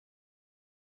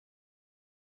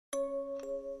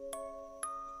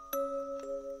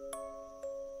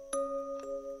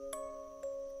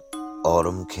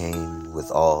Autumn came with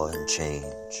awe and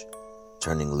change,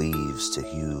 turning leaves to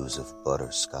hues of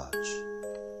butterscotch.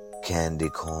 Candy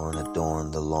corn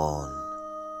adorned the lawn,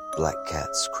 black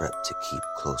cats crept to keep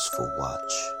closeful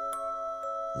watch.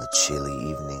 The chilly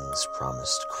evenings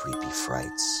promised creepy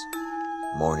frights,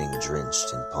 morning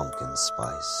drenched in pumpkin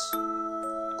spice.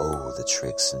 Oh, the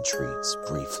tricks and treats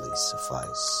briefly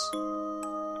suffice.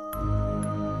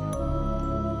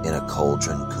 In a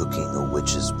cauldron cooking a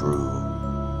witch's brew,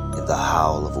 in the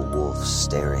howl of a wolf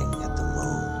staring at the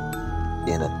moon,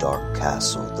 in a dark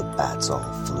castle the bats all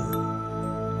flew.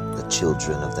 The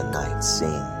children of the night sing,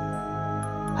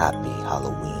 Happy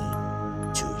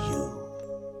Halloween to you.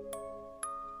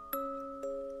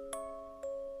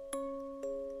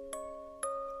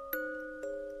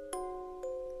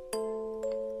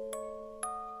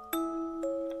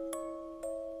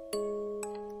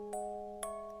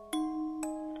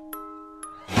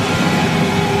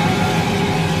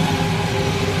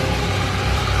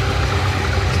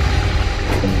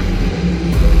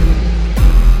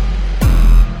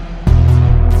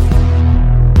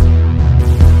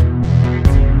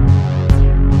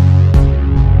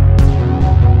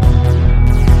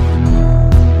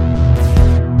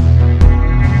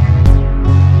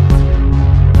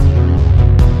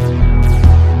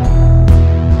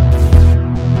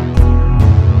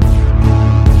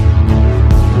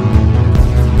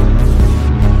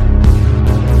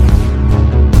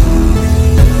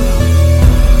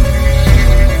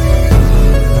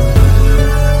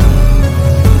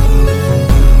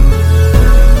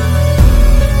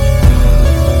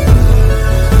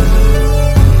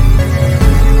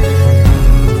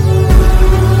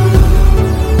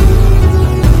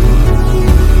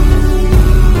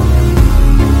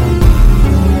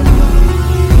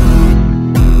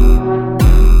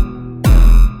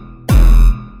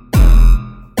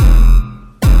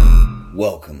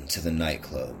 Welcome to the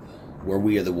nightclub, where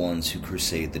we are the ones who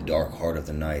crusade the dark heart of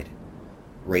the night,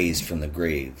 raised from the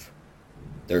grave,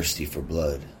 thirsty for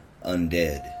blood,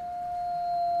 undead.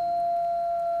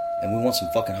 And we want some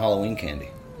fucking Halloween candy.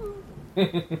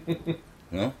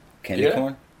 No? Candy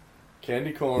corn?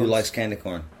 Candy corn. Who likes candy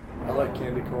corn? I like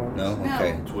candy corn. No?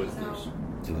 Okay. Twizzlers.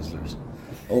 Twizzlers.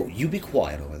 Oh, you be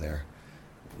quiet over there.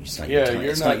 It's not Yeah, your time.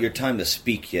 you're It's not- not your time to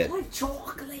speak yet. I like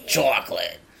chocolate.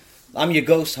 Chocolate. I'm your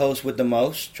ghost host with the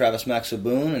most, Travis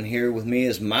Maxaboon, and here with me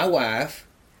is my wife,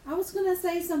 I was going to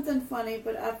say something funny,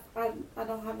 but I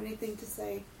don't have anything to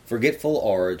say. Forgetful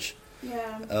Orange,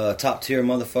 Yeah. top tier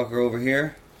motherfucker over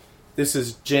here. This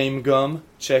is James Gum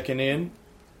checking in.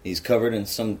 He's covered in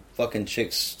some fucking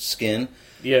chick's skin.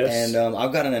 Yes. And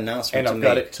I've got an announcement and to I've make.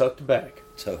 got it tucked back.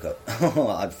 Tuck up.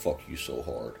 I'd fuck you so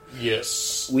hard.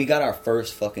 Yes. We got our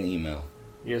first fucking email.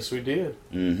 Yes, we did.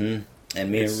 Mm-hmm.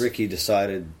 And me and Ricky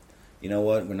decided, you know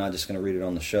what? We're not just going to read it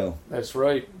on the show. That's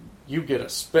right. You get a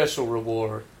special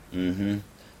reward. Mm-hmm.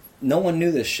 No one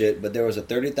knew this shit, but there was a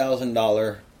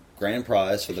 $30,000 grand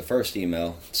prize for the first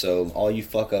email. So all you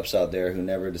fuck-ups out there who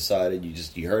never decided,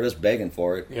 you heard us begging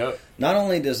for it. Yep. Not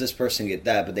only does this person get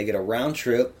that, but they get a round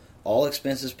trip, all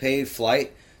expenses paid,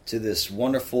 flight to this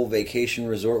wonderful vacation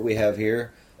resort we have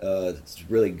here. It's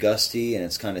really gusty and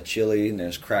it's kind of chilly and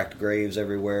there's cracked graves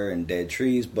everywhere and dead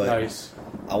trees. But Nice.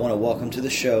 I want to welcome to the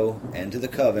show and to the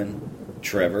coven,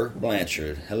 Trevor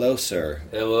Blanchard. Hello, sir.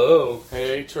 Hello.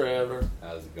 Hey, Trevor.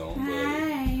 How's it going,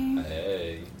 buddy? Hi.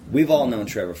 Hey. We've all known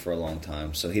Trevor for a long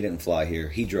time, so he didn't fly here.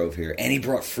 He drove here, and he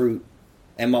brought fruit.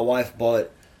 And my wife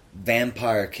bought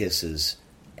vampire kisses.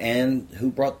 And who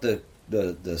brought the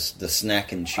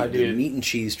snack and cheese, I the did. meat and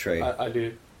cheese tray? I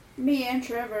did. Me and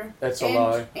Trevor. That's a and,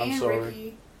 lie. I'm and sorry.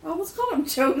 Ricky. I almost called him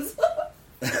Joseph.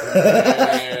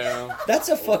 Damn. That's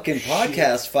a fucking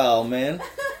podcast file, man.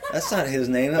 That's not his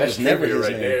name. That That's was never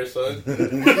trivia his right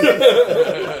name.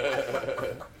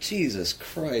 there, son. Jesus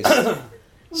Christ. We'll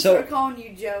So- start calling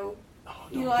you Joe.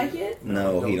 You like it?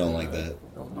 No, he don't like that.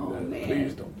 Don't do Oh, that. man.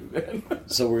 Please don't do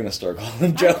that. So we're gonna start calling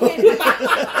him I Joe.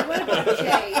 can't- What about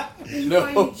Jay? Can you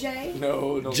No. call you Jay?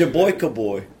 No, don't do Jaboyka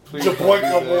boy. that. Please don't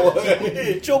do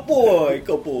that.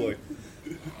 Jaboyka boy.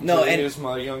 No, Jay and is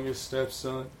my youngest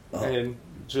stepson, Oh. and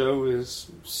Joe is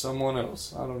someone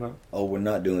else. I don't know. oh, we're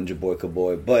not doing Jaboyka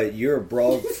boy, but you're a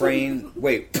broad frame.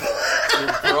 Wait, Your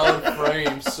broad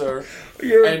frame, sir,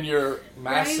 you're and your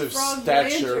massive Frog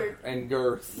stature Blanchard. and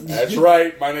girth. That's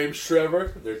right. My name's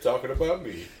Trevor. They're talking about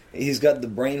me. he's got the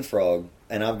brain frog,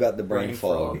 and I've got the brain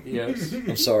fog. Yes.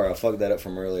 I'm sorry, I fucked that up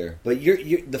from earlier. But you're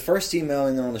the first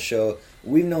emailing on the show.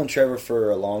 We've known Trevor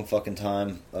for a long fucking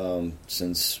time,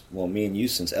 since me and you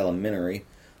since elementary,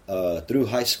 through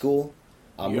high school.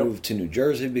 I Yep. moved to New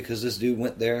Jersey because this dude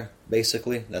went there.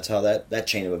 Basically, that's how that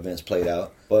chain of events played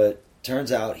out. But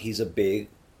turns out he's a big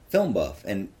film buff,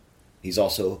 and he's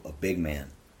also a big man.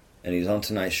 And he's on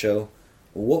tonight's show.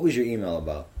 What was your email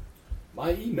about?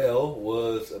 My email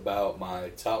was about my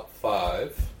top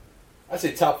 5. I'd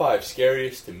say top 5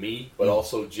 scariest to me, but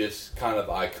also just kind of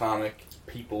iconic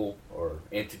people or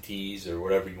entities or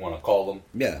whatever you want to call them.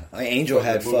 Yeah, Angel From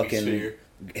had the movie fucking sphere.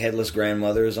 headless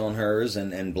grandmothers on hers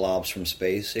and blobs from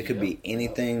space. It could be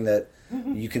anything that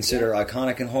you consider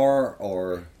iconic in horror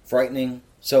or frightening.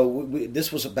 So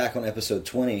this was back on episode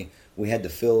 20. We had to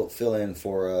fill in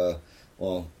for,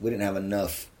 we didn't have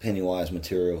enough Pennywise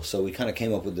material. So we kind of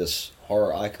came up with this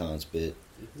horror icons bit.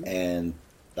 And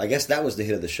I guess that was the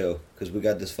hit of the show because we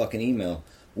got this fucking email.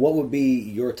 What would be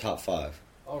your top 5?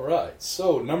 All right.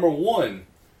 So, number 1,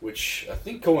 which I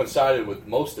think coincided with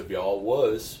most of y'all,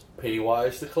 was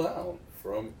Pennywise the Clown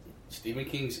from Stephen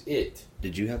King's It.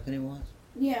 Did you have Pennywise?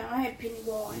 Yeah, I had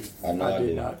Pennywise. I know I I did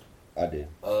did. not. I did.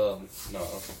 No, I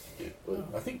don't think he did.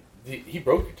 But I think he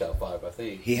broke your top 5, I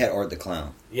think. He had Art the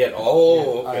Clown. He had, I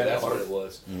okay, had that's Art. what it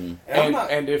was. Mm.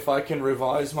 And if I can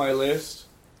revise my list,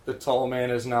 the tall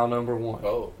man is now number 1.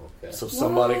 Oh, okay. So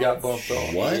somebody What? got bumped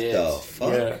off. What Shit. the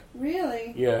fuck? Yeah,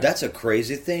 Really? yeah. That's a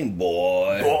crazy thing,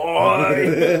 boy.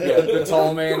 Yeah, the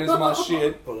tall man is my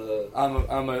shit. But,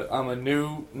 I'm a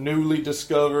newly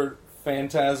discovered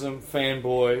Phantasm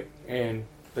fanboy, and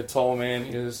the tall man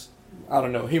is, I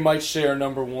don't know, he might share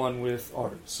number 1 with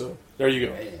Art. So there you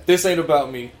go. Man. This ain't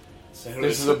about me.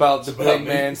 This is about the big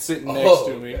man sitting next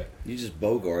to me You just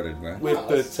bogarted, bro. with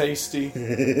the tasty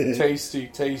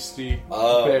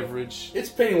beverage. it's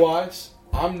Pennywise.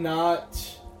 I'm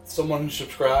not someone who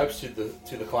subscribes to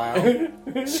the clown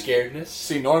scaredness.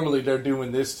 See, normally they're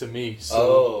doing this to me, so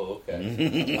Oh,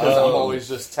 okay. because I'm always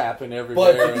just tapping But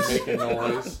everywhere and making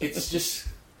noise. It's just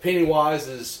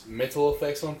Pennywise's mental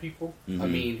effects on people. I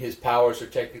mean, his powers are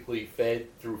technically fed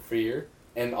through fear,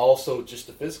 and also just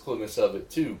the physicalness of it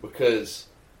too. Because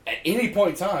at any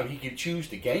point in time, he could choose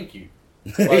to gank you.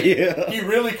 Like, Yeah. He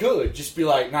really could just be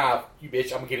like, "Nah, you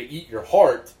bitch, I'm gonna eat your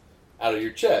heart out of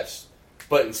your chest."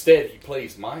 But instead, he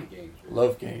plays mind games.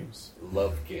 Love games.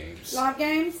 Love games. Live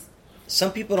games?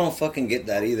 Some people don't fucking get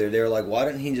that either. They're like, why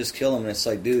didn't he just kill him? And it's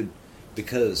like, dude,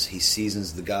 because he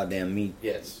seasons the goddamn meat.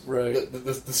 Yes. Right.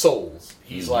 The souls.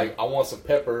 He's like, I want some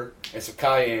pepper and some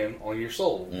cayenne on your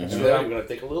soul. And then I'm going to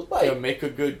take a little bite. Yeah, make a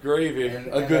good gravy, And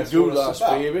a good that's what it's goulash,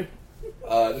 about. baby.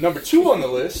 Number 2 on the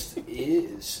list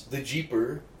is the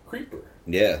Jeeper Creeper.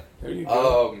 Yeah. There you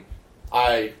go.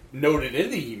 I noted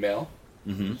in the email.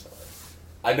 Mm-hmm.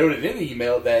 I noted in the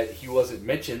email that he wasn't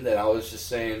mentioned, and I was just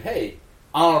saying, hey,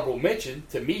 honorable mention.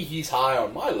 To me, he's high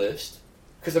on my list.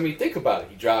 Because, I mean, think about it.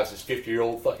 He drives his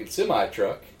 50-year-old fucking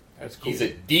semi-truck. That's cool. He's a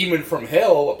demon from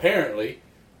hell, apparently.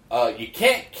 You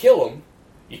can't kill him.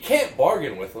 You can't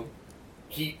bargain with him.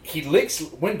 He licks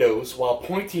windows while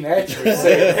pointing at you and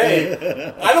saying,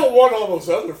 hey, I don't want all those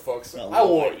other fucks. I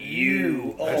want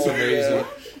you. That's Oh, amazing. yeah.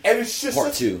 And it's just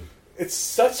Part 2. It's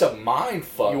such a mind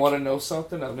fuck. You want to know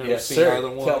something? I've never Yes, seen sir. either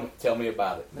one. Tell me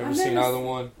about it. Never I've seen never either s-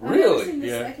 one. I've Really? never seen the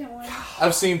Yeah. second one.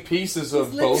 I've seen pieces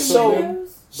of He's both licking of So- them,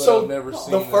 windows? but So I've never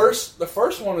seen the them.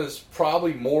 first one is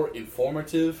probably more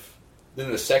informative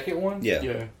than the second one. Yeah.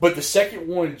 Yeah, But the second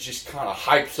one just kind of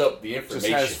hypes up the just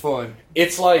information. has fun.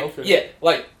 It's like, Okay. yeah,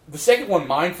 like the second one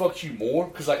mind fucks you more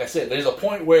because, like I said, there's a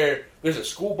point where there's a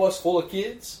school bus full of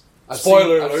kids.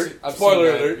 Spoiler alert! I've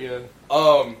Spoiler seen that, alert!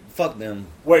 Yeah. Fuck them.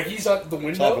 Where he's out the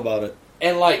window Talk about it.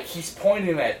 and like he's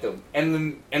pointing at them, and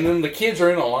then the kids are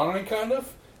in a line kind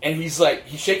of, and he's like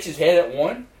he shakes his head at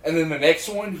one, and then the next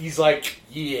one he's like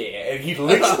yeah, and he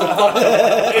licks the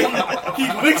fucking,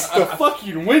 he licks the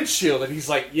fucking windshield, and he's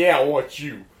like yeah, I want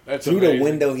you. That's Through amazing. the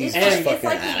window, he's It's just like, it's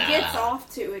fucking... like he gets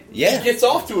off to it. Yeah. He gets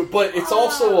off to it, but it's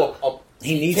also a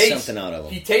He needs takes- something out of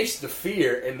him. He takes the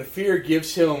fear, and the fear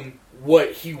gives him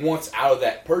what he wants out of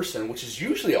that person, which is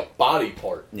usually a body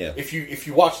part. Yeah. If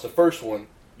you watch the first one,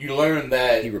 you learn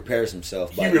that He repairs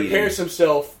himself by he repairs eating.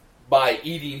 himself by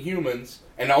eating humans,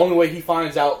 and the only way he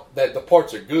finds out that the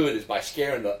parts are good is by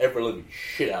scaring the ever living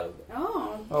shit out of them.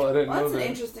 Oh, I didn't Well, know that's an that.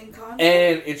 interesting concept.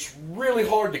 And it's really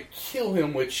hard to kill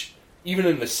him, which even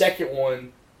in the second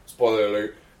one, spoiler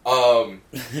alert,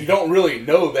 you don't really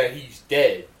know that he's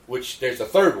dead. Which there's a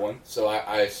third one, so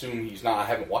I assume he's not. I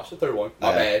haven't watched the third one.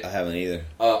 My bad. I haven't either.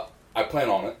 I plan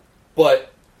on it,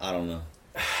 but I don't know.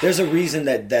 There's a reason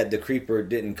that the creeper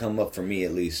didn't come up for me,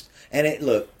 at least. And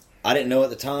look, I didn't know at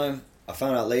the time. I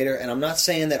found out later, and I'm not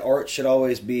saying that art should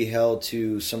always be held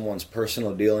to someone's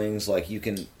personal dealings. Like you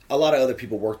can, a lot of other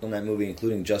people worked on that movie,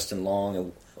 including Justin Long.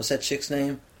 And what's that chick's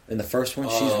name in the first one?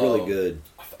 She's really good.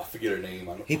 I forget her name.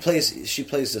 She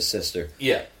plays the sister.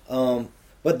 Yeah.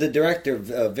 But the director,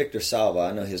 Victor Salva,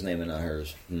 I know his name and not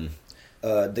hers.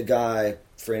 The guy,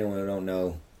 for anyone who don't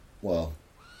know, well,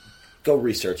 go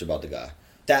research about the guy.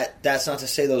 That's not to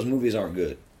say those movies aren't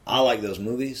good. I like those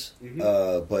movies,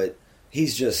 but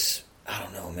he's just, I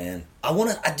don't know, man.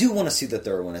 I do want to see the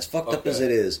third one. As fucked up as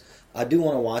it is, I do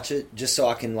want to watch it just so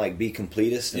I can like be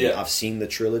completist. And I've seen the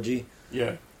trilogy.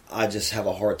 Yeah. I just have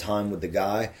a hard time with the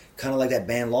guy. Kind of like that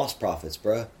band Lost Prophets,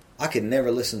 bruh. I could never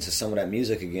listen to some of that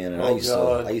music again, and I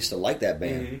used to like that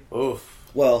band. Oof.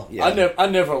 Well, yeah. I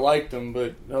never liked them,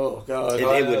 but oh god.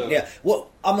 It would, yeah. Well,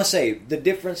 I'm gonna say the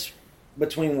difference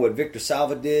between what Victor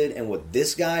Salva did and what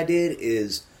this guy did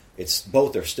is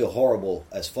both are still horrible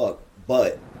as fuck.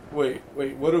 But wait,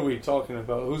 what are we talking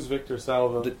about? Who's Victor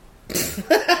Salva? I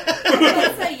was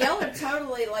gonna say, y'all are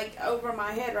totally like over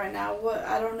my head right now. What?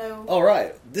 I don't know. All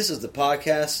right, this is the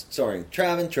podcast starring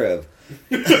Trav and Trev.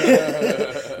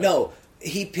 No,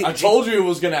 he picked. I told you it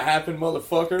was gonna happen,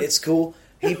 motherfucker. It's cool.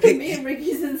 He picked. Me and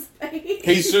Ricky's in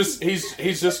space.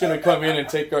 He's just gonna come in and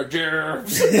take our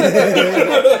germs.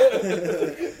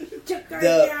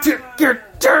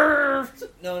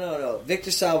 No.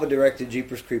 Victor Salva directed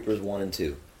Jeepers Creepers 1 and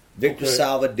 2. Victor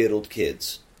Salva diddled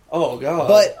kids. Oh god!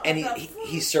 But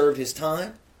he served his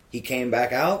time. He came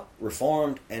back out,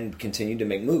 reformed, and continued to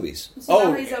make movies.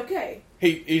 So now he's okay.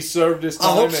 He served his time.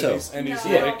 I hope so. And he's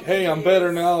like, hey, I'm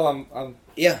better now. I'm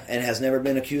Yeah, and has never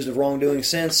been accused of wrongdoing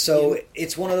since. So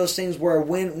it's one of those things where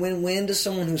when does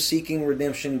someone who's seeking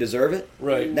redemption deserve it?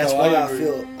 Right. That's why I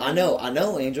feel. I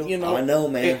know, Angel. I know,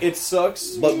 man. It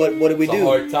sucks. But what do we do? It's a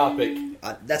hard topic.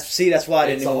 That's why I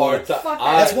didn't. It's a hard topic.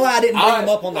 That's why I didn't bring him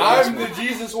up on the last I'm one. the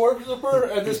Jesus worshiper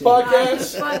at this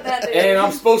podcast, Fuck that dude. and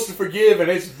I'm supposed to forgive, and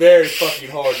it's very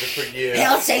fucking hard to forgive.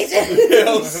 Hail Satan!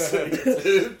 Hail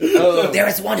Satan. There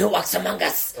is one who walks among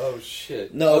us. Oh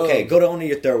shit. No, okay, go to only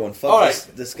your third one. Fuck All right,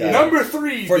 this guy. Number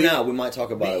 3. For now, we might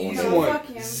talk about it one easy day. No, one. fuck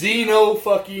him. Xeno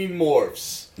fucking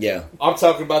morphs. Yeah. I'm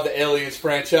talking about the Aliens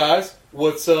franchise.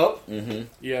 What's up? Mm-hmm.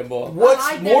 Yeah, boy. What's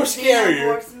I like more them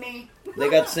scarier xenomorphs, me. They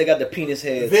got the penis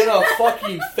heads. than a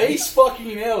fucking face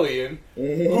fucking alien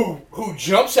who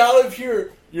jumps out of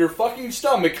your fucking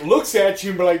stomach, looks at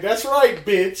you and be like, "That's right,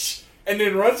 bitch," and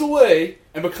then runs away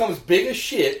and becomes big as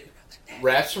shit,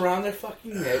 wraps around their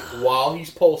fucking neck while he's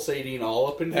pulsating all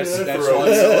up and down their That's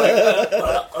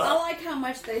throat. I like how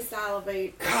much they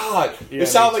salivate. God, Yeah, it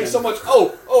sounds me like too. so much.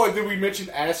 Oh, and did we mention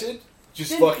acid?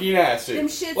 Just Them- fucking acid. them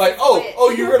shits Like, is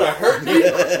wet. you're gonna hurt me.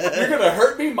 You're gonna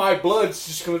hurt me. My blood's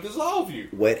just gonna dissolve you.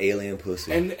 Wet alien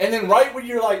pussy. And then right when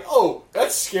you're like, oh,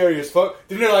 that's scary as fuck,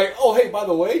 then they're like, oh, hey, by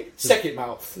the way, second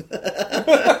mouth.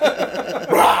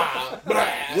 Brah,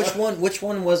 brah. Which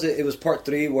one was it? It was part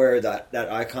 3 where that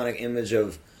iconic image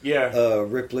of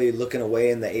Ripley looking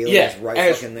away and the alien's right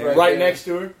and fucking it's there. right next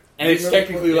to her. And it's Remember-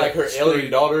 technically like her Straight.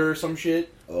 alien daughter or some shit.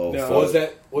 Oh, No. fuck. What was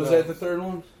that? Was No. that the third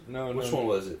one? No, Which no. one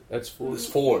was it? That's 4. It's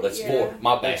 4. That's Yeah. 4.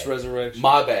 My bad. That's Resurrection.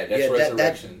 My bad. That's Yeah,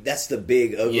 Resurrection. that's the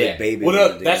big ugly yeah. baby. Well, no,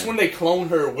 one, dude. that's when they clone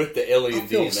her with the alien I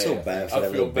feel DNA. so bad for I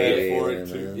that feel little bad baby for alien, it,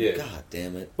 too. man. Yeah. God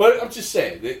damn it. But I'm just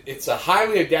saying, it's a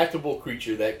highly adaptable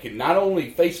creature that can not only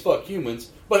face fuck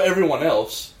humans, but everyone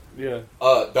else. Yeah.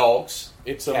 Dogs.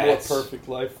 It's a Cats. more perfect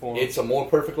life form. It's a more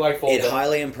perfect life form. It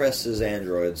highly impresses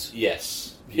androids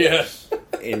Yes. Yeah.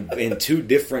 in 2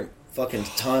 different fucking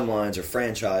timelines or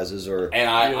franchises or And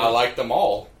I like them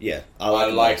all. yeah. I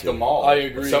like like too. them all. I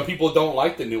agree. Some people don't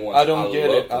like the new ones. I don't get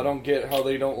love it. them. I don't get how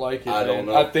they don't like it. I don't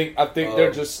man. know. I think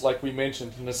they're just like we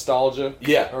mentioned, nostalgia.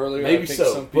 Yeah, earlier. maybe I think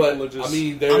so. some people But are just. I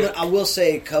mean, they're I will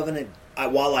say Covenant,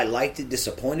 while I liked it,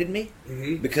 disappointed me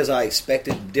Mhm. because I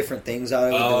expected different things out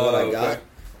of it than what I got. okay.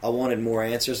 I wanted more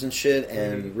answers and shit,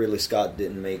 and Ridley Scott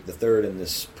didn't make the third in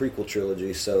this prequel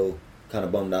trilogy, so kind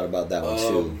of bummed out about that one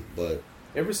too. But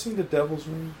ever seen The Devil's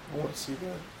Rain? I want to see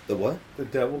that. the what? The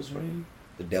Devil's Rain?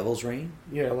 The Devil's Reign?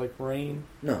 Yeah, like rain.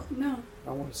 No, No.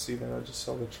 I want to see that. I just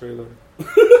saw the trailer.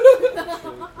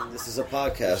 this is a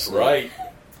podcast. right.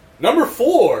 Number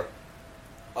 4.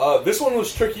 This one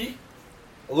was tricky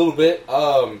a little bit.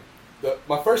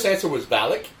 My first answer was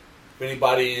Valak. If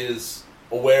anybody is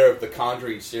aware of the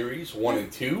Conjuring series 1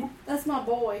 and 2. That's my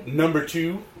boy. Number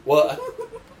 2. Well,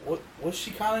 what was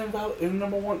she kind of in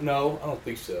number 1? No, I don't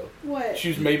think so. What? She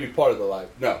was maybe part of the life.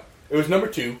 No, it was number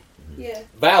 2. Yeah.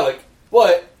 Valak,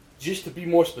 but just to be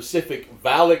more specific,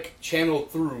 Valak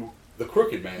channeled through the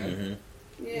Crooked Man,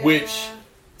 Yeah. which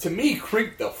to me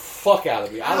creeped the fuck out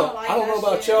of me. I don't like know that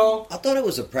about shit. y'all. I thought it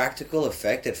was a practical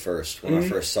effect at first when I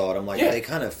first saw it. I'm like, Yeah. they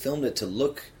kind of filmed it to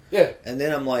look. Yeah, And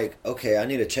then I'm like, okay, I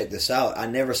need to check this out. I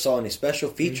never saw any special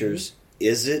features.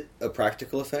 Is it a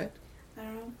practical effect? I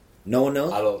don't know. No one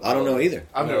knows? I don't know either.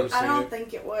 I've never seen I don't it.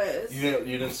 think it was. You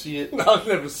didn't see it? I've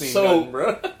never seen So- nothing,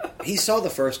 bro. He saw the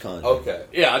first Conjuring. Okay.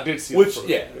 Yeah, I did see Which, the first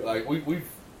yeah, like we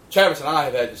Travis and I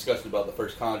have had discussions about the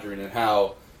first Conjuring and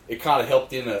how it kind of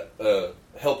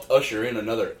helped usher in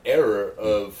another era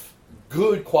of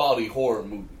good quality horror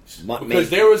movies. Because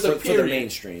there was a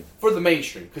period for the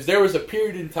mainstream. Because there was a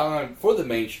period in time for the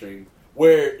mainstream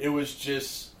where it was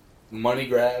just money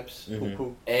grabs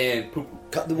Poo-poo. and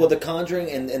poo-poo. Well, the Conjuring,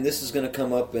 and this is going to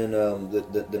come up in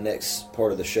the next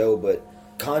part of the show, but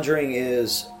Conjuring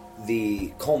is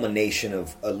the culmination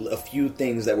of a few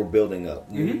things that we're building up.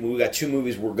 We got 2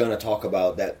 movies we're going to talk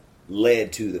about that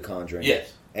led to the Conjuring.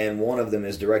 Yes. And one of them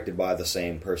is directed by the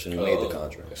same person who made the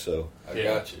Conjuring. Okay. So I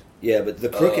got you. yeah, but the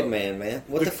Crooked Man,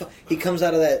 what the fuck? He comes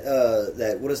out of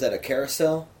that what is that? A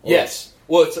carousel? Yes.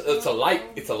 Well, it's a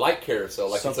light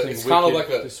carousel. Like Something it's kind of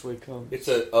wicked like a. this way comes. It's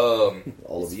a all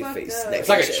over It's your fucked face. up. neck it's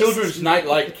like and a chest. children's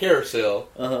night-like carousel,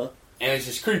 Uh-huh. and it's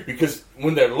just creepy because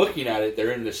when they're looking at it,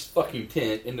 they're in this fucking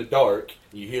tent in the dark.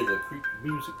 You hear the creepy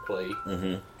music play,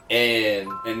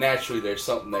 and naturally there's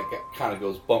something that kind of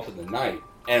goes bump in the night.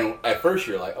 And at first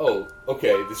you're like, oh,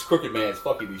 okay, this crooked man's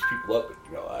fucking these people up,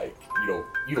 and like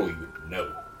you don't even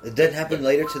know. It doesn't happen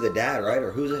later to the dad, right?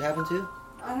 Or who's it happen to?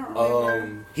 I don't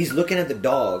remember. He's looking at the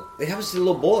dog. It happens to the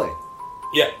little boy.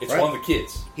 Yeah, it's Right. one of the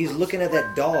kids. He's looking at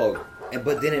that dog,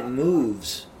 but then it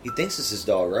moves. He thinks it's his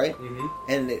dog, right? Mm-hmm.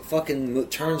 And it fucking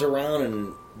turns around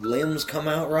and limbs come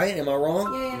out, right? Am I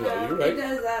wrong? Yeah, you're right. It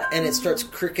does that. And it starts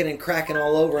cricking and cracking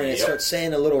all over, and it Yep. starts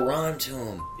saying a little rhyme to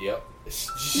him. Yep.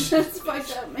 It's That's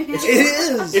fucked up, man. It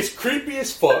is. It's creepy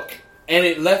as fuck, and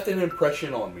it left an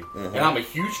impression on me. Mm-hmm. And I'm a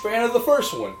huge fan of the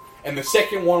first one, and the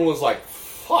second one was like,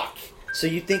 fuck. So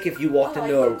you think if you I walked like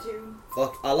into it a too.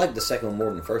 fuck, I like the second one more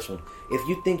than the first one. If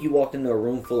you think you walked into a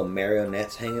room full of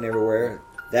marionettes hanging everywhere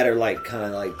that are like kind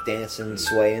of like dancing,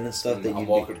 swaying and stuff, that I'm you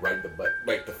walking right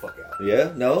the fuck out.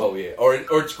 yeah, no, Oh yeah, or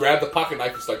just grab the pocket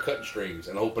knife and start cutting strings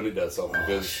and hoping it does something. oh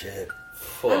Because shit.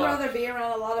 fuck. I'd rather be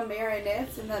around a lot of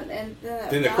marionettes than that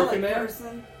Than the crooked man?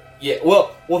 person. Yeah,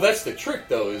 well, that's the trick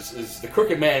though. Is the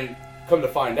crooked man come to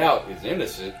find out is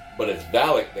innocent, but it's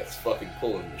Valak that's fucking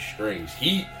pulling the strings.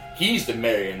 He's the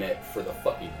marionette for the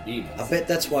fucking demons. I bet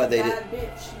that's why they did. Bad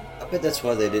bitch. I bet that's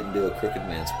why they didn't do a Crooked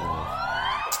Man spinoff.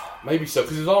 Maybe so,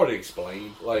 because it's already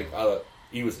explained. Like,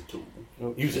 he was a tool.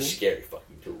 He was a scary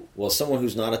fucking tool. Well, someone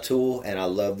who's not a tool, and I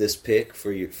love this pick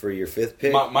for your 5th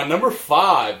pick. My number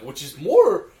 5, which is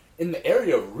more in the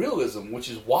area of realism, which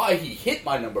is why he hit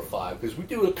my number 5, because we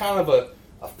do a kind of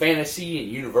a fantasy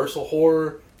and universal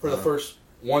horror for the first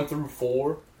 1 through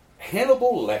 4.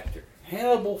 Hannibal Lecter.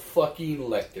 Hannibal fucking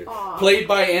Lecter. Aw, Played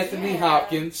by Anthony yeah.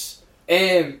 Hopkins.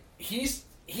 And he's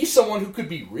someone who could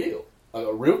be real.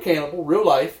 A real cannibal, real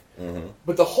life. Mm-hmm.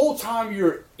 But the whole time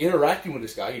you're interacting with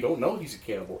this guy, you don't know he's a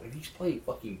cannibal, and he's playing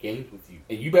fucking games with you.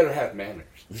 And you better have manners.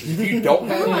 If you don't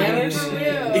have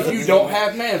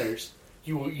manners,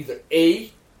 he will either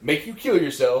A, make you kill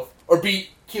yourself, or B,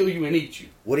 kill you and eat you.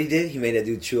 What he did? He made that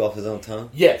dude chew off his own tongue.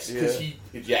 Yes, because Yeah.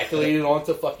 he ejaculated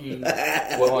onto fucking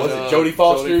what was On, it? Jodie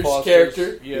Foster's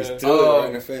character, Yeah. Just threw it right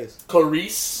in her face.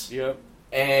 Clarice, Yep.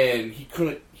 and he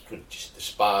couldn't just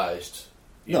despised.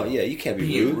 No, yeah, you can't be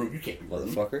being rude, You can't be rude.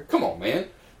 motherfucker. Come on, man.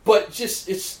 But just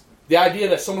it's the idea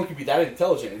that someone can be that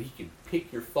intelligent and he can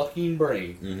pick your fucking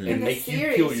brain Mhm. and the make you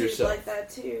series kill is yourself. like that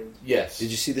too. Yes. Did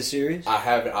you see the series? I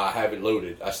have it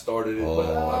loaded. I started it, but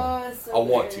Oh. It's so I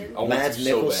want good. to. I want Mads to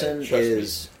so Mikkelsen bad. Trust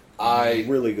is I-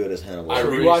 really good as Hannibal. I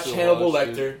Teresa rewatched Hannibal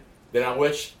watched Lecter.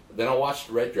 Then I watched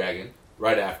Red Dragon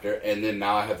right after, and then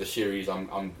now I have the series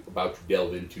I'm about to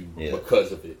delve into Yeah.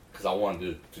 because of it, because I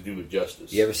wanted to do it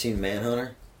justice. You ever seen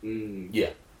Manhunter? Yeah.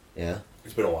 Yeah,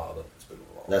 It's been a while though. It's been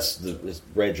a while. that's it's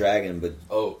Red Dragon, but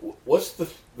What's the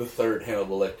third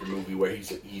Hannibal Lecter movie where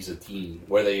he's a teen,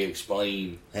 where they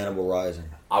explain? Hannibal Rising.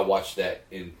 I watched that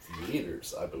in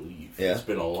theaters, I believe. Yeah. It's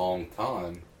been a long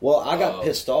time. Well, I got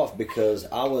pissed off because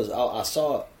I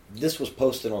saw this was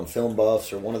posted on Film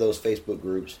Buffs or one of those Facebook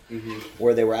groups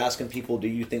where they were asking people, "Do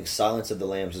you think Silence of the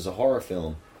Lambs is a horror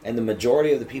film?" And the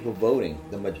majority of the people voting,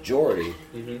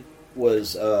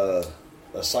 was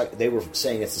they were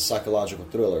saying it's a psychological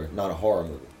thriller, not a horror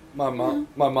movie. My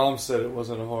mom said it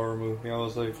wasn't a horror movie. I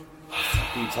was like,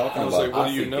 What are you talking I was about? like, what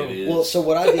do you think know? it is. Well, so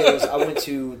what I did was I went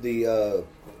to the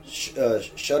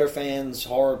Shudder Fans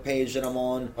horror page that I'm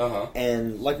on,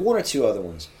 and like one or two other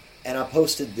ones, and I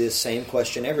posted this same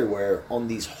question everywhere on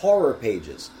these horror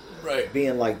pages, Right.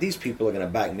 being like, these people are going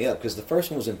to back me up because the first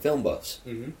one was in Film Buffs.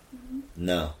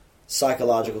 No,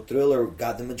 psychological thriller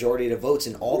got the majority of the votes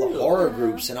in all the horror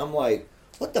groups, and I'm like,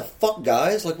 what the fuck,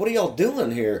 guys? Like, what are y'all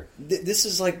doing here? This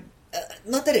is like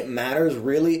not that it matters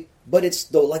really, but it's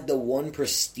the one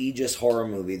prestigious horror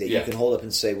movie that you can hold up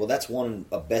and say, well, that's one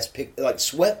of best pick, like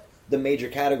swept the major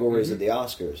categories of the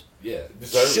Oscars. Yeah,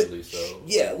 deservedly so.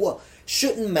 Yeah, well,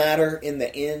 shouldn't matter in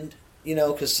the end, you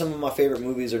know, because some of my favorite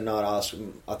movies are not Oscar.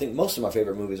 I think most of my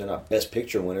favorite movies are not Best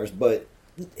Picture winners, but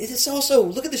it's also,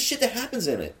 look at the shit that happens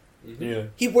in it. Mm-hmm. Yeah,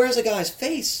 he wears a guy's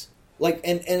face, like,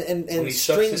 and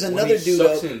strings another dude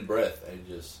sucks up. in breath and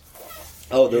just.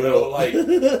 Oh, the little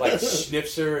like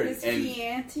snips her and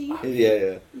Chianti.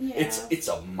 Yeah. It's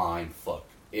a mind fuck,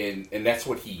 and that's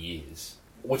what he is,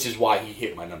 which is why he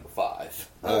hit my number 5.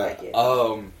 I like it.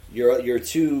 Your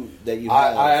two that you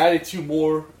have. I added 2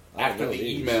 more after the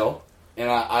these. email, and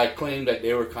I claimed that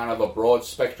they were kind of a broad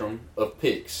spectrum of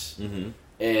picks. Mm-hmm.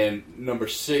 And number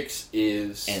 6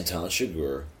 is Anton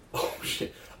Chigurh. Oh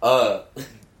shit,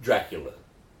 Dracula.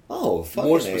 Oh, fucking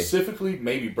more A. specifically,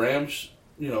 maybe Bram's.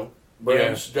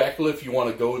 Bram's Dracula, if you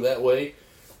want to go that way.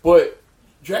 But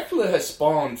Dracula has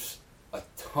spawned a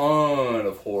ton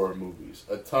of horror movies,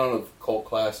 a ton of cult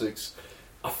classics.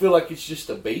 I feel like it's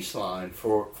just a baseline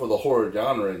for the horror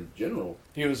genre in general.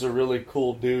 he was a really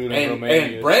cool dude in And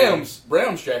Romania. Bram's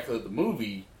Dracula, the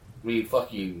movie, I mean,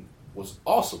 fucking was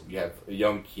awesome. You have a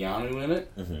young Keanu in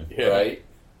it, Yeah. right?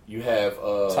 You have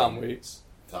Tom Waits.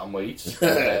 Tom Waits.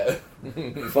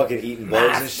 Fucking eating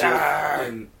bugs and shit.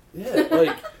 And, yeah,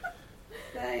 like...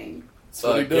 Dang.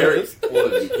 what he Gary does.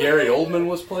 Gary Oldman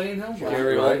was playing him.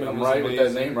 Gary right? Oldman I'm was right with that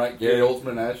amazing. name, right? Gary Yeah.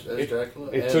 Oldman as Dracula.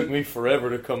 It took me forever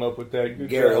to come up with that. Good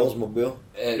Gary job. Oldsmobile.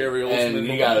 Gary And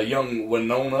Oldman. you got a young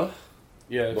Winona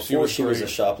Yeah, Before she was a great.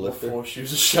 shoplifter. before she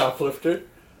was a shoplifter.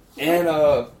 And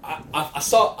I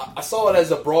saw it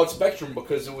as a broad spectrum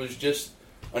because it was just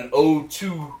an ode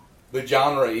to the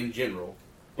genre in general.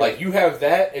 Like, you have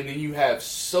that, and then you have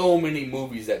so many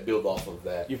movies that build off of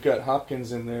that. You've got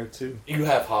Hopkins in there too, You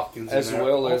have Hopkins as in there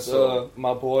well as also.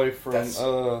 my boy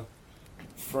from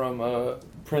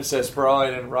Princess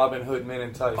Bride and Robin Hood Men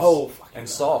in Tights. Oh, fucking and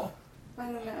Saw. I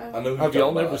don't know. I know who Have you're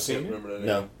y'all talking never about. I seen can't it? remember the name.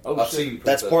 No. Oh, I've shit. seen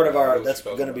That's Princess part of Bride. I know our. what That's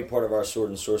you're going to be talking part of our sword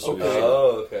and sorcery. Okay. series.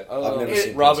 Oh, okay. I've never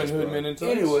seen Robin Princess Hood Bride. Men in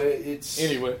Tights.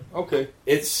 Anyway, Okay.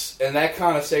 and that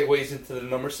kind of segues into the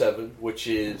number 7, which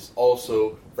is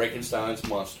also Frankenstein's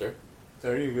monster,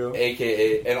 There you go.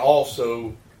 aka, and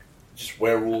also just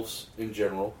werewolves in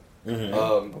general.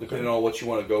 Mm-hmm. Depending on what you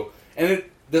want to go. And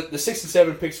the 6 and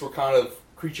 7 picks were kind of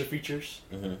creature features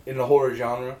in the horror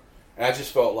genre, and I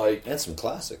just felt like And some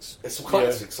classics. it's some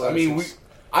classics. I mean,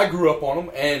 I grew up on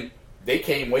them, and they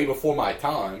came way before my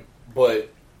time. But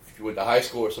if you went to high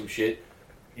school or some shit,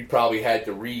 you probably had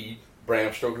to read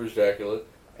Bram Stoker's Dracula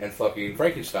and fucking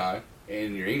Frankenstein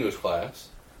in your English class.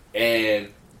 And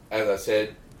as I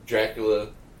said, Dracula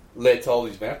led to all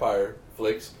these vampire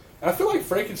flicks. And I feel like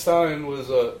Frankenstein was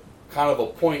a kind of a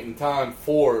point in time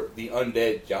for the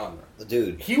undead genre.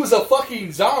 Dude. He was a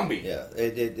fucking zombie. Yeah.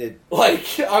 It Like,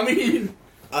 I mean...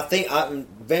 I think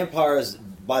vampires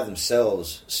by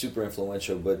themselves super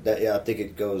influential, but I think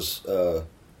it goes. The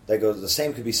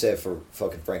same could be said for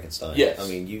fucking Frankenstein. Yes. I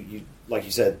mean, you like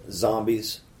you said,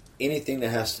 zombies. Anything that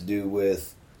has to do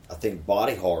with, I think,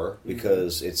 body horror,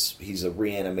 because he's a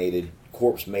reanimated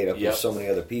corpse made up of so many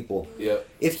other people. Yep.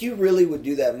 If you really would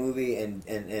do that movie,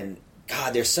 and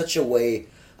God, there's such a way.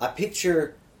 I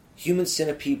picture Human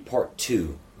Centipede Part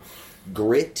 2,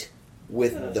 grit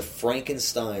with the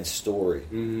Frankenstein story.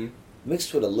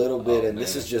 Mixed with a little bit, and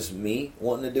this is just me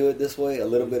wanting to do it this way, a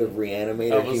little bit of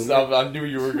reanimated humor. I knew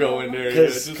you were going there.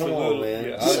 Because, just come a on, little, man.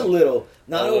 Yeah, Just a little.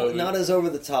 love Not it. as over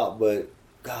the top, but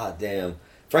god damn.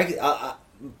 Frankly, out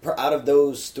of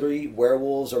those 3,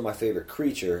 werewolves are my favorite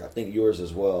creature. I think yours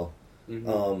as well.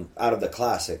 Out of the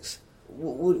classics.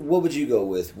 What would you go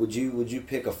with? Would you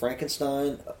pick a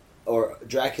Frankenstein, or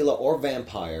Dracula, or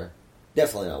vampire?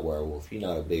 Definitely not werewolf. You're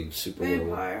not a big super werewolf.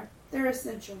 Vampire. They're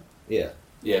essential. Yeah.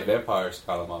 Yeah, vampires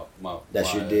kind of my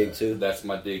That's your dig, too? That's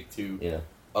my dig too. Yeah.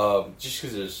 Just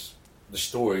because the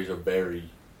stories are very,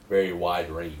 very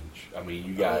wide range. I mean,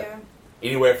 you got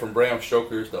anywhere from Bram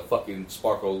Stoker's to fucking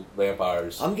Sparkle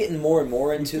vampires. I'm getting more and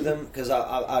more into them because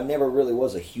I never really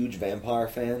was a huge vampire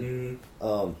fan.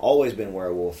 Always been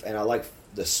werewolf, and I like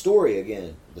the story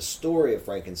again. The story of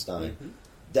Frankenstein.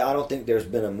 I don't think there's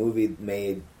been a movie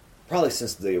made probably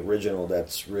since the original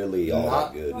that's really all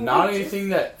that good. Not anything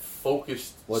that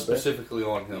focused What's that? specifically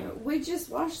on him. We just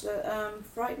watched the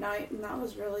Fright Night, and that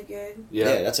was really good.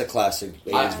 Yeah, that's a classic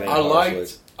 80s vampire flick.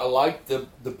 I liked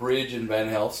the bridge in Van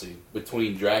Helsing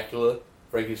between Dracula,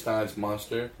 Frankenstein's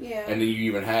monster, Yeah. and then you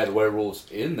even had werewolves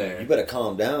in there. You better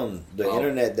calm down. The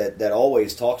internet that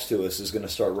always talks to us is going to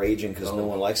start raging because no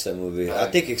one likes that movie.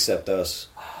 I think except us.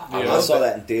 I saw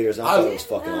that in theaters. I thought it was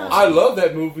fucking awesome. I love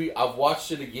that movie. I've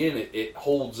watched it again. It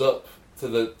holds up to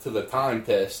the time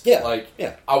test. Yeah. Like,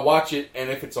 yeah. I watch it, and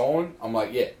if it's on, I'm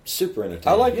like, yeah. Super entertaining.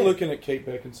 I like looking at Kate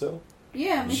Beckinsale.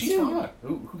 Yeah, me She's too. fine.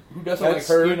 Who doesn't That's,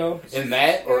 like her you know, in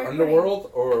that or very Underworld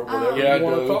or whatever Yeah, you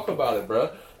want I to do. talk about it,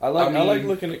 bro? I like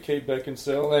looking at Kate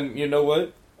Beckinsale, and you know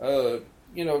what?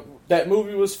 That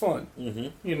movie was fun.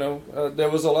 Mm-hmm. There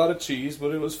was a lot of cheese,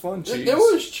 but it was fun cheese. There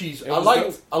was cheese. It I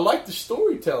was liked the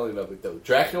storytelling of it though.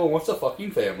 Dracula wants a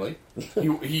fucking family.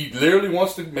 he literally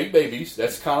wants to make babies.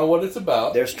 That's kind of what it's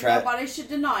about. Nobody should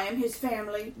deny him his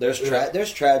family. There's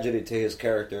tragedy to his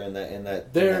character in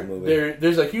that movie.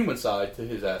 There's a human side to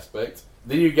his aspect.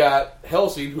 Then you got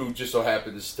Helsing, who just so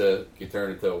happens to get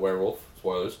turned into a werewolf.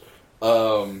 Spoilers.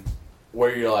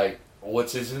 Where you're like,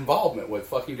 what's his involvement with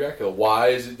fucking Dracula? Why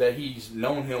is it that he's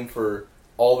known him for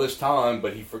all this time,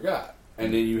 but he forgot?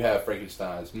 And then you have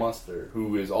Frankenstein's monster,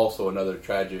 who is also another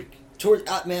tragic.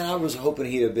 I was hoping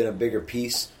he'd have been a bigger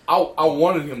piece. I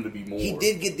wanted him to be more. He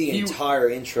did get the entire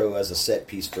intro as a set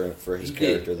piece for his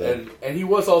character, though. And he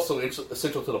was also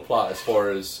essential to the plot as far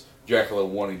as Dracula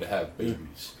wanting to have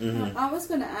babies. Mm-hmm. I was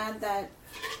going to add that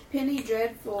Penny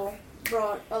Dreadful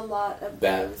brought a lot of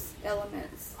those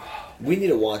elements. We need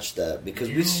to watch that because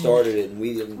we started it and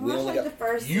we only got the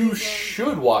first You season.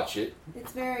 should watch it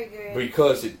It's very good.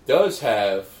 because it does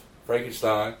have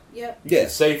Frankenstein. Yep. You can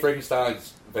say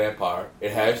Frankenstein's vampire.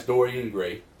 It has Dorian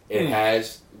Gray. It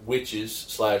has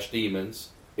witches / demons.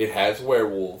 It has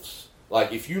werewolves.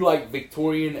 Like if you like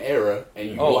Victorian era and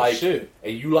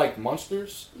you like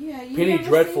monsters, Penny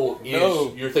Dreadful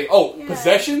is your thing. Oh, Yeah.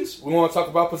 possessions. We want to talk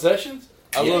about possessions.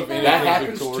 I love that anything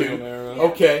happens Victorian too. era. Yeah.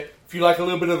 Okay, if you like a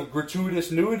little bit of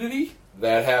gratuitous nudity,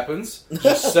 that happens.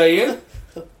 Just saying.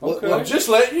 Okay. I'm just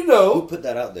letting you Who know. put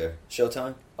that out there?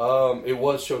 Showtime? It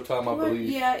was Showtime, I believe.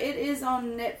 Yeah, it is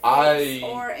on Netflix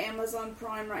or Amazon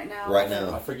Prime right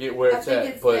now. I forget where it's at,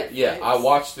 it's but Netflix. yeah, I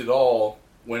watched it all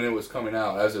when it was coming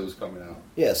out, as it was coming out.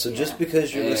 Yeah, so just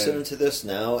because you're And- listening to this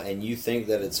now and you think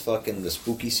that it's fucking the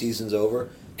spooky season's over,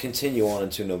 continue on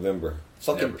into November.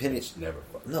 It's never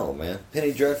fun. No, man.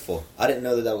 Penny Dreadful. I didn't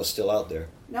know that was still out there.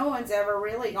 No one's ever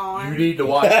really gone. You need to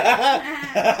watch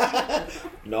it.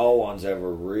 No one's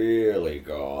ever really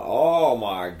gone. Oh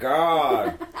my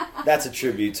god. That's a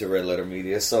tribute to Red Letter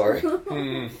Media, sorry.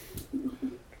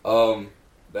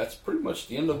 That's pretty much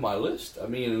the end of my list. I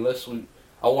mean,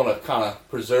 I want to kind of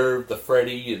preserve the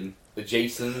Freddy and the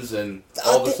Jasons and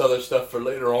all this other stuff for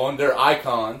later on. They're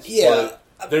icons. Yeah.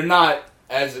 But they're not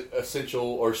as essential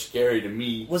or scary to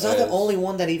me. Was I the only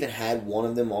one that even had one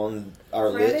of them on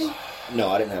our Freddy? list? No,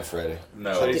 I didn't have Freddy.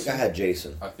 No. So I think I had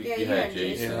Jason. I think Yeah, you you had had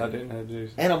Jason. Yeah, I didn't have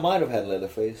Jason. And I might have had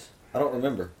Leatherface. I don't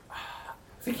remember.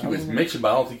 I think he was mentioned,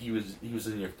 but I don't think he was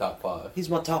in your top 5. He's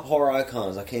my top horror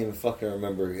icons. I can't even fucking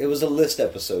remember. It was a list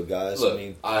episode, guys. Look, I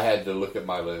mean, I had to look at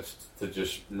my list to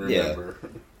just remember.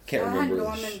 can't I had remember.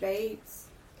 Norman Bates.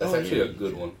 That's actually a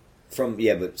good one.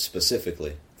 But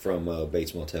specifically from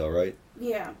Bates Motel, right?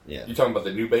 Yeah. Yeah. You talking about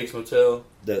the new Bates Motel?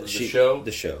 The show?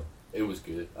 The show. It was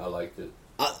good. I liked it.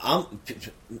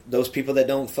 Those people that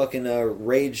don't fucking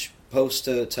rage post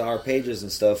to our pages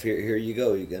and stuff. Here you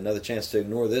go. You get another chance to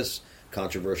ignore this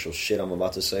controversial shit I'm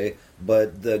about to say.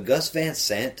 But the Gus Van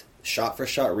Sant shot for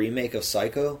shot remake of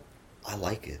Psycho, I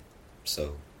like it.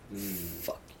 So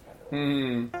fuck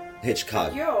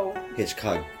Hitchcock.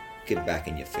 Hitchcock, get back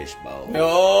in your fishbowl.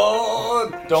 No,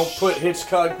 don't put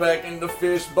Hitchcock back in the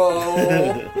fishbowl.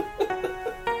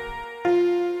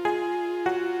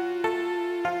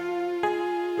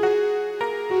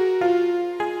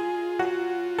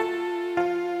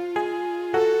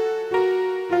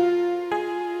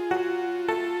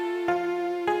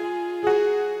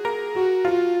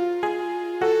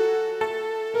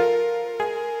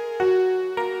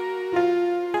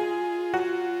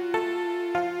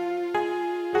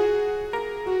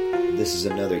 This is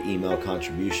another email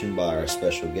contribution by our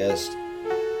special guest.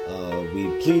 We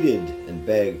pleaded and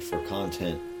begged for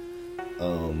content,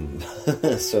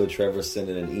 so Trevor sent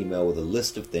in an email with a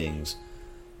list of things,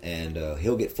 and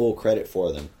he'll get full credit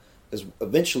for them. Because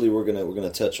eventually we're gonna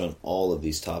touch on all of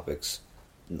these topics.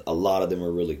 A lot of them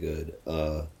are really good.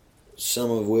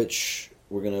 Some of which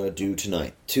we're gonna do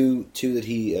tonight. Two that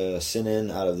he sent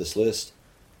in out of this list.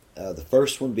 The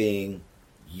first one being,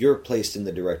 you're placed in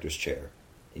the director's chair.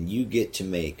 And you get to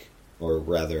make, or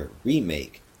rather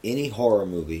remake, any horror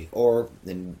movie, or,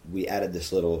 and we added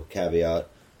this little caveat,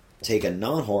 take a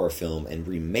non-horror film and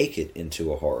remake it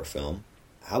into a horror film.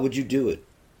 How would you do it?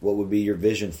 What would be your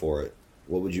vision for it?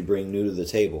 What would you bring new to the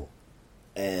table?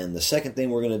 And the second thing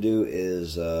we're going to do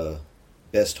is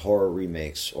best horror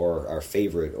remakes, or our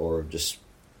favorite, or just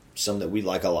some that we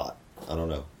like a lot. I don't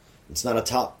know. It's not a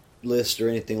top list or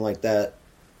anything like that.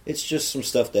 It's just some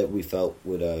stuff that we felt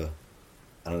would, I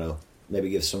don't know, maybe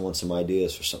give someone some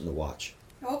ideas for something to watch.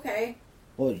 Okay.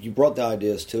 Well, you brought the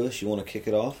ideas to us. You want to kick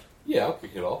it off? Yeah, I'll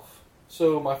kick it off.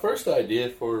 So my first idea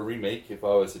for a remake, if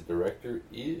I was a director,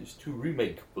 is to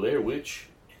remake Blair Witch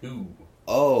 2.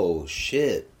 Oh,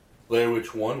 shit. Blair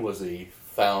Witch 1 was a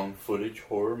found footage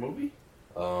horror movie.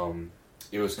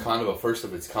 It was kind of a first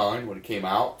of its kind when it came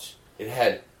out. It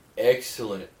had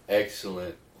excellent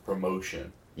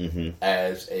promotion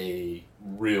as a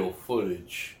real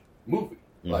footage movie.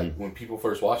 Like, when people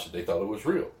first watched it, they thought it was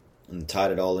real. And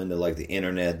tied it all into, like, the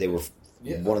internet. They were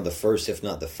one of the first, if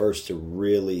not the first, to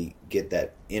really get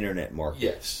that internet market.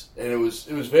 Yes. And it was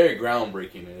very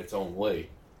groundbreaking in its own way.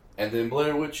 And then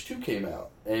Blair Witch 2 came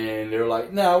out. And they were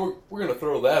like, we're going to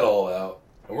throw that all out.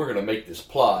 And we're going to make this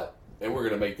plot. And we're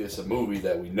going to make this a movie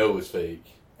that we know is fake.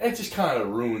 And it just kind of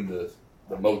ruined the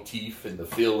motif and the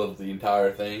feel of the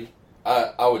entire thing.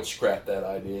 I would scrap that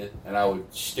idea. And I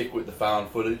would stick with the found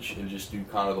footage and just do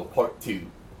kind of a part 2.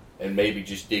 And maybe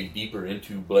just dig deeper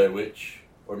into Blair Witch.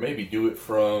 Or maybe do it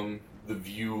from the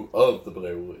view of the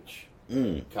Blair Witch.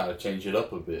 Kind of change it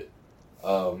up a bit.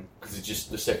 Because it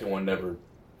just, the second one never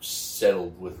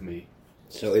settled with me.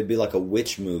 So it'd be like a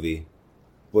witch movie,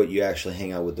 but you actually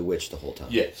hang out with the witch the whole time.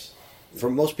 Yes.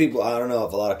 For most people, I don't know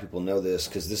if a lot of people know this,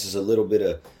 because this is a little bit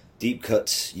of deep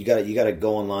cuts. You gotta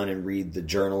go online and read the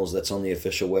journals that's on the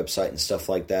official website and stuff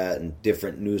like that, and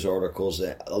different news articles.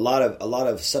 A lot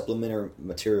of supplementary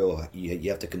material you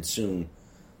have to consume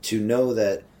to know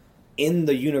that in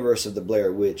the universe of the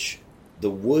Blair Witch, the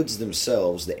woods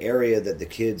themselves, the area that the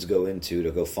kids go into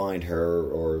to go find her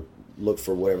or look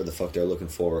for whatever the fuck they're looking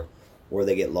for, where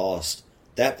they get lost,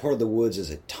 that part of the woods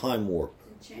is a time warp.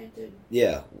 Enchanted.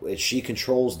 Yeah, she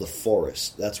controls the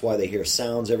forest. That's why they hear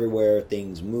sounds everywhere,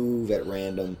 things move at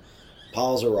random,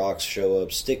 piles of rocks show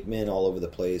up, stick men all over the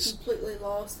place. Completely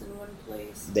lost in one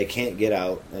place. They can't get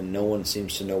out, and no one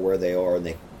seems to know where they are,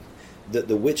 and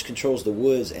the witch controls the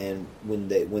woods, and when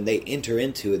they enter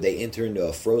into it, they enter into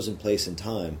a frozen place in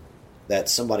time that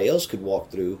somebody else could walk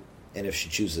through, and if she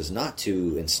chooses not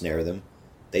to ensnare them,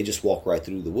 they just walk right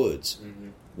through the woods.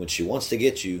 When she wants to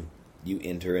get you, you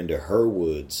enter into her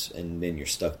woods, and then you're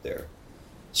stuck there.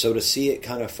 So to see it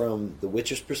kind of from the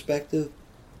witch's perspective,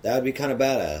 that would be kind of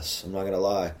badass, I'm not going to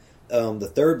lie.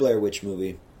 The third Blair Witch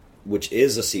movie, which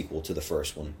is a sequel to the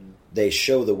first one, they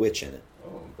show the witch in it.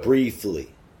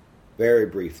 Briefly. Very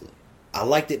briefly. I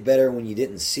liked it better when you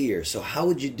didn't see her. So how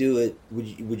would you do it?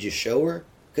 Would you show her?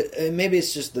 Maybe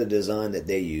it's just the design that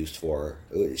they used for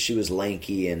her. She was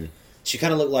lanky, and she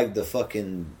kind of looked like the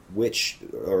fucking witch,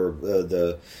 or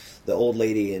the old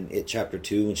lady in It Chapter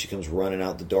 2 when she comes running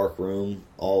out the dark room,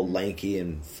 all lanky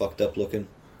and fucked up looking.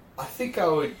 I think I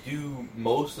would do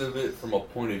most of it from a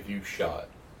point of view shot.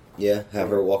 Yeah, have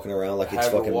her walking around like it's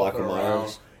fucking Michael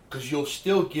Myers. Because you'll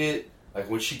still get, like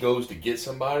when she goes to get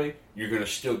somebody, you're going to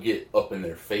still get up in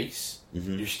their face.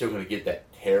 You're still going to get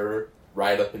that terror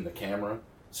right up in the camera.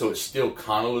 So it still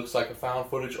kind of looks like a found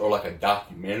footage or like a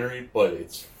documentary, but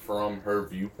it's from her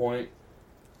viewpoint.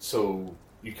 So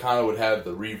you kind of would have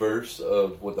the reverse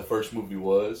of what the first movie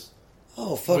was.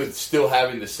 Oh, fuck. But still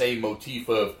having the same motif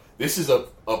of, this is a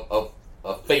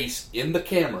face in the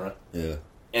camera. Yeah.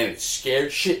 And it's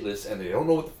scared shitless, and they don't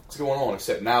know what the fuck's going on,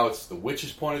 except now it's the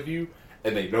witch's point of view,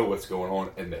 and they know what's going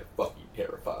on, and they're fucking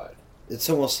terrified. It's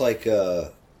almost like,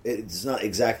 it's not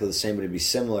exactly the same, but it'd be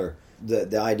similar.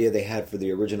 The idea they had for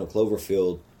the original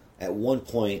Cloverfield, at one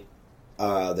point,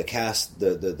 the cast,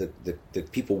 the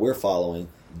people we're following,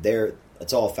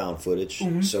 it's all found footage,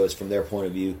 so it's from their point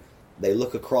of view. They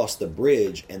look across the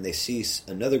bridge, and they see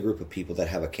another group of people that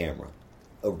have a camera.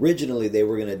 Originally, they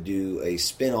were going to do a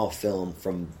spin-off film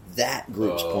from that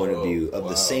group's point of view of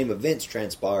the same events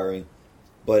transpiring,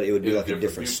 but it would be like a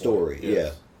different story. Yes.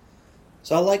 Yeah.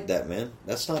 So I like that, man.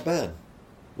 That's not bad.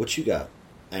 What you got,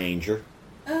 Anger?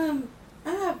 I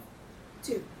have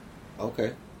two.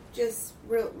 Okay. Just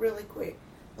really quick.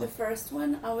 The first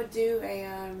one, I would do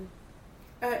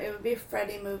it would be a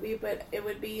Freddy movie, but it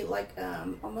would be like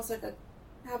almost like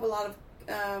have a lot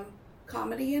of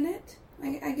comedy in it,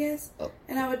 I guess. Oh.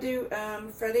 And I would do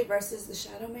Freddy versus the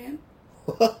Shadow Man.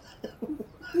 What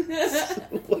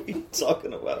are you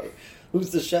talking about? Who's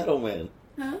the Shadow Man?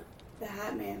 Huh? The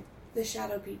Hat Man. The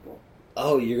Shadow People.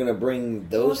 Oh, you're gonna bring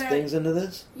those things into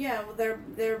this? Yeah, well,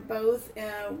 they're both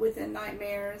within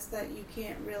nightmares that you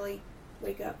can't really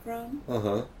wake up from.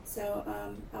 So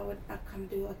I kind of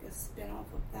do like a spin-off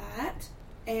of that,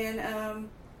 and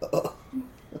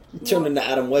turned into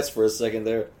Adam West for a second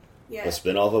there. Yeah, a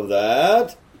spin-off of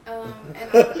that. And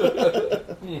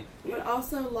I would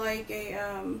also like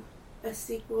a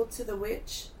sequel to The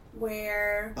Witch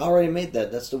where I already made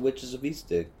that. That's The Witches of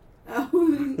Eastdick. No,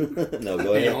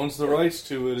 go He ahead. owns the rights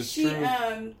to it. It's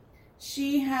true.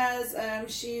 She has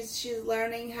she's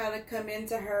learning how to come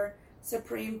into her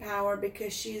supreme power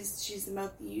because she's the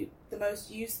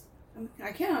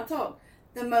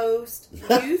most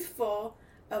youthful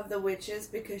of the witches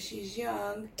because she's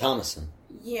young. Thomason.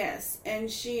 Yes, and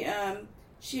she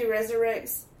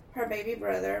resurrects her baby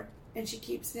brother and she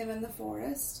keeps him in the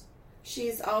forest.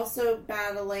 She's also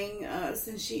battling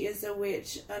since she is a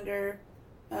witch under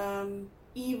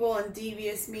evil and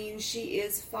devious means. She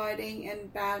is fighting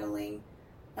and battling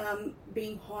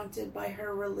being haunted by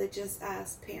her religious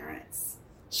ass parents.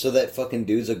 So that fucking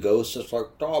dude's a ghost that's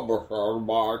like, Thomason,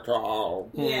 my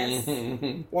child. Yes.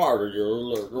 Why did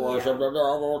you worship the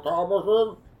devil,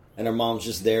 Thomason? And her mom's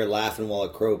just there laughing while a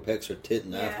crow pecks her tit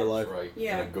in the afterlife. Right.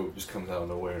 Yeah. And a goat just comes out of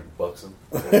nowhere and bucks him.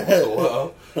 Once in a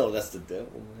while. Oh, that's the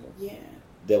devil, man. Yeah.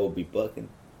 Devil be bucking.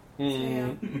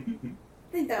 Yeah.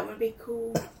 I think that would be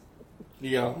cool.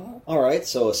 Yeah. Alright,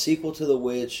 so a sequel to The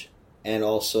Witch and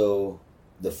also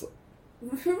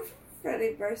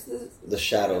Freddy versus the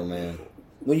Shadow Man.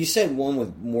 When you said one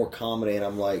with more comedy, and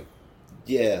I'm like,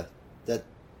 yeah, that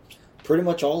pretty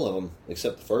much all of them,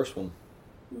 except the first one.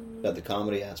 Got the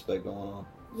comedy aspect going on.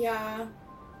 Yeah.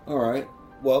 Alright.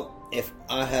 Well, if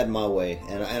I had my way,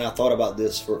 and I thought about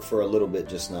this for a little bit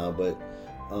just now, but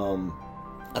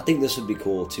I think this would be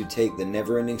cool to take the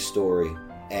never-ending story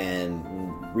and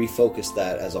refocus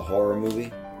that as a horror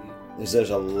movie. Because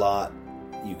there's a lot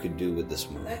you could do with this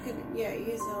movie. That could,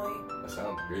 easily. That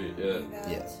sounds great, yeah.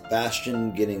 Yeah.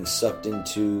 Bastion getting sucked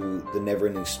into the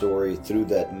never-ending story through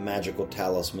that magical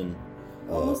talisman.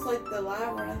 Almost like the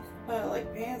labyrinth,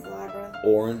 like Pan's Labyrinth.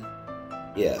 Orin.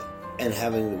 Yeah. And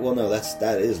having,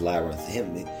 that is Labyrinth.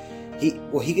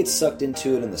 He gets sucked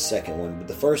into it in the second one, but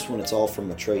the first one, it's all from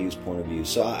Atreyu's point of view.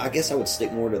 So I guess I would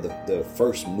stick more to the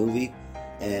first movie,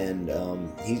 and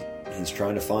he's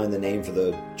trying to find the name for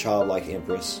the childlike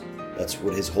empress. That's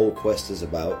what his whole quest is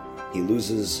about. He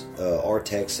loses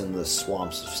Artex in the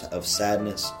swamps of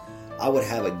sadness. I would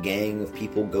have a gang of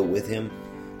people go with him,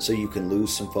 so you can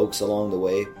lose some folks along the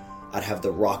way. I'd have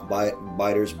the rock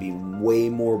biters be way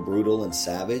more brutal and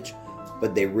savage,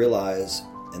 but they realize,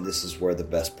 and this is where the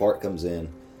best part comes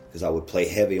in, because I would play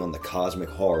heavy on the cosmic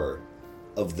horror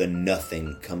of the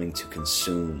nothing coming to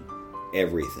consume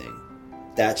everything.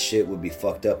 That shit would be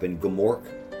fucked up. And Gmork,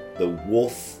 the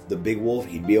wolf, the big wolf,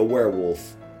 he'd be a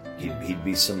werewolf. He'd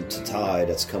be some Tatai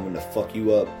that's coming to fuck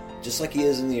you up, just like he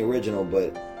is in the original,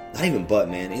 but not even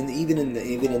man. Even in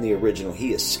the original,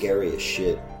 he is scary as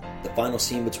shit. The final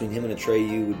scene between him and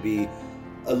Atreyu would be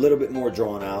a little bit more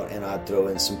drawn out, and I'd throw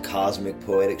in some cosmic,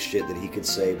 poetic shit that he could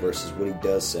say versus what he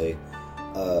does say.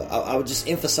 I would just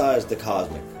emphasize the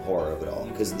cosmic horror of it all,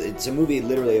 because it's a movie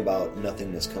literally about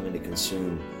nothingness coming to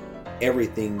consume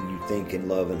everything you think and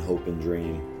love and hope and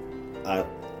dream. I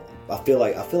feel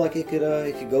like it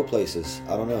could go places.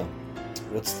 I don't know.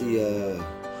 What's the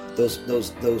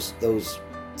those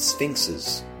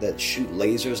sphinxes that shoot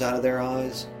lasers out of their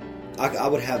eyes? I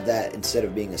would have that instead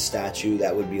of being a statue.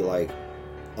 That would be like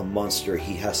a monster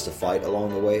he has to fight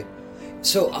along the way.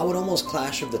 So I would almost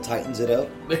Clash of the Titans it up.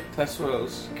 That's what I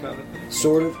was kind of thinking.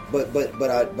 Sort of, but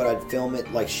I'd film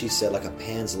it like she said, like a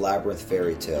Pan's Labyrinth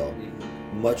fairy tale,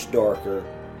 much darker.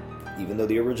 Even though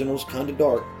the original's kind of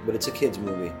dark, but it's a kids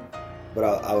movie. But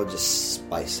I would just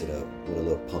spice it up with a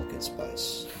little pumpkin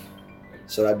spice.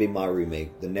 So that'd be my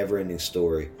remake, the never-ending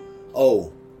story.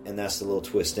 Oh, and that's the little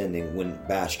twist ending. When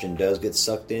Bastion does get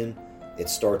sucked in, it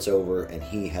starts over, and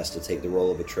he has to take the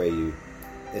role of Atreyu.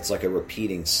 It's like a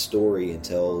repeating story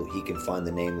until he can find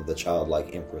the name of the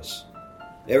childlike empress.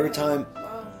 Every time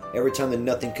the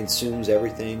nothing consumes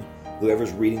everything,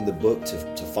 whoever's reading the book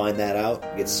to find that out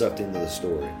gets sucked into the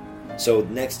story. So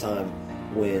next time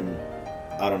when,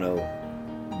 I don't know,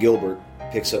 Gilbert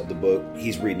picks up the book,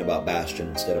 he's reading about Bastion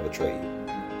instead of Atreyu.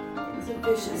 It's a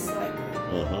vicious cycle.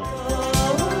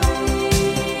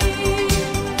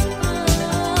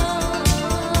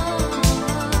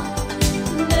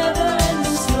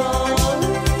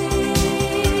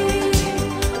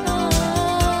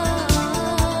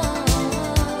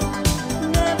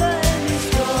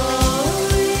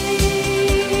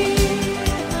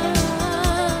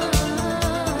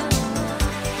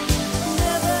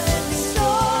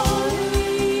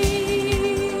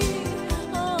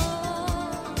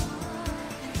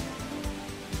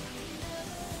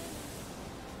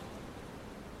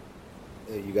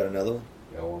 You got another one?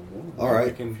 Got one more. All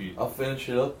right. I'll finish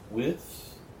it up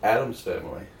with Adam's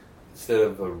Family. instead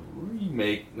of a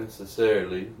remake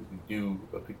necessarily, do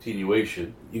a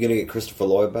continuation. You gonna get Christopher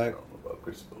Lloyd back? I don't know about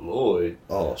Christopher Lloyd.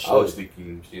 Oh, shit. I was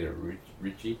thinking,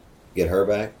 Richie. Get her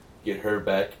back? Get her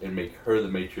back and make her the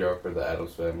matriarch of the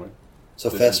Addams family. So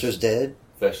Fester's dead?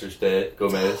 Fester's dead.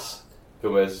 Gomez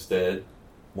is dead.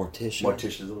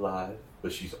 Morticia's alive,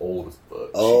 but she's old as fuck.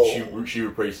 Oh. She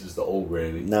replaces the old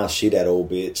Randy. Now she that old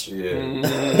bitch.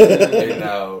 Yeah. And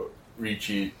now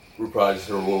Richie reprises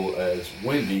her role as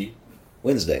Wednesday.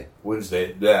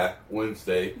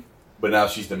 Wednesday. But now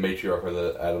she's the matriarch of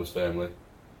the Addams family.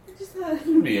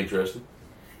 It'd be interesting.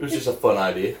 It was just a fun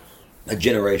idea. A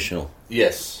generational.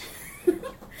 Yes.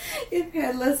 If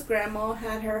Headless Grandma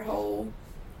had a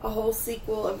whole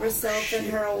sequel of herself and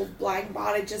her old black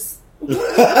body just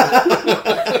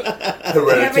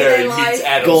Hereditary meets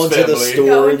Addams going family. to the store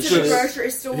going and to the shit.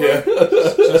 grocery store. Yeah.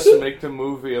 Just make the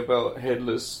movie about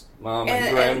Headless Mom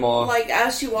and Grandma. And, like,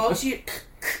 as she walks,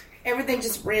 everything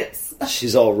just rips.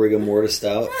 She's all rigor mortis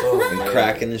out and man.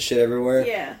 cracking and shit everywhere.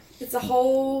 Yeah. It's a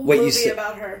whole Wait, movie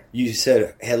about her. You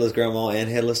said Headless Grandma and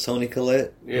Headless Tony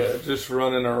Collette? Yeah, just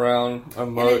running around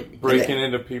amok, breaking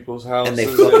into people's houses and they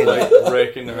and fucking like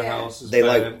breaking their houses. They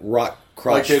bad. like rock,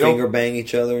 crotch, Like, they finger don't- bang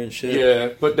each other and shit. Yeah,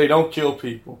 but they don't kill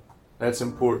people. That's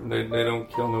important. They don't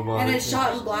kill nobody. And it's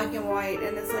shot in black and white,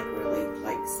 and it's like really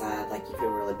like sad. Like you feel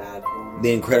really bad for him.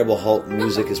 The Incredible Hulk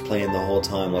music is playing the whole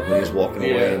time, like when he's walking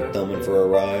away and thumbing for a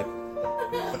ride.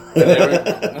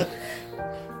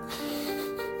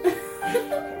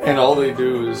 And all they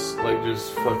do is like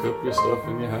just fuck up your stuff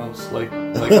in your house, like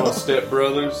on Step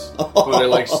Brothers, where they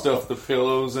like stuff the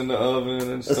pillows in the oven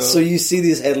and stuff. So you see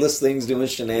these headless things doing Yeah,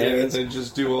 shenanigans. they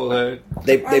just do all that.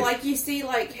 Or like you see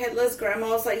like Headless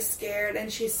Grandma's like scared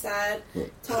and she's sad.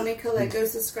 Tony Collette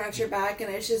goes to scratch her back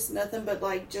and it's just nothing but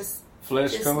like just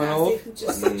Flesh just coming nasty. off.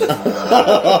 Just,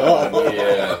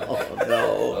 Yeah. Oh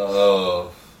no!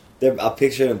 Oh. I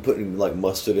picture them putting like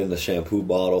mustard in the shampoo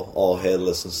bottle, all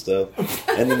headless and stuff,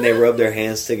 and then they rub their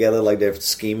hands together like they're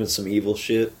scheming some evil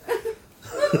shit.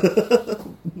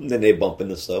 Then they bump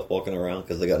into stuff walking around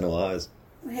because they got no eyes.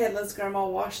 Headless Grandma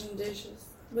washing dishes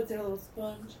with their little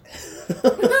sponge.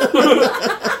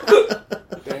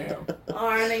 Damn.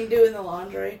 Ironing, doing the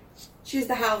laundry. She's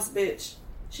the house bitch.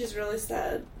 She's really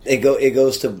sad. It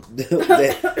goes to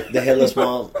the headless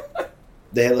mom.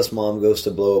 The headless mom goes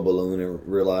to blow a balloon and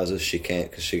realizes she can't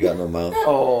because she got no mouth.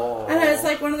 Oh. I know, it's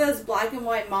like one of those black and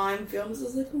white mime films.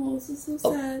 It's like, oh, this is so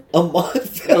sad. A mime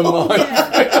film.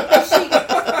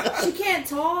 Yeah. She can't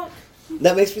talk.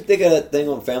 That makes me think of that thing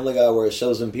on Family Guy where it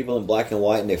shows them people in black and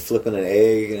white and they're flipping an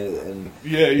egg and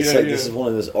it's like this is one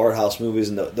of those art house movies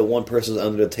and the one person's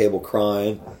under the table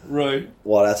crying Right.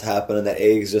 while that's happening. That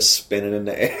egg's just spinning in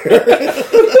the air.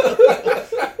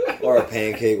 Or a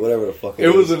pancake, whatever the fuck it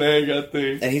is. It was an egg, I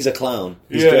think. And he's a clown.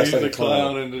 He's dressed a like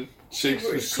clown and the chick's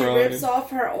just She crying. rips off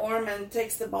her arm and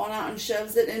takes the bone out and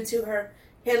shoves it into her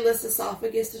headless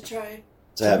esophagus to try.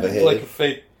 To have a head. Like a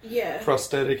fake Yeah.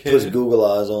 prosthetic Puts head. Google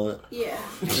eyes on Yeah.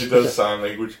 She does sign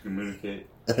language communicate.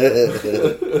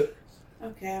 it.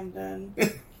 Okay, I'm done.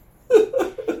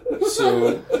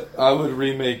 So, I would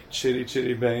remake Chitty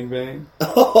Chitty Bang Bang.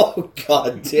 Oh,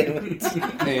 god damn it.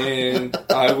 And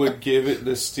I would give it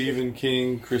the Stephen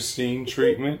King Christine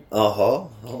treatment. Uh-huh.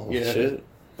 Oh, Yeah. shit.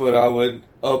 But I would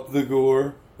up the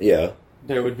gore. Yeah.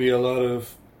 There would be a lot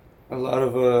of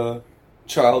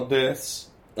child deaths.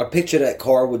 I picture that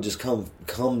car would just come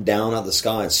down out of the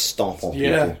sky and stomp on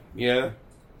people. Yeah.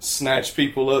 Snatch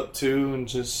people up too and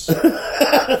just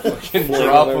fucking Fling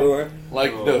drop them them. everywhere.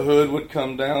 Like the hood would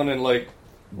come down and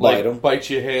Bite 'em. bite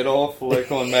your head off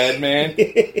like on Mad Men,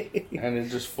 and then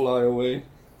just fly away.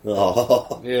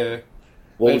 Oh. Yeah,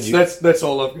 What that's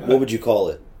all I've got. would you call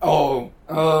it? Oh,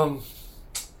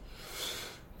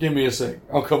 give me a sec.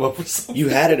 I'll come up with something. You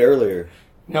had it earlier.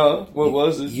 No, what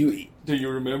was it? You Do you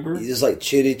remember? It's like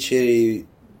Chitty Chitty,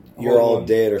 you're Hold all on.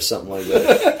 dead or something like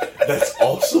that. That's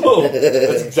awesome.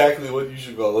 That's exactly what you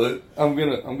should call it. I'm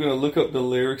gonna look up the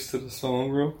lyrics to the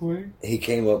song real quick. He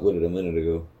came up with it a minute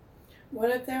ago. What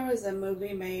if there was a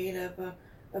movie made of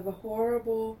a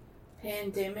horrible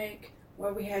pandemic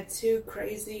where we had two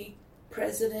crazy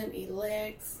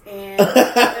president-elects and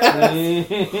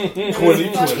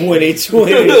 2020.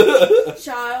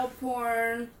 child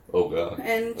porn Oh god.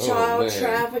 and Oh, child man.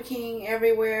 trafficking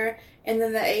everywhere, and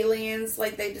then the aliens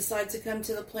they decide to come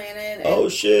to the planet. And Oh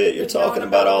shit, you're talking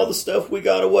about all the stuff we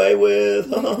got away with.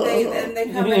 they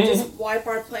come and just wipe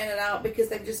our planet out because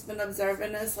they've just been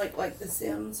observing us like The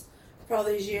Sims for all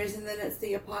these years, and then it's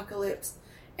the apocalypse,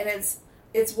 and it's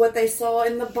what they saw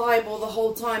in the Bible the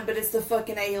whole time, but it's the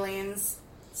fucking aliens.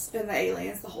 It's been the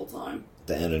aliens the whole time.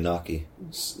 The Anunnaki.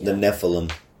 Yeah. The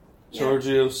Nephilim.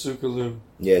 Giorgio Tsoukalou.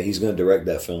 Yeah, he's going to direct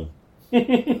that film.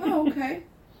 Oh, okay.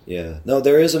 Yeah. No,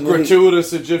 there is a movie.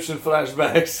 Gratuitous Egyptian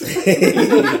flashbacks.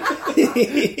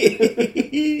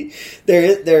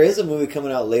 there is a movie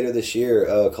coming out later this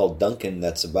year called Duncan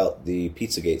that's about the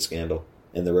Pizzagate scandal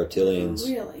and the reptilians.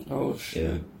 Really? Oh, shit.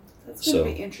 Yeah. That's going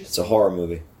to be interesting. It's a horror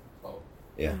movie. Oh.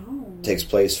 Yeah. Oh. Takes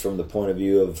place from the point of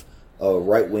view of a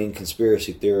right-wing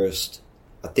conspiracy theorist.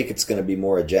 I think it's going to be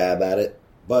more a jab at it,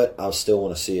 but I'll still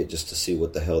want to see it just to see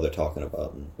what the hell they're talking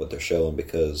about and what they're showing,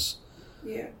 because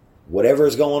whatever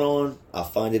is going on, I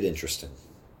find it interesting.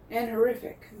 And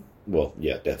horrific. Well,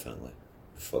 yeah, definitely.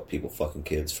 People fucking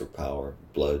kids for power,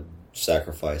 blood,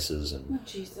 sacrifices, and... Oh,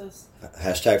 Jesus.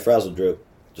 Hashtag frazzle drip.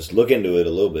 Just look into it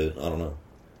a little bit. I don't know.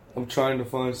 I'm trying to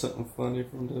find something funny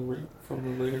from the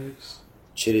lyrics.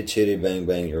 Chitty chitty bang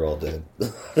bang, you're all dead.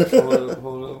 Hold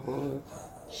up.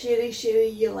 Shitty,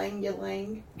 shitty, yelling,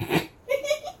 yelling.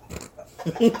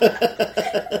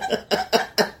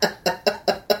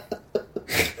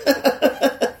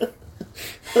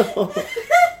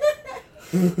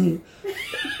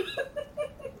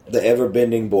 The ever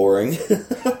bending boring.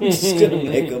 I'm just gonna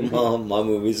make my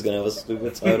movie's gonna have a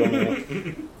stupid title now,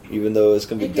 even though it's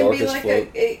gonna be dark as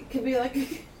fuck. It could be like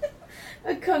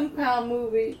a Kung Pao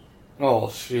movie.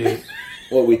 Oh shit!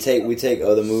 Well, we take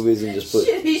other movies and just put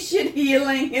shitty,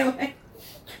 yelling.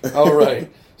 All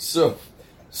right, so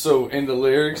in the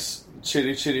lyrics,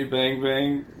 "Chitty chitty bang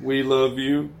bang, we love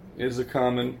you" is a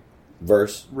common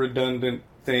verse, redundant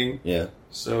thing. Yeah.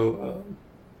 So,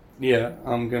 yeah,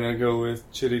 I'm gonna go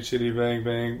with "Chitty chitty bang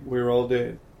bang, we're all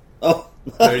dead." Oh,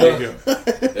 there you go.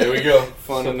 There we go.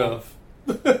 Fun enough.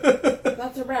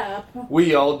 That's a wrap.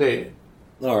 We all dead.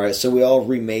 All right, so we all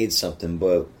remade something,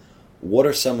 but what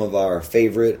are some of our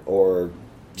favorite or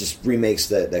just remakes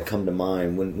that come to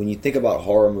mind when you think about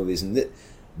horror movies? And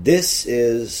this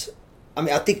is, I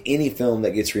mean, I think any film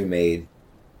that gets remade,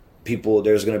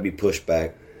 there's going to be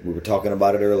pushback. We were talking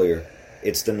about it earlier.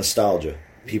 It's the nostalgia.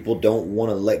 People don't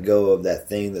want to let go of that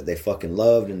thing that they fucking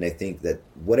loved, and they think that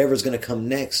whatever's going to come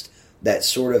next that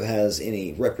sort of has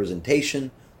any representation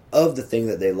of the thing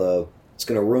that they love, it's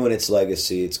going to ruin its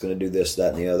legacy. It's going to do this,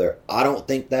 that, and the other. I don't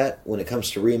think that when it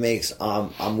comes to remakes.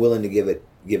 I'm willing to give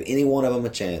any one of them a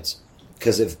chance,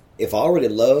 because if I already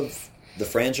love the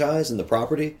franchise and the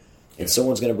property, and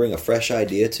someone's going to bring a fresh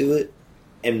idea to it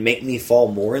and make me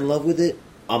fall more in love with it,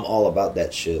 I'm all about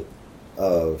that shit.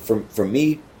 For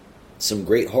me, some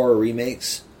great horror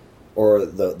remakes, or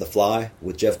the Fly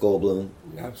with Jeff Goldblum.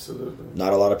 Absolutely.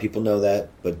 Not a lot of people know that,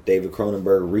 but David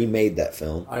Cronenberg remade that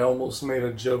film. I almost made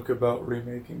a joke about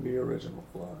remaking the original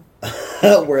Fly.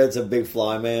 Where it's a big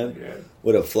fly man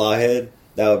with a fly head.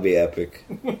 That would be epic.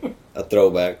 A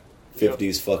throwback.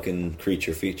 50s fucking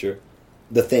creature feature.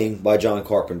 The Thing by John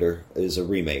Carpenter is a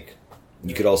remake.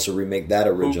 You could also remake that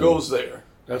original. Who Goes There?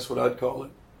 That's what I'd call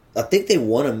it. I think they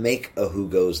want to make a Who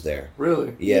Goes There.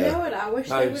 Really? Yeah. You know what I wish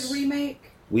they would remake?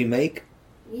 We make?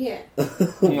 Yeah.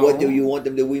 What do you want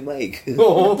them to remake?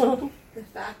 The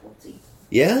Faculty.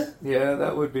 Yeah? Yeah,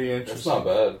 that would be interesting. That's not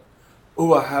bad.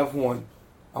 Ooh, I have one.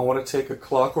 I want to take a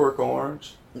Clockwork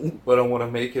Orange, but I want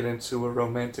to make it into a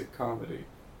romantic comedy.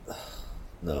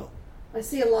 No. I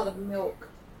see a lot of milk.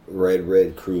 Red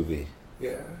Groovy.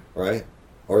 Yeah. Right?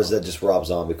 Or is that just Rob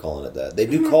Zombie calling it that? They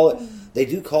do call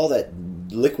that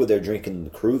liquid they're drinking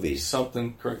Croovies.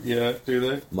 Something, yeah, do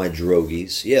they? My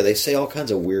drogies. Yeah, they say all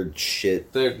kinds of weird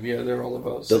shit. They're all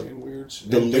about saying weird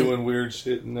shit. And doing weird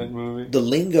shit in that movie. The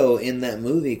lingo in that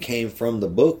movie came from the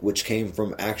book, which came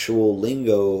from actual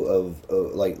lingo of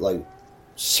like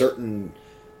certain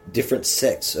different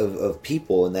sects of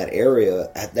people in that area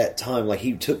at that time. Like,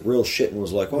 he took real shit and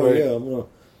was like, oh, yeah, I'm going to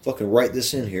fucking write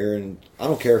this in here, and I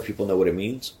don't care if people know what it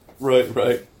means.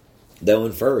 Right. They'll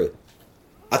infer it.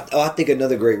 I think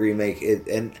another great remake,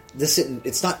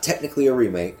 it's not technically a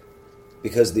remake,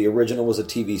 because the original was a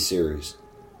TV series,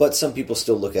 but some people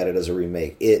still look at it as a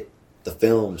remake. The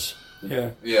films,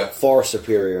 far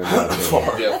superior in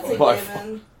my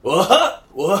opinion.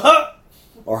 What?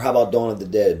 Or how about Dawn of the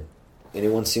Dead?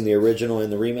 Anyone seen the original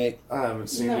and the remake? I haven't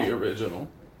seen the original.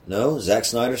 No? Zack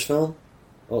Snyder's film?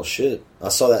 Oh, shit. I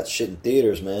saw that shit in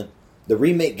theaters, man. The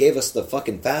remake gave us the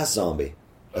fucking fast zombie.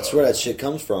 That's where that shit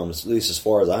comes from, at least as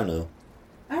far as I know.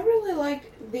 I really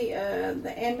liked the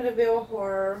Amityville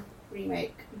Horror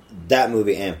remake. That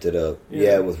movie amped it up.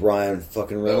 Yeah, with Ryan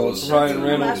fucking Reynolds. Ryan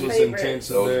Reynolds was intense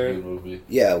in there. That was a good movie.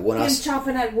 Yeah, when Him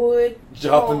chopping that wood.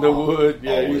 Chopping the wood.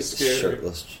 Yeah, he was scary.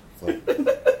 shirtless.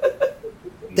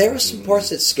 There were some parts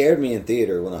that scared me in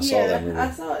theater when I saw that movie.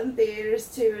 I saw it in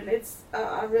theaters too, and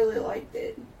I really liked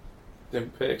it.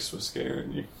 Them pecs was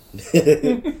scaring you.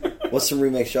 What's some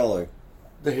remakes y'all like?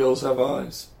 The Hills Have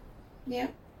Eyes. Yeah.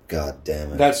 God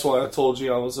damn it. That's why I told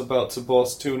you I was about to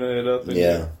boss tuna it up.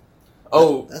 Yeah.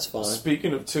 Oh, that's fine.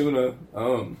 Speaking of tuna,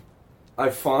 I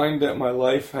find that my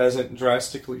life hasn't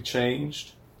drastically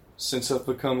changed since I've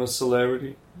become a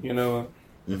celebrity. You know,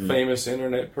 a famous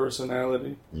internet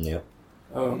personality. Yep.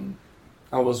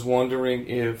 I was wondering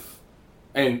if,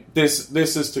 and this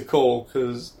is to Cole,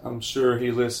 because I'm sure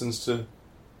he listens to,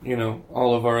 you know,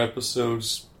 all of our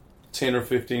episodes 10 or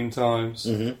 15 times.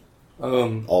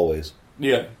 Always.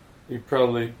 Yeah, he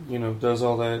probably, you know, does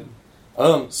all that.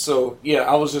 So, yeah,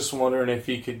 I was just wondering if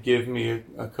he could give me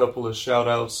a couple of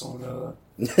shout-outs on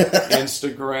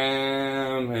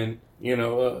Instagram and, you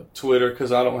know, Twitter,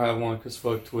 because I don't have one, because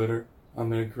fuck Twitter.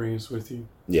 I'm in agreement with you.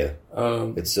 Yeah.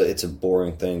 It's a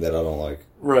boring thing that I don't like.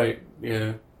 Right,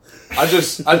 yeah.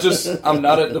 I'm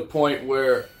not at the point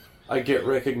where I get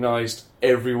recognized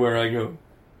everywhere I go.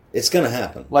 It's gonna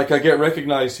happen. Like, I get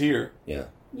recognized here. Yeah.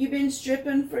 You been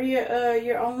stripping for your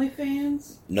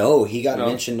OnlyFans? No, he got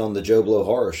mentioned on the Joe Blow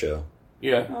Horror Show.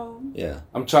 Yeah. Oh. Yeah.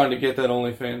 I'm trying to get that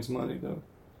OnlyFans money, though.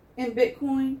 And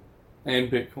Bitcoin?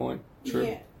 And Bitcoin. True.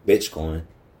 Yeah. Bitchcoin.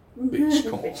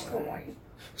 Bitcoin.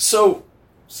 So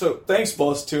thanks,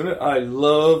 Boss Tuna. I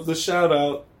love the shout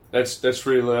out. That's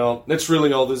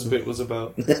really all this bit was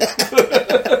about.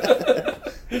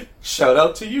 Shout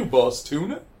out to you, Boss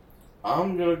Tuna.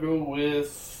 I'm gonna go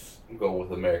with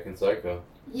American Psycho.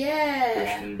 Yeah.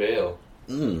 Christian Bale.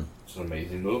 Mm. It's an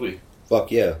amazing movie.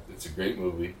 Fuck yeah. It's a great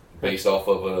movie. Based off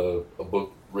of a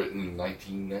book written in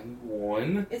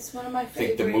 1991. It's one of my I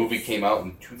favorites. think the movie came out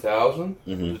in 2000.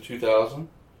 Mm-hmm. 2000.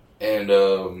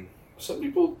 And some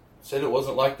people said it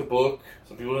wasn't like the book.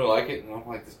 Some people didn't like it. And I'm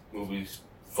like, this movie's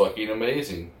fucking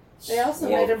amazing. It's They also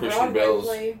one made a of Christian Broadway Bale's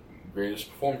play.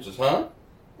 greatest performances. Huh?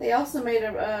 They also made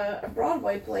a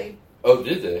Broadway play. Oh,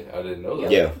 did they? I didn't know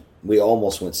that. Yeah. We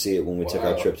almost went to see it when we took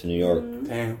our trip to New York. Damn.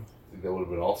 I think that would have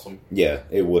been awesome. Yeah,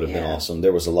 it would have been Yeah. awesome.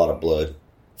 There was a lot of blood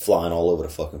flying all over the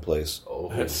fucking place. Oh,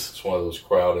 it's one of those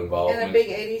crowd involvement. And a big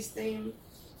 80s theme.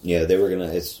 Yeah, they were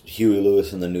it's Huey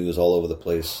Lewis in the news all over the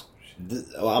place.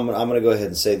 I'm gonna go ahead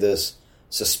and say this: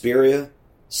 Suspiria,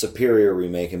 superior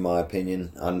remake in my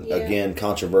opinion. Again,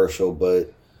 controversial,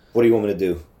 but what do you want me to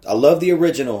do? I love the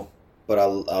original, but I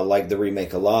like the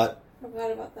remake a lot.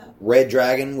 Forgot about that. Red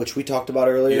Dragon, which we talked about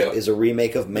earlier, is a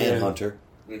remake of Manhunter.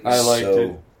 I liked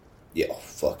it. Yeah,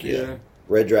 fuck yeah.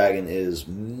 Red Dragon is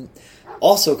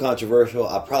also controversial.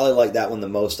 I probably like that one the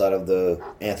most out of the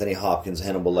Anthony Hopkins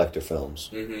Hannibal Lecter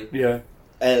films. Mm-hmm. Yeah.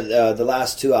 And the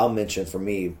last two I'll mention for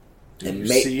me. Do you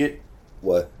see it?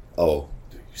 What? Oh.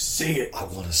 Do you see it? I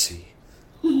want to see.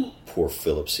 Poor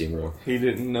Philip Seymour. He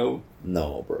didn't know.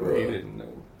 No, bro. He didn't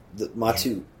know. My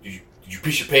two... Did you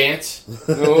piss your pants?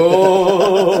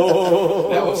 Oh.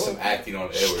 That was some acting on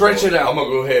Edward. Stretch it out. I'm going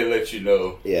to go ahead and let you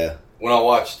know. Yeah. When I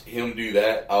watched him do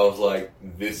that, I was like,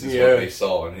 this is what they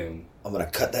saw in him. I'm going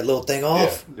to cut that little thing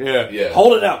off. Yeah.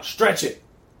 Hold it out. Stretch it.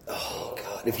 Oh,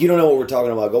 God. If you don't know what we're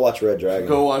talking about, go watch Red Dragon.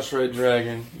 Go watch Red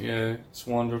Dragon. Yeah, it's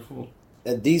wonderful.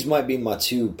 And these might be my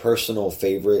two personal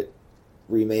favorite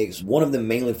remakes. One of them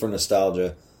mainly for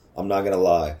nostalgia. I'm not going to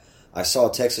lie. I saw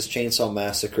Texas Chainsaw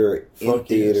Massacre in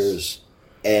theaters,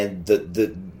 and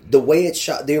the way it's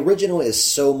shot, the original is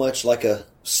so much like a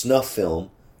snuff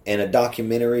film and a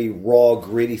documentary, raw,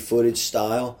 gritty footage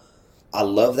style. I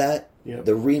love that. Yep.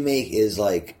 The remake is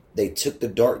like, they took the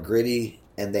dark gritty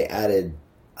and they added,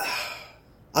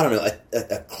 I don't know,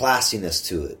 a classiness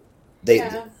to it.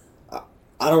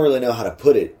 I don't really know how to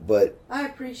put it, but I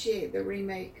appreciate the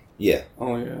remake. yeah.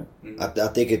 Oh yeah. I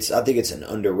think it's an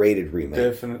underrated remake.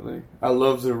 Definitely. I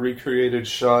love the recreated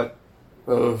shot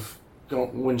of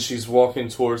when she's walking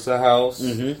towards the house.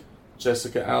 Mm-hmm.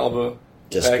 Jessica Alba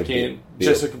Jessica back in. Biel.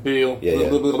 Jessica Biel.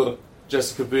 Yeah.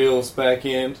 Jessica Biel's back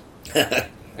in.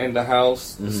 And the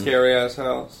house, the scary ass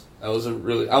house. I was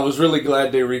really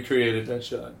glad they recreated that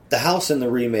shot. The house in the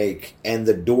remake and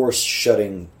the door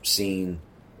shutting scene,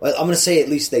 I'm going to say at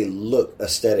least they look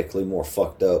aesthetically more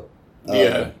fucked up.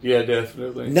 Yeah,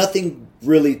 definitely. Nothing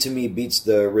really to me beats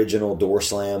the original door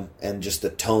slam and just the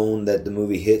tone that the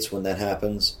movie hits when that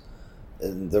happens.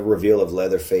 And the reveal of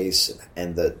Leatherface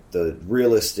and the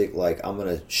realistic, like, I'm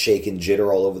going to shake and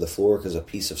jitter all over the floor because a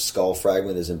piece of skull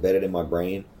fragment is embedded in my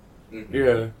brain. Mm-hmm.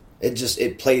 Yeah.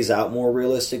 It plays out more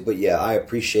realistic, but yeah, I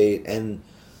appreciate, and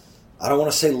I don't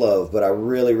want to say love, but I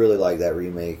really, really like that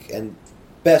remake. And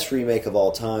best remake of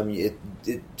all time.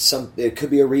 It could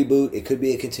be a reboot, it could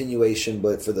be a continuation,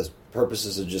 but for the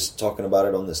purposes of just talking about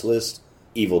it on this list,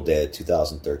 Evil Dead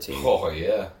 2013. Oh,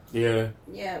 yeah. Yeah.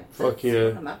 Yeah. Fuck that's yeah.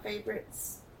 one of my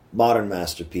favorites. Modern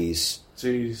masterpiece.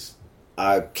 Jeez.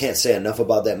 I can't say enough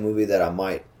about that movie that I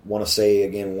might want to say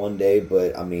again one day,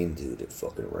 but I mean, dude, it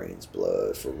fucking rains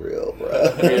blood for real, bro.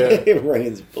 Yeah. It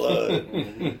rains blood.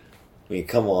 I mean,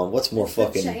 come on, what's more The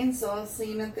fucking... chainsaw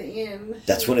scene at the end.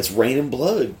 That's when it's raining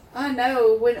blood. I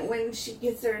know, when she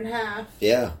gets her in half.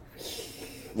 Yeah.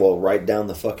 Well, right down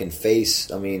the fucking face.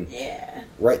 I mean, Yeah.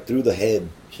 right through the head.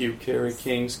 Hugh Carey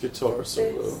King's guitar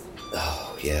solo.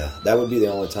 Oh, yeah. That would be the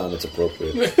only time it's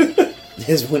appropriate.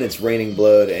 Is when it's raining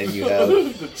blood and you have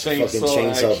the fucking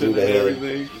chainsaw through the head.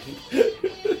 everything.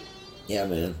 Yeah,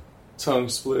 man. Tongue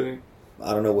splitting.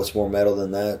 I don't know what's more metal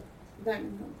than that.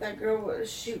 That girl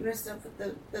was shooting herself with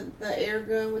the air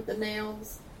gun with the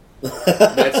nails.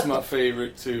 That's my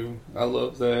favorite too. I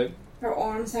love that. Her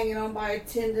arms hanging on by a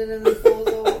tendon and the falls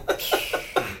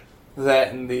off.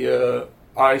 That and the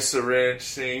eye syringe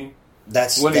scene.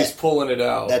 That's when he's pulling it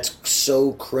out. That's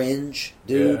so cringe,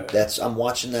 dude. Yeah. I'm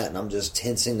watching that and I'm just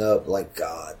tensing up like,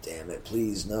 God damn it,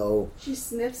 please no. She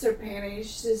sniffs her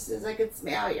panties. She just says, I can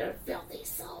smell your filthy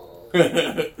soul.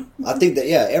 I think that,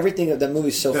 yeah, everything of that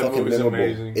movie's so That fucking movie's memorable.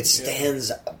 amazing. It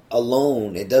stands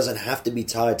alone. It doesn't have to be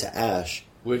tied to Ash.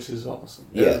 Which is awesome.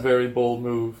 Yeah. It's a very bold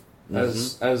move,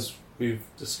 as we've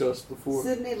discussed before.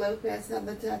 Sidney Lopez had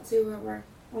the tattoo of her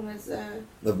on his,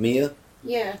 Of Mia?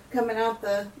 yeah, coming out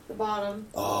the bottom.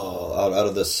 Oh, out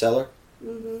of the cellar?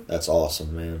 Mm-hmm. That's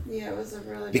awesome, man. Yeah, it was a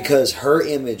really Because her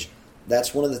image,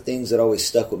 that's one of the things that always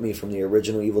stuck with me from the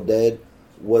original Evil Dead,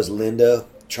 was Linda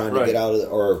trying to get out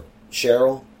of or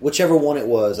Cheryl, whichever one it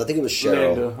was. I think it was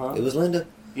Cheryl. Linda, huh? It was Linda?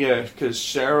 Yeah, because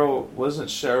wasn't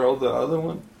Cheryl the other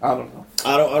one? I don't know.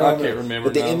 I can't remember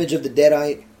But the now. image of the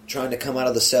Deadite trying to come out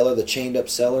of the cellar, the chained up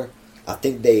cellar, I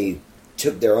think they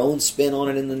took their own spin on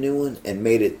it in the new one and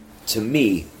made it, to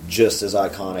me, just as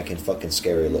iconic and fucking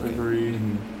scary looking. Agreed.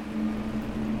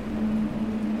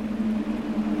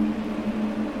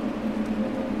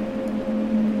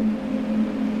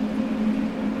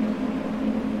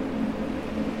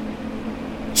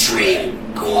 Trick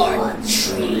or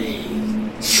treat.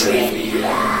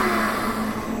 Trivia.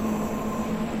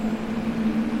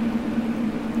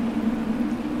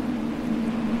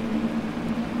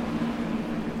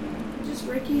 Just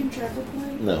Ricky and Trevor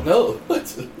play? No. No.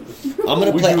 I'm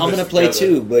gonna We play. do I'm this gonna play together.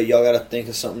 too, but y'all gotta think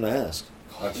of something to ask.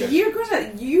 Okay.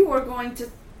 You are going to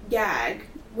gag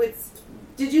with.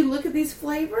 Did you look at these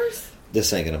flavors?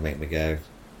 This ain't gonna make me gag.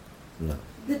 No.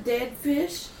 The dead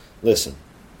fish. Listen,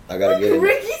 I gotta Look get. at In,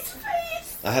 Ricky's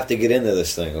face. I have to get into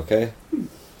this thing, okay?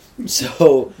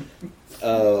 So,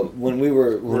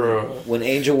 when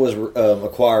Angel was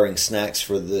acquiring snacks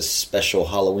for this special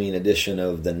Halloween edition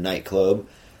of the nightclub,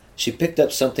 she picked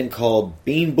up something called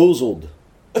Bean Boozled.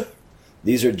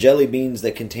 These are jelly beans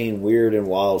that contain weird and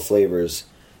wild flavors,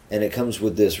 and it comes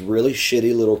with this really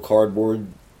shitty little cardboard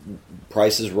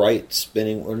Price is Right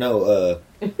spinning, or no,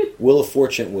 Wheel of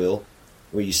Fortune wheel,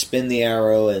 where you spin the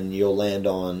arrow and you'll land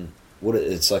on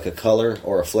it's like a color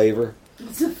or a flavor.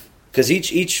 Because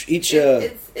each It's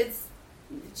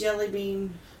jelly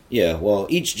bean. yeah, well,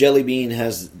 each jelly bean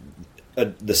has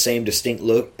the same distinct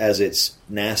look as its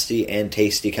nasty and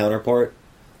tasty counterpart.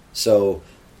 So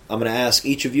I'm going to ask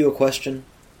each of you a question,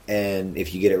 and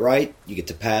if you get it right, you get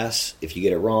to pass. If you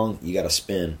get it wrong, you got to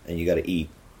spin, and you got to eat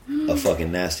a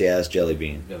fucking nasty-ass jelly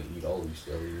bean. You gotta eat all these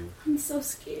jellybeans. I'm so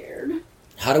scared.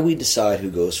 How do we decide who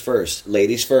goes first?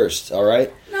 Ladies first, all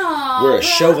right? No. We're a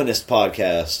chauvinist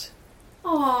podcast.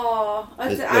 Oh, I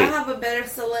Wait. have a better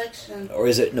selection. Or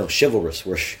is it, no, chivalrous.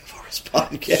 We're a chivalrous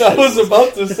podcast. I was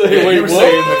about to say, Yeah, wait, you were what?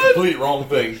 saying the complete wrong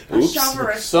thing. A Oops.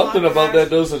 chivalrous Something podcast. about that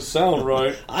doesn't sound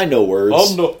right. I know words.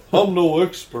 I'm no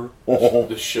expert.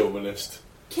 The chauvinist.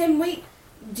 Can we?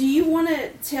 Do you want to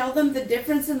tell them the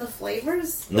difference in the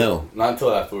flavors? No. Not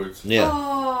until afterwards. Yeah.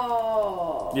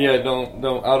 Oh. Yeah, don't.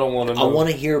 I don't want to know. I want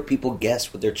to hear people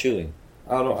guess what they're chewing.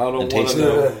 I don't And want taste to it.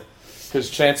 know. Because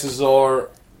chances are,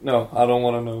 no, I don't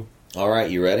want to know. All right,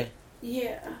 you ready?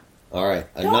 Yeah. All right.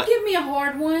 Don't give me a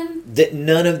hard one.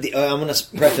 None of the. I'm going to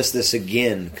preface this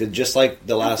again, because just like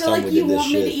the last I feel time like we you did this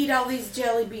want me to shit. eat all these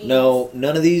jelly beans. No,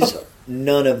 none of these.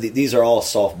 These are all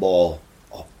softball.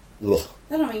 Ugh.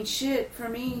 That don't mean shit for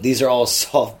me. These are all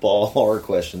softball horror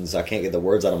questions. I can't get the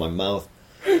words out of my mouth.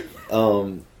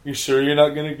 You sure you're not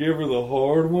gonna give her the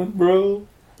hard one, bro?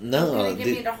 You're No. gonna give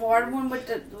me the hard one with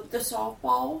the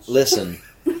softballs? Listen.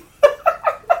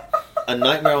 A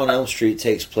Nightmare on Elm Street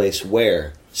takes place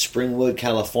where? Springwood,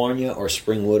 California, or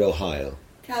Springwood, Ohio?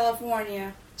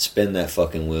 California. Spin that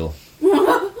fucking wheel.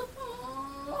 I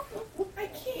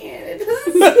can't.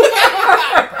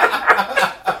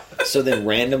 So then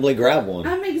randomly grab one.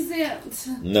 I'm exempt.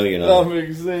 No, you're not. I'm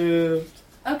exempt.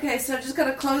 Okay, so I just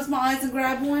gotta close my eyes and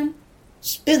grab one?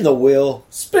 Spin the wheel.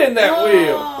 Spin that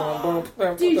Oh,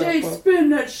 wheel. DJ, spin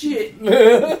that shit.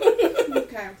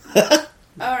 Okay.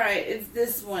 All right, it's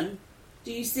this one.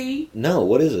 Do you see? No,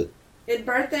 what is it? It's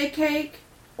birthday cake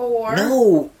or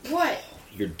No. what?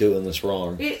 You're doing this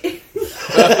wrong. It,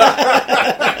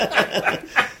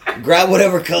 Grab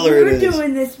whatever color You're it is.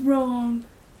 doing this wrong.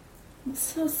 I'm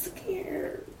so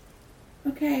scared.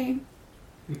 Okay.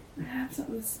 I have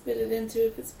something to spit it into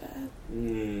if it's bad.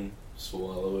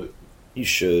 Swallow it. You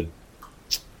should.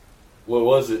 What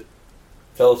was it?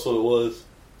 Tell us what it was.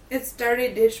 It's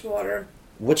dirty dishwater.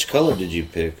 Which color did you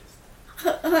pick?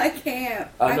 I can't.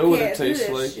 I know what can't it do tastes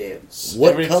this like. shit.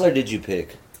 What Every color did you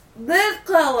pick? This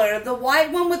color, the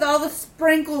white one with all the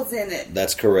sprinkles in it.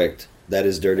 That's correct. That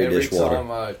is dirty Every dishwater.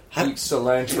 time I How- eat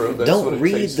cilantro, that's what Don't it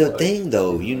read tastes the like. thing,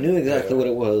 though. You knew exactly what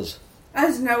it was. I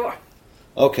just know.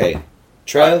 Okay.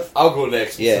 Trev? I'll go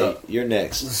next. Yeah, What's up? you're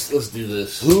next. Let's do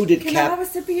this. Who did Can I have a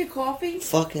sip of your coffee?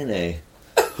 Fucking A.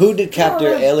 Who did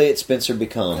Captain Elliot Spencer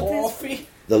become? Coffee.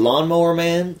 The Lawnmower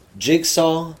Man,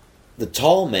 Jigsaw, the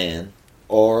Tall Man,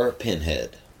 or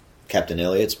Pinhead? Captain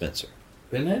Elliot Spencer.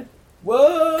 Pinhead?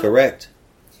 What? Correct.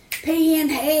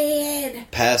 Pinhead.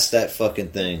 Pass that fucking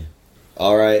thing.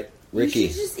 Alright, Ricky. You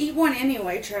should just eat one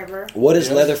anyway, Trevor. What is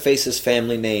Yeah. Leatherface's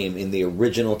family name in the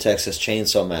original Texas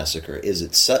Chainsaw Massacre? Is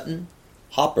it Sutton,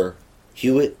 Hopper,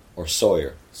 Hewitt, or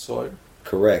Sawyer? Sawyer.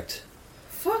 Correct.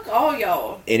 Fuck all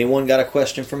y'all. Anyone got a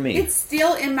question for me? It's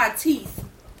still in my teeth.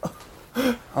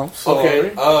 I'm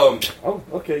sorry. Okay. Oh,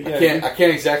 okay. Yeah. I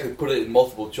can't exactly put it in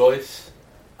multiple choice.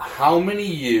 How many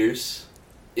years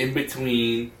in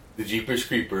between the Jeepers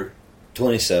Creeper?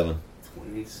 27.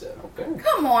 27. Okay.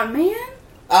 Come on, man.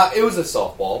 It was a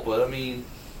softball, but I mean,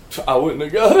 I wouldn't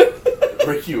have got it.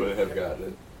 Ricky would have gotten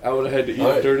it. I would have had to eat All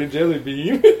right. a dirty jelly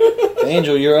bean.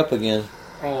 Angel, you're up again.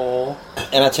 Oh.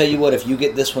 And I tell you what, if you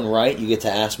get this one right, you get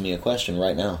to ask me a question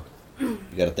right now. You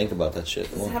got to think about that shit.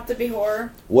 Come Does it on. have to be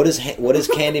horror? What is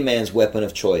Candyman's weapon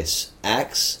of choice?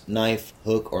 Axe, knife,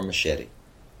 hook, or machete?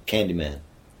 Candyman.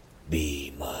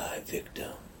 Be my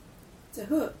victim. It's a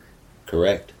hook.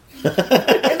 Correct.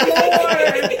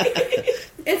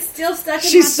 It's still stuck in my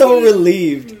She's so teeth.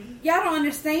 relieved. Y'all don't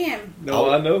understand.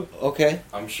 No, I know. Okay.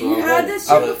 I'm sure. You I had won't. this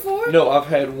shit before? No, I've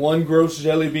had one gross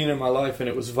jelly bean in my life, and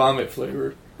it was vomit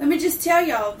flavored. Let me just tell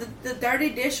y'all, the dirty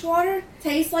dishwater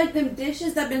tastes like them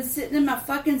dishes that have been sitting in my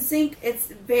fucking sink. It's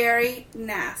very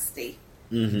nasty.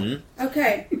 Mm-hmm.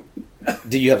 Okay.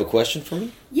 Do you have a question for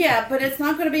me? Yeah, but it's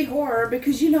not going to be horror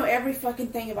because you know every fucking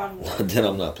thing about horror. Then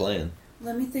I'm not playing.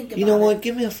 Let me think about it. You know what?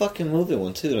 Give me a fucking movie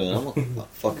one too, and I'm gonna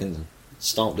fucking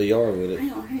stomp the yard with it.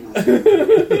 Hang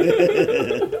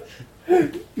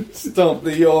on. Stomp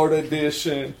the Yard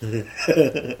edition.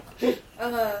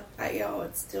 Y'all,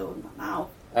 it's still in my mouth.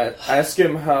 Ask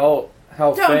him how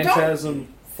Don't.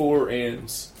 Phantasm 4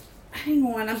 ends. Hang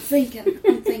on, I'm thinking.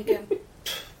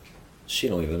 She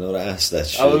don't even know to ask that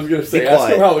shit. I was going to say, Be ask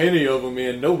quiet. him how any of them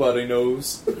end. Nobody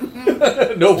knows.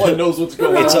 No one knows what's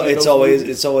going on.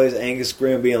 It's always Angus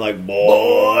Grimm being like,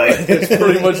 boy. It's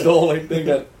pretty much the only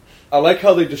thing I like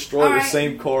how they destroy All the right.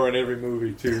 same car in every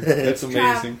movie too. That's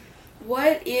amazing.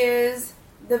 What is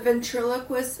the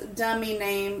ventriloquist dummy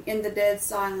name in The Dead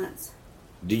Silence?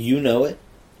 Do you know it?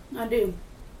 I do.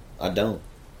 I don't.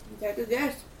 Take a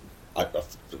guess.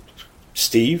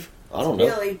 Steve? I don't know.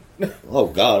 Billy. Oh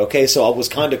God. Okay, so I was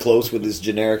kind of close with this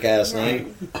generic ass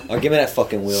name. Oh, give me that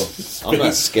fucking wheel. I'm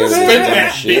not scared of this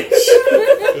dumb shit.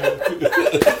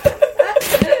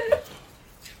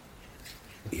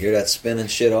 You hear that spinning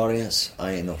shit, audience?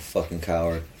 I ain't no fucking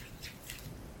coward.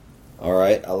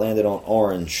 Alright, I landed on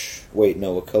orange. Wait,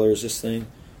 no, what color is this thing?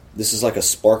 This is like a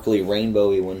sparkly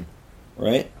rainbowy one.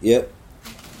 Right? Yep.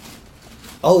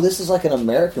 Oh, this is like an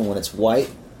American one. It's white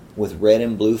with red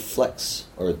and blue flecks.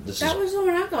 Or this That is... was the one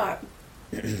I got.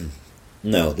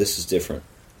 No, this is different.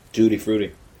 Tutti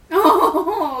Frutti.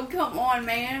 Oh, come on,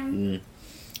 man.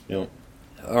 Yep.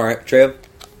 Alright, Trev.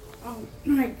 Oh,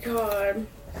 my God.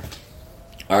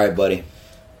 Alright, buddy.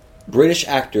 British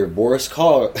actor Boris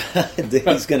Karloff.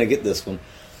 He's going to get this one.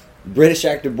 British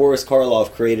actor Boris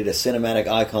Karloff created a cinematic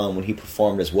icon when he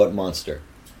performed as what monster?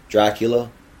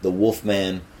 Dracula, the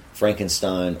Wolfman,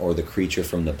 Frankenstein, or the creature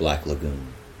from the Black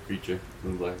Lagoon? Creature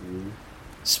from the Black Lagoon.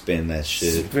 Spin that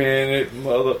shit. Spin it,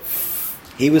 mother.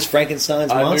 He was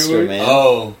Frankenstein's I knew monster, it. man.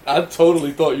 Oh, I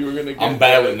totally thought you were gonna get I'm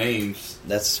bad that. with names.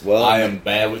 That's, well... I am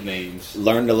bad with names.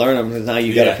 Learn to learn them, because now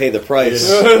you got to Yeah. pay the price.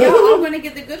 Yeah. Y'all, I'm going to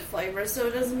get the good flavor, so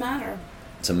it doesn't matter.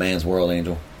 It's a man's world,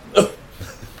 Angel.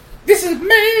 This is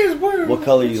man's world. What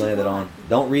color you landed on?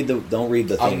 Don't read the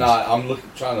things. I'm not. I'm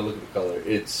trying to look at the color.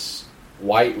 It's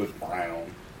white with brown.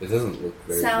 It doesn't look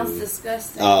very Sounds good.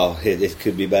 disgusting. Oh, it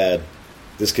could be bad.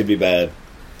 This could be bad.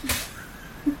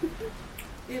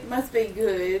 It must be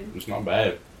good. It's not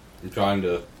bad. You're trying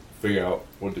to figure out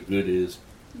what the good is.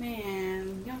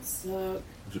 Man, y'all suck.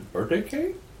 Is it birthday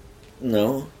cake?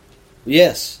 No.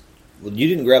 Yes. Well, you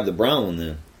didn't grab the brown one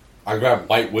then. I grabbed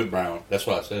white with brown. That's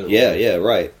what I said. Yeah,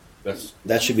 right.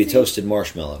 That should be toasted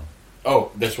marshmallow.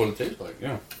 Oh, that's what it tastes like,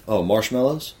 yeah. Oh,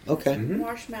 marshmallows? Okay. Mm-hmm.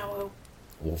 Marshmallow.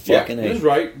 Well, fucking it was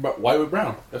right. But white with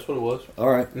brown. That's what it was.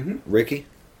 All right. Mm-hmm. Ricky,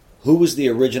 who was the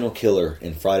original killer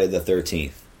in Friday the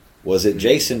 13th? Was it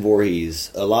Jason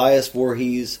Voorhees, Elias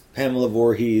Voorhees, Pamela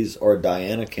Voorhees, or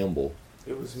Diana Kimball?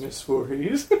 It was Miss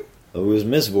Voorhees. It was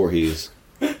Miss Voorhees.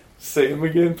 Say him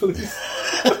again, please.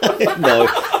 No.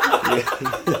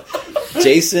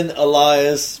 Jason,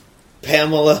 Elias,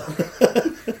 Pamela.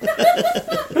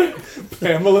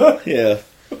 Pamela? Yeah.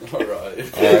 All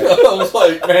right. I was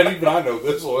like, man, even I know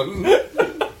this one.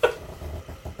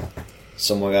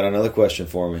 Someone got another question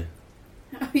for me.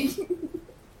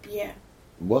 Yeah.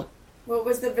 What? What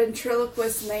was the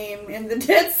ventriloquist name in the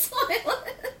Dead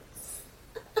Silence?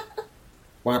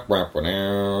 I've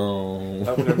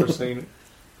I've never seen it.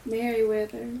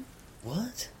 Merriweather.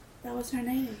 What? That was her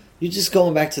name. You're just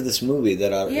going back to this movie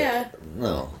that I... Yeah.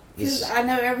 No. Because I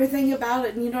know everything about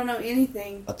it and you don't know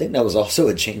anything. I think that was also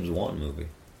a James Wan movie.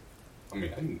 I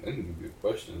mean, I can give you a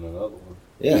question in another one.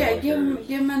 Yeah, give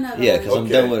him another yeah, one. because I'm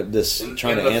done with this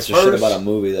trying to answer shit about a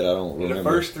movie that I don't remember. In the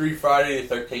first 3 Friday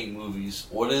the 13th movies,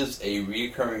 what is a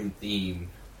reoccurring theme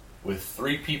with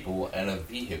 3 people and a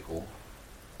vehicle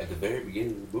at the very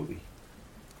beginning of the movie?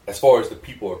 As far as the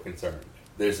people are concerned,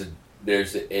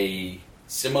 there's a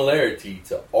similarity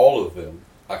to all of them.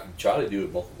 I can try to do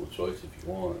it multiple choice if you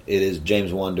want. It is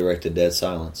James Wan directed Dead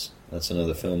Silence. That's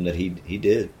another film that he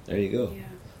did. There you go. Yeah.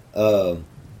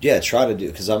 Yeah, try to do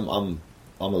because I'm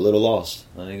a little lost.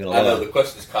 I ain't gonna lie. I know the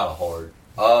question is kind of hard.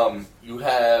 You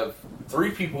have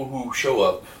 3 people who show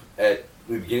up at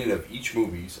the beginning of each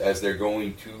movies as they're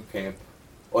going to camp.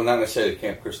 Well, not necessarily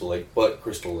Camp Crystal Lake, but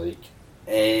Crystal Lake,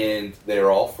 and they're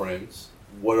all friends.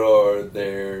 What are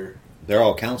their? They're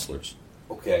all counselors.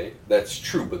 Okay, that's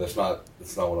true, but that's not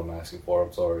what I'm asking for.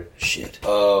 I'm sorry. Shit.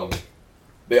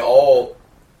 They all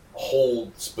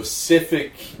hold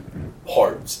specific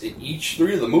parts in each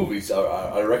 3 of the movies.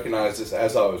 I recognize this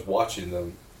as I was watching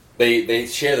them. They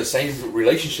share the same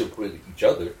relationship with each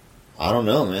other. I don't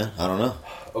know, man. I don't know.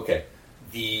 Okay,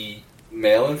 the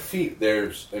male and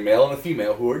there's a male and a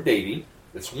female who are dating.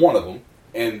 That's one of them.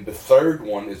 And the third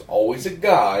one is always a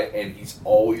guy, and he's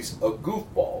always a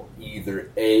goofball. Either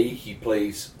A, he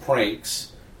plays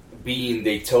pranks, B,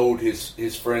 they towed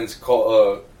his friend's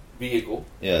vehicle.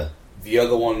 Yeah. The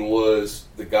other one was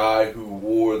the guy who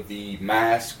wore the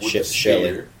mask with the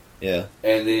spear. Yeah.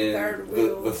 And then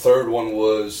the third one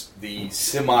was the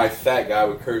semi-fat guy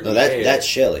with curly hair. That's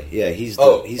Shelley. Yeah, he's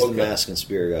the mask and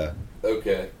spear guy.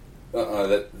 Okay.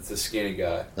 That's a skinny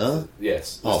guy. Huh?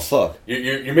 Yes. Oh, fuck.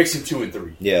 You're mixing 2 and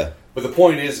 3. Yeah. But the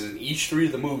point is, in each 3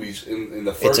 of the movies, in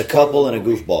the first, it's a couple and a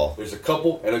goofball. There's a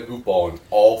couple and a goofball in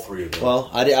all 3 of them. Well,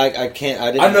 I didn't.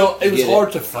 I know it was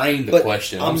hard to frame the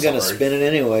question. I'm gonna spin it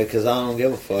anyway because I don't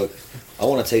give a fuck. I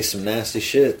want to taste some nasty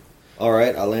shit. All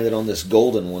right, I landed on this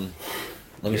golden one.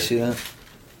 Let me see that.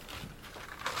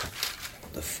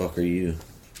 What the fuck are you?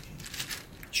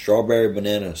 Strawberry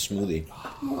banana smoothie.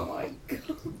 Oh my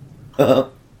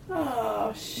god.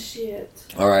 Oh shit.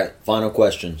 All right, final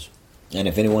questions. And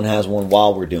if anyone has one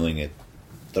while we're doing it,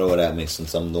 throw it at me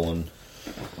since I'm the one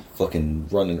fucking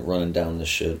running down this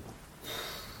shit.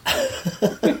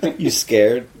 You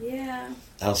scared? Yeah.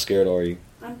 How scared are you?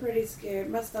 I'm pretty scared.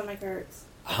 My stomach hurts.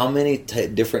 How many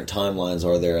different timelines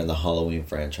are there in the Halloween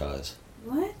franchise?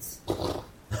 What?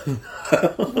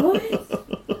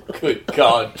 What? Good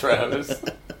God, Travis.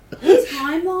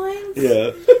 Timelines?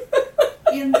 Yeah.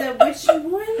 In the which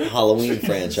one? Halloween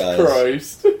franchise.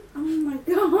 Christ. Oh my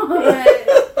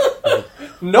god.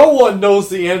 No one knows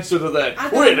the answer to that. I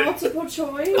Quit got it. multiple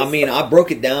choice. I mean, I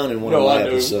broke it down in one of my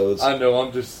episodes. I know,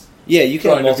 I'm just... Yeah, you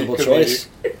can have trying to be multiple choice.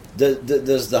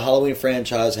 Does the Halloween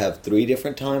franchise have 3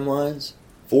 different timelines,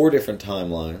 4 different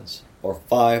timelines, or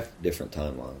 5 different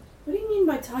timelines? What do you mean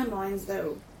by timelines,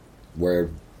 though? Where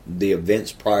the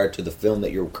events prior to the film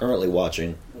that you're currently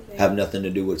watching have nothing to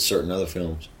do with certain other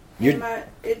films.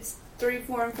 It's 3,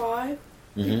 4, and 5?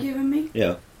 You're giving me?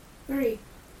 Yeah. 3.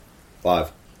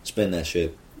 5. Spin that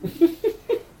shit.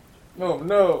 Oh,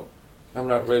 no. I'm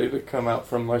not ready to come out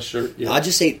from my shirt yet. I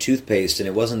just ate toothpaste and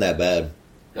it wasn't that bad.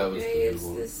 That was Okay, it's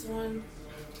this one.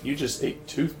 You just ate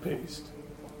toothpaste.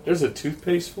 There's a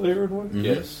toothpaste flavored one? Mm-hmm.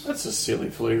 Yes. That's a silly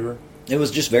flavor. It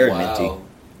was just very Wow. minty.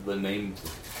 The name.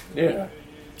 Yeah.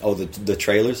 Oh, the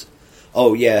trailers?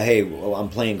 Oh, yeah, hey, well, I'm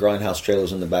playing Grindhouse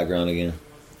Trailers in the background again.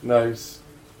 Nice.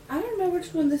 I don't know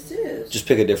which one this is. Just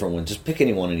pick a different one. Just pick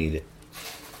any one and eat it.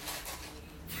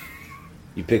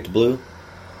 You picked blue?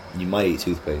 You might eat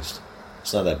toothpaste.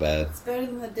 It's not that bad. It's better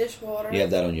than the dishwater. You have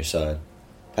that on your side.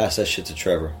 Pass that shit to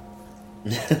Trevor.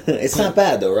 It's not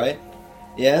bad, though, right?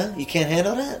 Yeah? You can't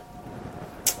handle that?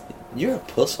 You're a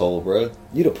puss hole, bro.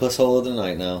 You're the puss hole of the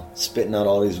night now. Spitting out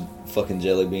all these fucking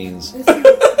jelly beans.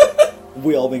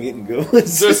 We all been getting good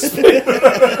ones. No,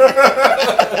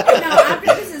 after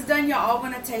this is done, y'all all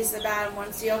want to taste the bad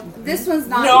ones. This one's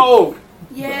not. No!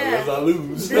 Yeah. I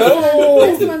lose.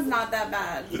 This one's not that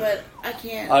bad, but I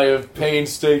can't. I have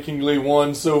painstakingly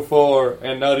won so far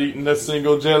and not eaten a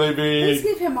single jelly Let's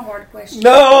bean. give him a hard question.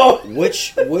 No!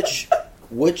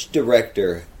 Which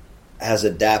director has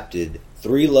adapted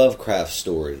 3 Lovecraft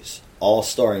stories, all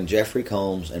starring Jeffrey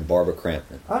Combs and Barbara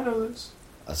Crampton? I know this.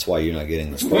 That's why you're not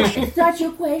getting this question. It's not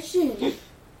your question.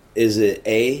 Is it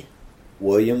A,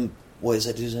 William... What is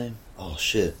that dude's name? Oh,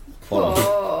 shit. Hold on.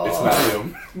 Oh, It's not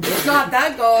him. it's not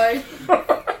that guy.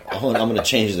 I'm going to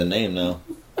change the name now.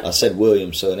 I said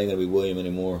William, so it ain't going to be William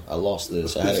anymore. I lost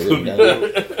this. I had it written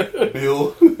down.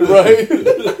 Bill. Right?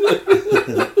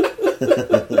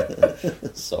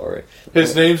 Sorry.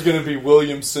 His name's gonna be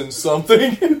Williamson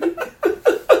something.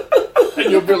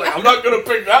 And you'll be like, I'm not gonna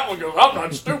pick that one because I'm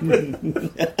not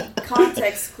stupid.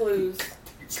 Context clues.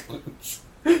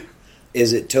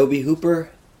 Is it Toby Hooper,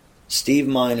 Steve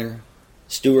Miner,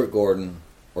 Stuart Gordon,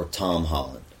 or Tom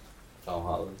Holland? Tom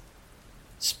Holland.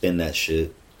 Spin that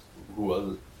shit. Who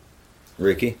was it?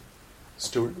 Ricky?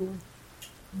 Stuart Gordon.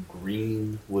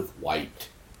 Green with white.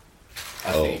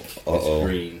 I Oh, think uh-oh. it's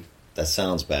green. That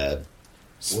sounds bad.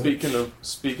 Speaking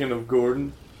of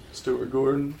Gordon, Stuart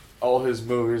Gordon, all his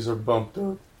movies are bumped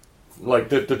up. Like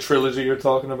the trilogy you're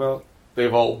talking about,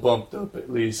 they've all bumped up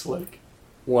at least like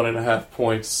 1.5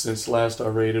 points since last I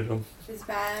rated them. It's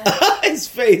bad. His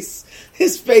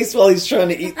face while he's trying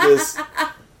to eat this.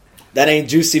 That ain't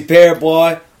juicy pear,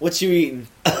 boy. What you eating?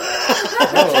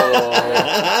 Oh.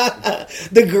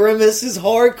 The grimace is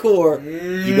hardcore.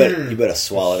 You better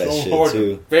swallow that So shit hard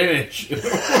too. to finish.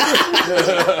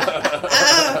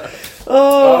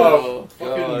 Oh,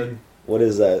 God. what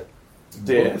is that?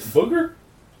 Death. Booger?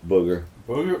 Booger.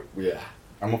 Booger? Yeah.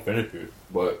 I'm gonna finish it,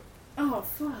 but Oh,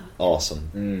 fuck.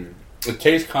 Awesome. it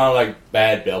tastes kind of like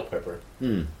bad bell pepper.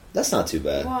 That's not too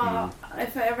bad. Wow.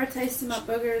 If I ever taste my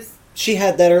boogers, She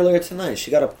had that earlier tonight. She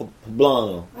got a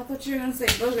poblano. I thought you were going to say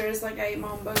boogers like I eat my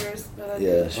own boogers. But I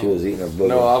Yeah, didn't. she was eating her booger.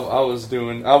 No,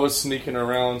 I was sneaking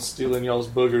around, stealing y'all's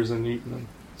boogers and eating them.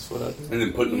 That's what I did. And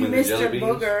then putting You them in the jelly Mr. beans.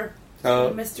 Booger.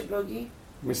 Huh? Mr. Boogie.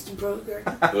 Mr. Booger.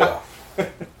 Ugh.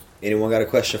 Anyone got a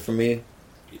question for me?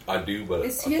 I do, but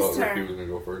It's I his thought Ricky turn. was gonna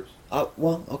go first.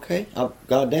 Well, okay.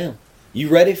 Goddamn. You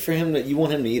ready for him? You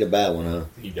want him to eat a bad one, huh?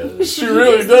 He does. She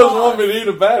really does want me to eat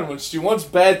a bad one. She wants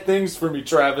bad things for me,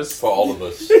 Travis. For all of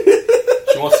us.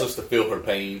 She wants us to feel her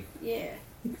pain. Yeah.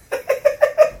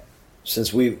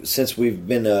 Since we've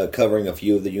been covering a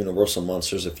few of the Universal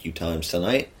monsters a few times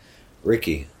tonight,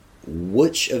 Ricky,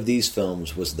 which of these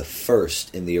films was the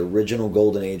first in the original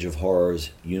Golden Age of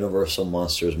Horror's Universal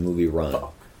Monsters movie run?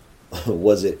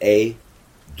 Was it A,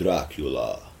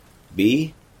 Dracula,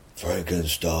 B,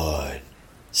 Frankenstein,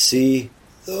 C,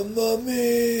 The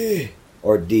Mummy,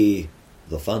 or D,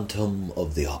 The Phantom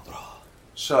of the Opera?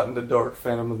 Shot in the dark,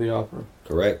 Phantom of the Opera.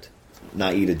 Correct.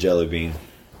 Not eat a jelly bean.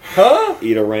 Huh?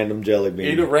 Eat a random jelly bean.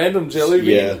 Eat a random jelly bean?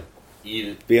 Yeah. Eat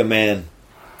it. Be a man.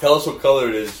 Tell us what color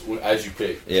it is as you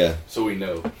pick. Yeah. So we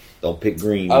know. Don't pick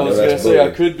green. I You know was going to that's say I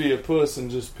booger. could be a puss and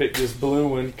just pick this blue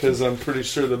one because I'm pretty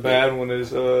sure the bad one is,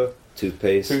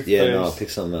 Toothpaste? Toothpaste. Yeah, no, pick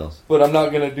something else. but I'm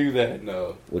not going to do that.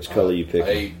 No. Which color you I picking?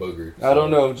 ate booger. I don't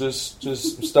know. Just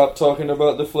stop talking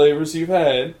about the flavors you've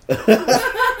had.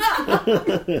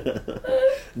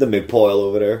 The McPoyle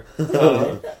over there.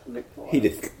 McCoy. He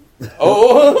did.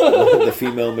 Oh! The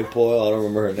female McPoyle. I don't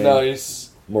remember her name.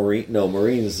 Nice. Maureen. No,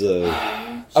 Maureen's.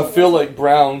 I feel like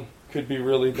brown could be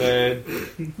really bad.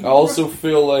 I also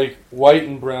feel like white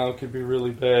and brown could be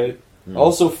really bad. I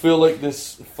also feel like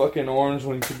this fucking orange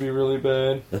one could be really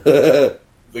bad.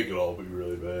 They could all be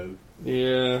really bad.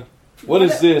 Yeah. What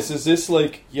is this? Is this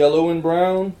like yellow and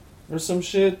brown or some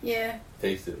shit? Yeah.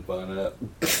 Taste it and find out.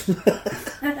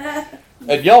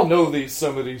 And y'all know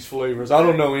some of these flavors. I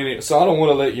don't know any, so I don't want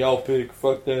to let y'all pick.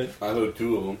 Fuck that. I know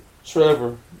 2 of them.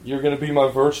 Trevor, you're gonna be my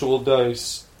virtual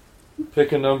dice.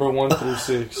 Pick a number 1 through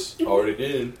 6. Already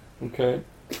did. Okay.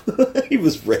 He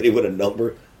was ready with a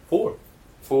number. 4.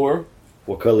 4.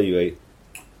 What color you ate?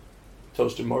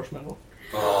 Toasted marshmallow.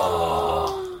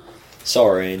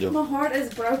 Sorry, Angel. My heart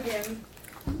is broken.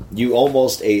 You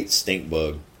almost ate stink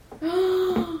bug.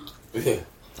 Yeah.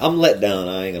 I'm let down,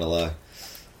 I ain't gonna lie.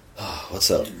 What's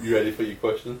up? You ready for your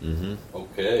question? Mm-hmm.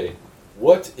 Okay.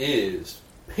 What is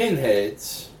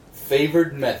Pinhead's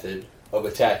favored method of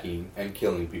attacking and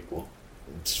killing people?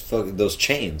 It's fucking those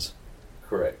chains.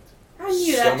 Correct. I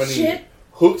knew So that many shit.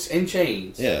 hooks and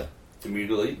chains Yeah. to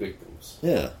mutilate victims.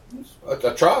 Yeah. I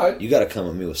tried. You gotta come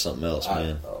at me with something else,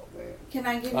 man. Oh, man. Can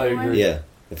I give you I one? agree. Yeah.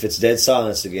 If it's dead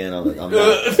silence again, I'm not.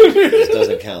 It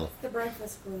doesn't count. The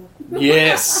Breakfast Club.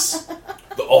 Yes.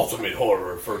 The ultimate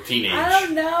horror for teenage. I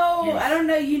don't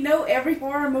know. You know every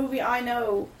horror movie I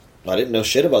know. I didn't know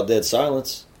shit about dead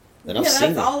silence. And I've Yeah,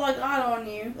 seen that's it. all I got on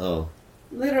you. Oh.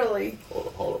 Literally.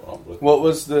 Hold on. I'm looking. What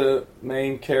was the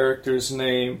main character's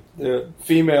name? The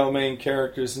female main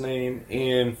character's name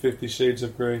in 50 Shades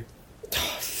of Grey?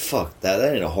 Fuck that.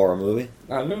 That ain't a horror movie.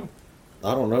 I know.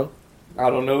 I don't know. I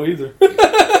don't know either.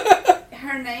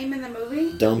 Her name in the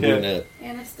movie? Dumb Yeah. brunette.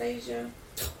 Anastasia.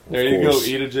 There Of you go. course.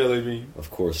 Eat a jelly bean.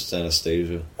 Of course, it's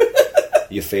Anastasia.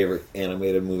 Your favorite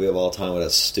animated movie of all time with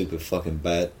that stupid fucking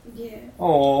bat. Yeah.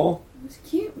 Aww. It was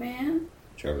cute, man.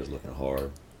 Trevor's looking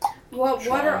hard. What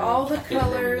are all the I can't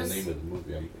remember colors the name of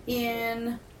the movie.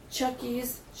 in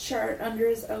Chucky's shirt under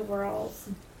his overalls?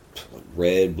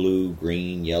 Red, blue,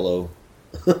 green, yellow.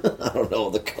 I don't know all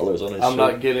the colors on his I'm shirt.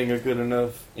 not getting a good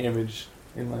enough image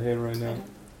in my head right now.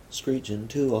 Screeching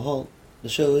to a halt. The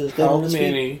show is dead How on its feet.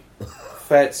 many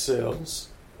fat cells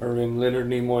are in Leonard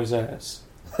Nimoy's ass?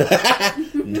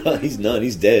 No, he's none.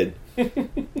 He's dead.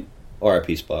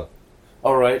 R.I.P. Spock.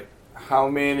 Alright. How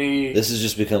many... This has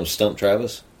just become Stump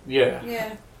Travis. Yeah.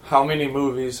 Yeah. How many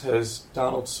movies has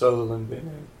Donald Sutherland been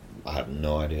in? I have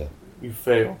no idea. You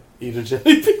fail. Eat a jelly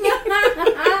bean.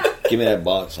 Give me that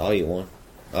box. I'll eat one.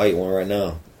 I'll eat one right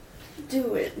now.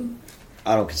 Do it.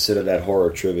 I don't consider that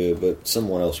horror trivia, but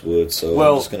someone else would, so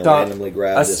Well, I'm just going to Don- randomly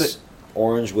grab I this said-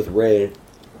 orange with red.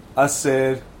 I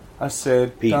said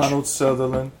Peach. Donald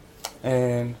Sutherland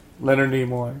and Leonard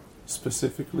Nimoy,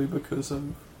 specifically because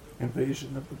of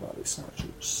Invasion of the Body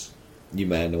Snatchers. You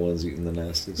mad no one's eating the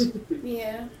nasties?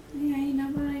 Yeah. Yeah, you know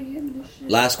what? I get this shit.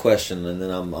 Last question, and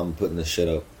then I'm putting this shit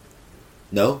up.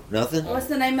 No? Nothing? What's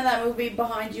the name of that movie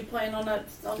behind you playing on that?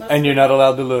 And you're not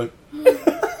allowed to look.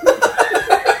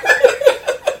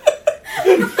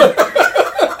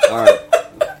 Alright.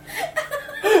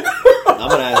 I'm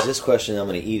going to ask this question, I'm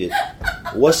going to eat it.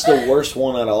 What's the worst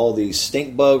one out of all these?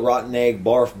 Stink bug, rotten egg,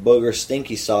 barf, booger,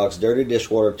 stinky socks, dirty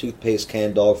dishwater, toothpaste,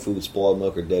 canned dog food, spoiled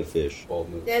milk, or dead fish?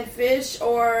 Dead fish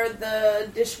or the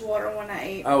dishwater one I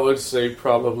ate? I would say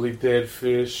probably dead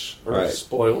fish or Right.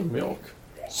 spoiled milk.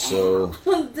 So,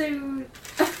 Dude.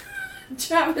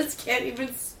 Travis can't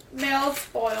even smell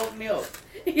spoiled milk.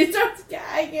 He starts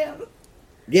gagging.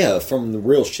 yeah, from the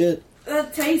real shit.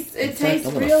 It tastes In fact,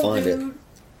 I'm gonna real, find it. dude.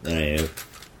 I am.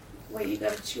 Wait, you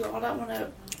gotta chew all that one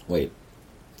up. Wait.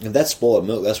 If that's spoiled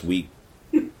milk, that's weak.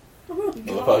 Oh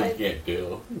my I love how you god. can't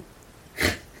tell.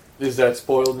 Is that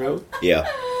spoiled milk? Yeah.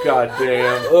 God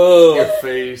damn. Oh. Your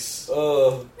face.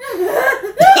 Oh,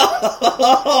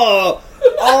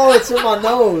 it's in my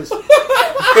nose. Guess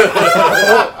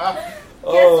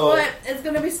what? It's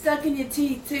gonna be stuck in your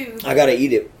teeth too. I gotta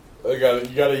eat it. You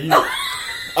gotta eat it.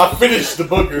 I finished the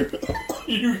booger.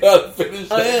 You gotta finish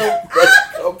it. I am.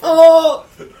 Oh!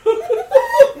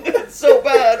 It's so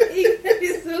bad.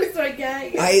 He's gonna start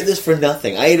gagging. I ate this for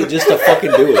nothing. I ate it just to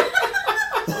fucking do it.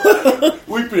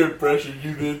 We peer pressured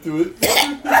you into it.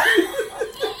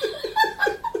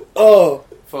 Oh.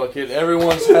 Fuck it.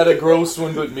 Everyone's had a gross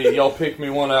one but me. Y'all pick me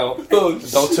one out. Don't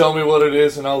tell me what it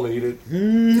is and I'll eat it.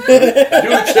 Do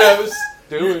it, Travis.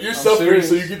 Do it. You're I'm suffering, serious.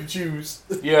 so you get to choose.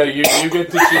 Yeah, you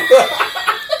get to choose.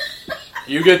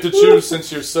 You get to choose since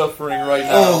you're suffering right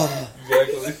now. Oh.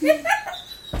 Exactly.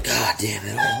 God damn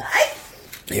it all.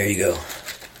 There you go.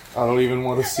 I don't even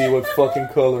want to see what fucking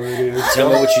color it is. Tell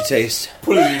me what you taste.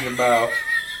 Put it in your mouth.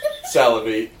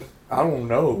 Salivate. I don't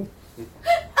know.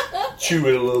 Chew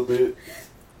it a little bit.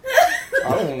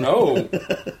 I don't know.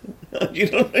 You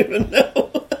don't even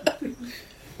know.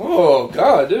 Oh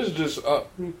God, this is just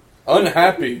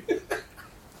unhappy.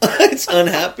 It's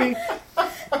unhappy.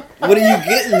 What are you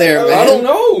getting there, man? I don't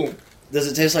know. Does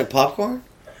it taste like popcorn?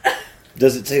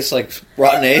 Does it taste like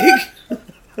rotten egg?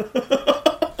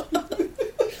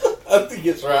 I think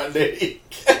it's rotten egg.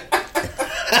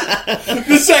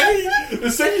 the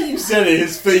second you said it,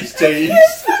 his face changed.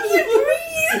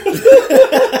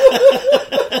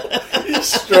 He's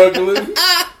struggling.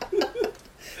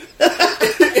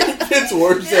 It gets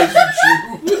worse as you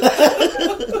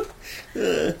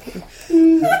chew.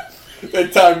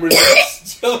 That time when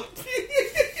it's jumping.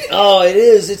 Oh, it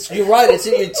is. You're right. It's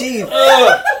in your teeth.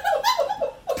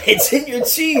 It's in your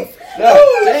teeth.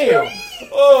 Damn.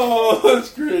 Oh,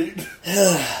 that's great.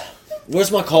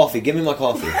 Where's my coffee? Give me my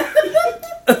coffee.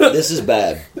 This is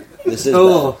bad. This is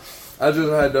bad. I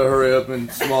just had to hurry up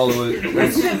and swallow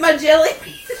it. Spit my jelly.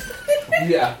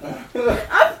 Yeah.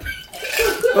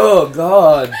 Oh,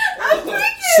 God.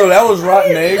 So that was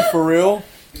rotten egg for real?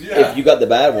 Yeah. If you got the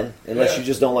bad one, unless you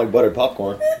just don't like buttered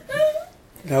popcorn.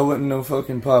 That wasn't no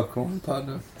fucking popcorn,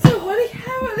 partner. So what do you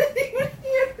have? I didn't even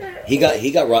hear that.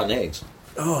 He got rotten eggs.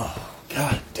 Oh,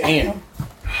 God damn.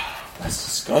 That's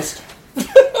disgusting.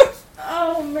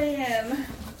 Oh, man.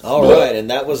 All right, and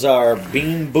that was our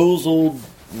Bean Boozled,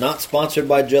 not sponsored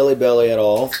by Jelly Belly at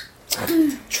all,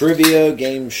 trivia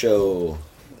game show.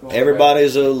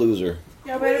 Everybody's a loser.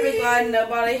 Y'all better be glad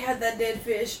nobody had that dead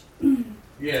fish.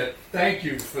 Yeah, thank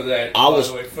you for that, by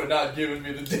the way, for not giving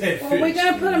me the dead fish. Well, we're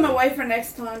going to put them away for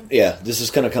next time. Yeah, this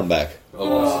is going to come back. Oh.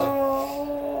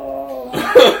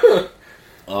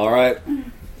 All right.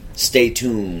 Stay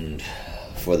tuned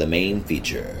for the main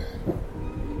feature.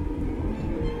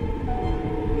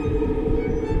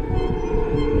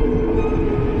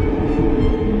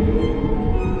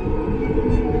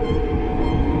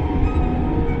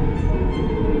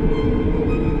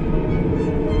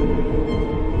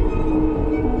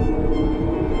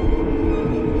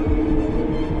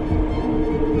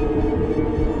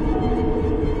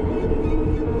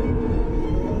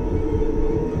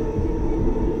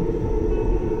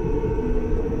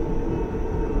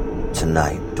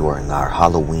 Tonight, during our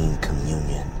Halloween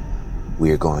communion,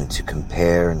 we are going to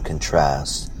compare and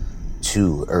contrast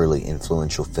two early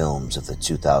influential films of the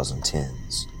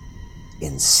 2010s,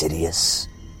 Insidious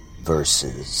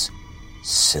versus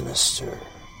Sinister.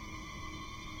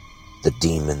 The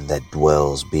demon that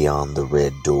dwells beyond the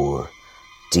red door,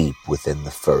 deep within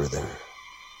the further,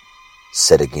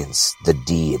 set against the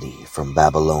deity from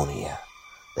Babylonia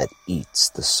that eats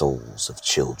the souls of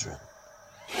children.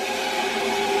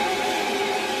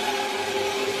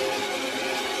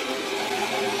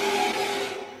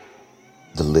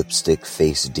 The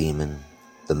lipstick-faced demon,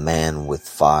 the man with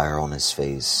fire on his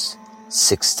face,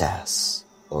 Sixtas,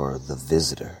 or the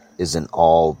Visitor, is an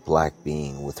all-black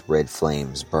being with red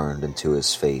flames burned into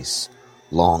his face,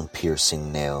 long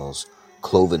piercing nails,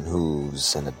 cloven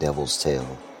hooves, and a devil's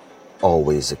tail,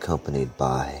 always accompanied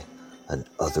by an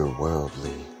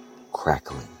otherworldly,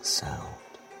 crackling sound.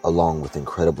 Along with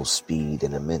incredible speed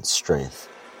and immense strength,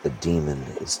 the demon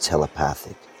is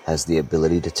telepathic, has the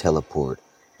ability to teleport,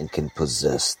 and can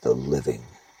possess the living.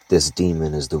 This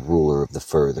demon is the ruler of the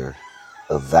further,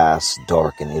 a vast,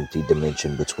 dark, and empty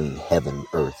dimension between heaven,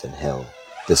 earth, and hell.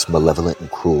 This malevolent and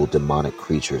cruel demonic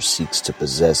creature seeks to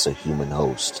possess a human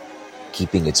host,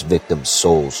 keeping its victims'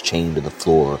 souls chained to the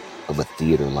floor of a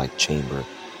theater-like chamber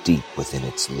deep within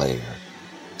its lair.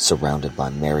 Surrounded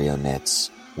by marionettes,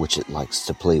 which it likes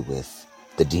to play with,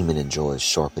 the demon enjoys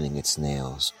sharpening its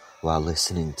nails while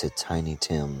listening to Tiny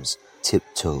Tim's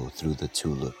Tiptoe Through the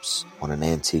Tulips on an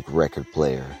antique record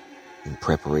player in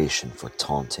preparation for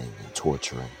taunting and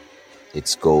torturing.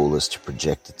 Its goal is to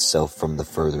project itself from the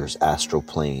further's astral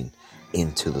plane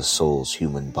into the soul's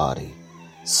human body,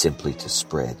 simply to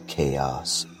spread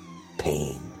chaos,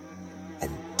 pain,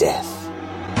 and death.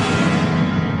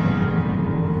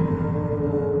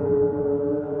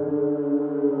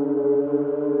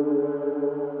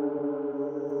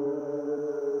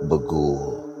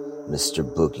 Bagul, Mr.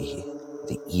 Boogie,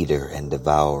 the eater and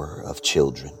devourer of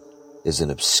children, is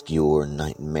an obscure,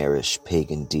 nightmarish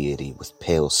pagan deity with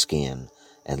pale skin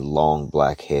and long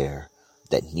black hair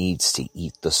that needs to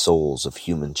eat the souls of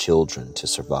human children to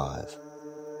survive.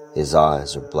 His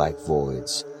eyes are black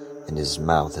voids, and his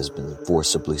mouth has been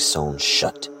forcibly sewn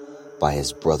shut by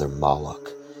his brother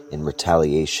Moloch in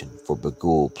retaliation for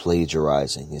Bagul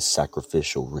plagiarizing his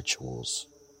sacrificial rituals.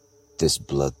 This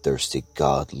bloodthirsty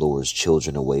god lures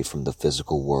children away from the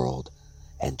physical world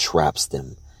and traps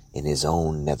them in his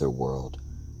own netherworld,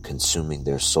 consuming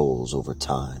their souls over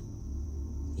time.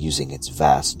 Using its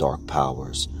vast dark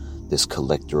powers, this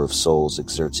collector of souls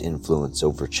exerts influence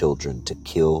over children to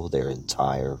kill their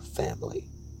entire family.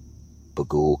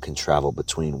 Bagul can travel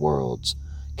between worlds,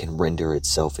 can render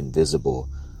itself invisible,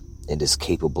 and is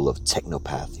capable of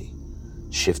technopathy,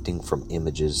 shifting from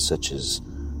images such as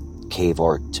cave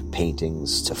art to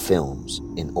paintings to films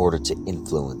in order to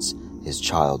influence his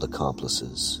child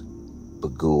accomplices.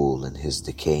 Bagul and his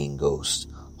decaying ghost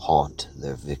haunt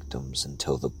their victims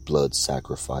until the blood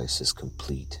sacrifice is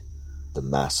complete, the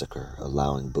massacre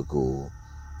allowing Bagul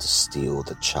to steal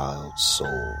the child's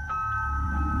soul.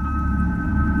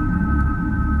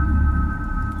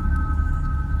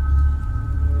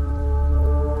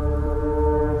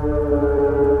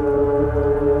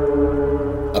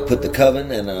 put the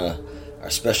coven and our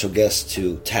special guest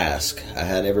to task. I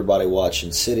had everybody watch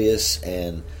Insidious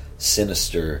and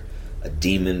Sinister, a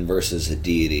demon versus a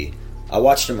deity. I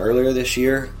watched them earlier this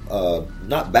year,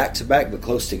 not back to back, but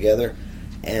close together,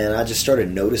 and I just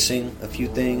started noticing a few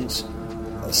things,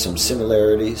 some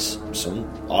similarities, some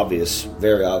obvious,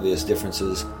 very obvious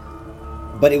differences.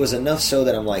 But it was enough so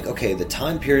that I'm like, okay, the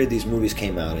time period these movies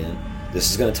came out in,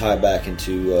 this is going to tie back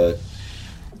into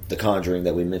The Conjuring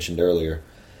that we mentioned earlier.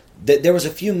 There was a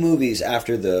few movies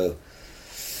after the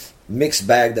mixed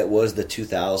bag that was the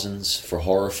 2000s for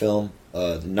horror film.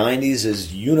 The 90s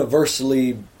is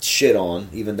universally shit on,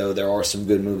 even though there are some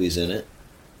good movies in it.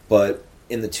 But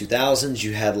in the 2000s,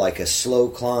 you had like a slow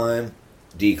climb,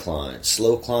 decline,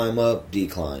 slow climb up,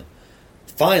 decline.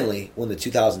 Finally, when the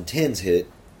 2010s hit,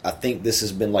 I think this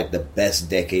has been like the best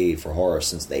decade for horror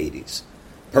since the 80s,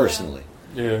 personally.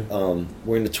 Yeah.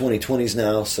 We're in the 2020s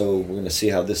now, so we're going to see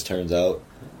how this turns out.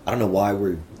 I don't know why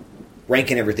we're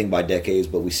ranking everything by decades,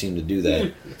 but we seem to do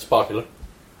that. It's popular.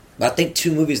 I think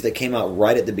two movies that came out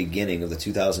right at the beginning of the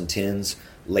 2010s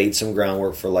laid some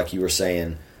groundwork for, like you were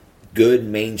saying, good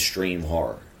mainstream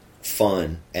horror.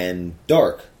 Fun and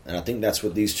dark. And I think that's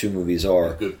what these two movies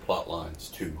are. Good plot lines,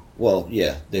 too. Well,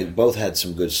 yeah, they both had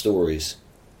some good stories.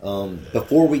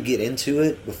 Before we get into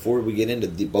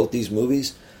it, both these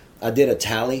movies, I did a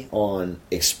tally on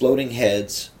Exploding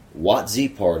Heads, Wat Z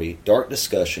Party, Dark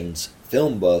Discussions,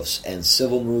 Film Buffs, and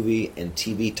Civil Movie and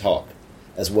TV Talk,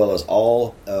 as well as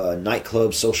all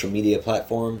nightclub social media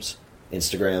platforms,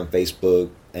 Instagram, Facebook,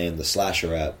 and the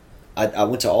Slasher app. I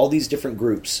went to all these different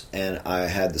groups, and I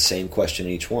had the same question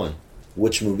in each one.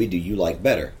 Which movie do you like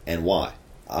better, and why?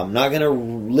 I'm not going to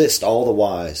list all the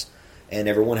whys, and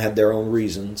everyone had their own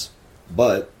reasons,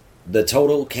 but the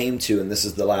total came to, and this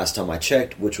is the last time I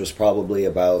checked, which was probably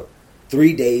about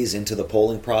 3 days into the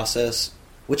polling process,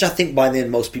 which I think by then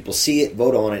most people see it,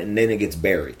 vote on it, and then it gets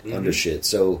buried under shit.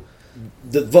 So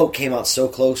the vote came out so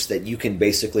close that you can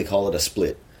basically call it a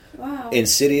split. Wow.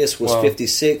 Insidious was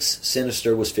 56,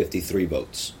 Sinister was 53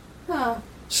 votes. Huh.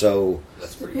 So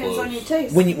That's pretty Depends close. on your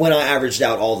taste. when I averaged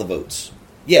out all the votes.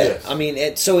 Yeah, Yes. I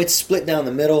mean, so it's split down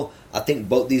the middle. I think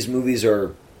both these movies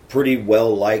are pretty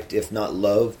well liked, if not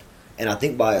loved. And I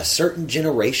think by a certain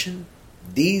generation,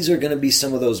 these are going to be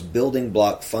some of those building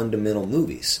block fundamental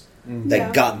movies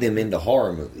that got them into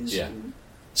horror movies. Yeah.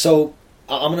 So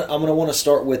I'm gonna want to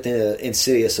start with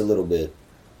Insidious a little bit.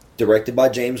 Directed by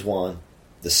James Wan,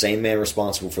 the same man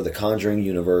responsible for the Conjuring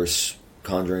universe,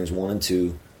 Conjurings 1 and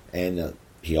 2, and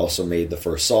he also made the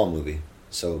first Saw movie.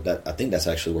 So I think that's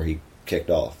actually where he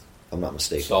kicked off, if I'm not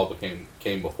mistaken. Saw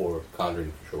came before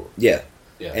Conjuring for sure. Yeah.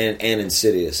 Yeah. And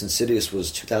Insidious. Insidious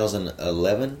was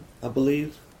 2011, I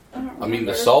believe. I mean,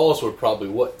 the Saws were probably,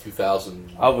 what,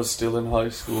 2005? I was still in high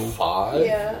school.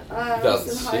 Yeah, I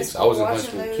was in high 2006. school. I was in high watching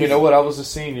school. those. You know what? I was a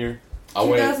senior. I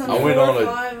went on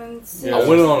 2005 and Yeah. I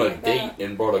went on a like date that.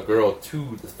 and brought a girl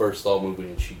to the first Saw movie,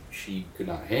 and she could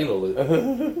not handle it.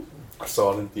 I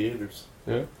saw it in theaters.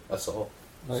 Yeah. I saw.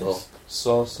 Nice.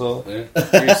 Saw. Saw.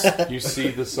 Yeah. You see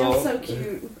the You're saw? so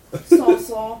cute. Saw.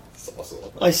 Saw.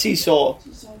 I see Saw.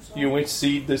 You went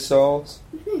see the saws?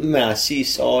 I see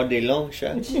Saw the long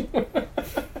shot.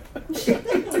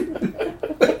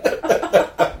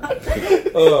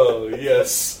 Oh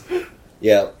yes.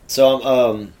 Yeah,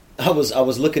 so I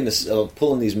was looking to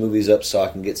pulling these movies up so I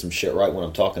can get some shit right when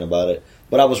I'm talking about it.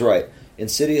 But I was right.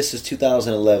 Insidious is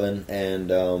 2011,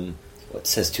 and it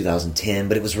says 2010,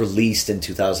 but it was released in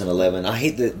 2011. I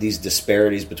hate these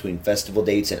disparities between festival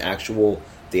dates and actual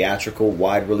theatrical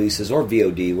wide releases or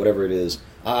VOD, whatever it is.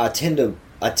 I tend to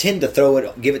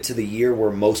give it to the year where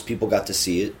most people got to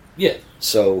see it. Yeah.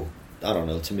 So I don't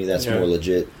know. To me, that's Yeah. more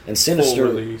legit. And Full Sinister.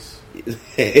 release.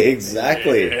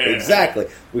 Exactly.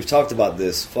 We've talked about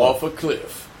this. Fuck. Off a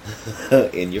cliff.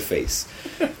 In your face.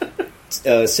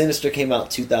 Sinister came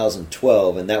out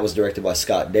 2012, and that was directed by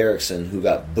Scott Derrickson, who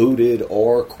got booted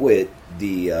or quit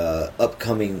the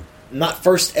upcoming, not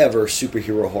first ever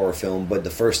superhero horror film, but the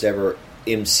first ever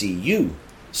MCU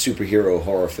superhero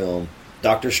horror film,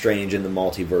 Doctor Strange in the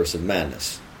Multiverse of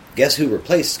Madness. Guess who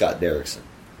replaced Scott Derrickson,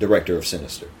 director of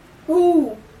Sinister?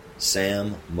 Ooh.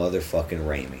 Sam motherfucking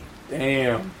Raimi.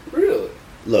 Damn. Really?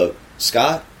 Look,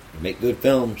 Scott, you make good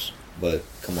films, but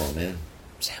come on, man.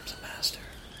 Sam's a master.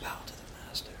 Bow to the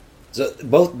master. So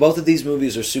both of these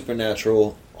movies are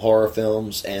supernatural horror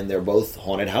films, and they're both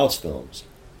haunted house films.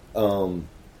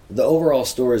 The overall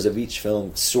stories of each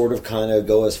film sort of kind of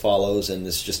go as follows, and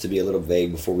this is just to be a little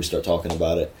vague before we start talking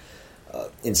about it.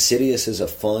 Insidious is a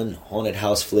fun haunted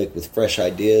house flick with fresh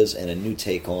ideas and a new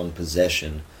take on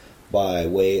possession by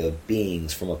way of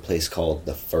beings from a place called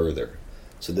The Further.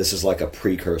 So this is like a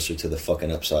precursor to the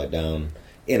fucking Upside Down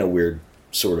in a weird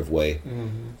sort of way.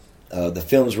 The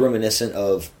film's reminiscent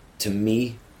of, to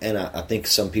me, and I think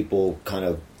some people kind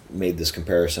of made this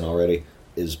comparison already,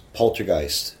 is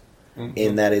Poltergeist.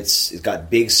 In that it's got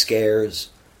big scares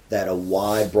that a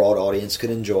wide, broad audience could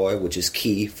enjoy, which is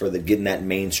key for getting that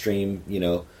mainstream,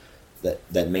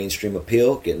 that mainstream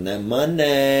appeal, getting that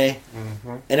money.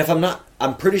 And if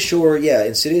I'm pretty sure,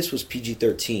 Insidious was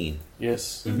PG-13.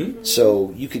 Yes.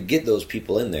 So you could get those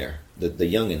people in there, the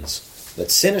youngins. But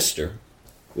Sinister,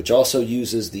 which also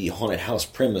uses the haunted house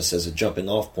premise as a jumping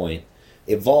off point,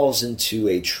 evolves into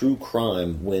a true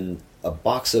crime when a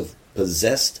box of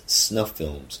possessed snuff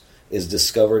films is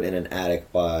discovered in an attic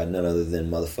by none other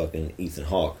than motherfucking Ethan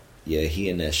Hawke. Yeah, he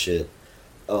in that shit.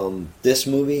 This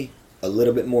movie, a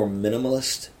little bit more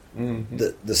minimalist.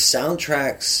 The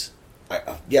soundtracks,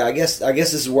 I guess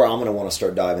this is where I'm going to want to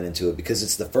start diving into it, because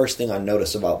it's the first thing I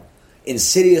notice about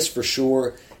Insidious for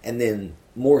sure, and then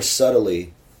more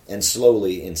subtly and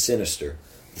slowly in Sinister.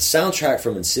 The soundtrack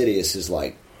from Insidious is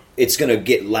like, it's going to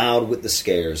get loud with the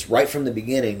scares. Right from the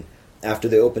beginning, after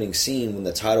the opening scene, when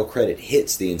the title credit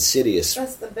hits, the Insidious...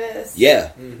 That's the best.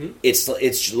 Yeah.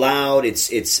 It's loud,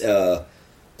 it's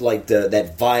like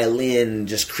that violin,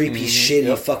 just creepy,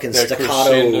 shitty, fucking that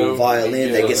staccato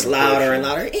violin that gets louder and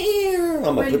louder.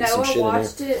 I'm going to put some shit in there. When Noah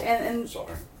watched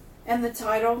it and the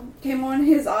title came on,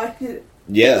 his eye...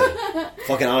 Yeah.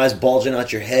 Fucking eyes bulging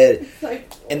out your head.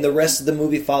 Like, and the rest of the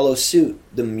movie follows suit.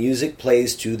 The music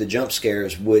plays to the jump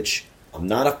scares, which I'm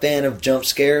not a fan of jump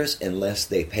scares unless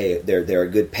they're a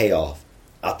good payoff.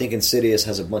 I think Insidious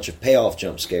has a bunch of payoff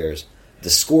jump scares. The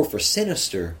score for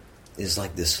Sinister is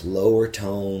like this lower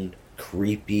toned,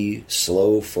 creepy,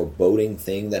 slow, foreboding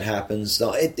thing that happens.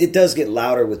 Now, it does get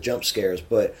louder with jump scares,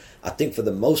 but I think for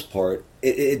the most part,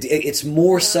 it's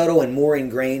more subtle and more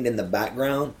ingrained in the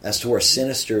background as to where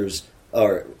Sinister's,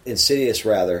 or Insidious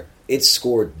rather, its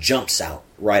score jumps out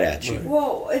right at you.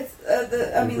 Well, it's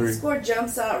the score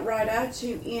jumps out right at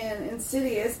you in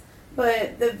Insidious,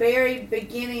 but the very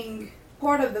beginning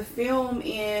part of the film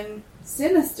in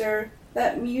Sinister,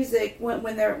 that music when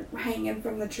they're hanging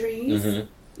from the trees,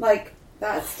 like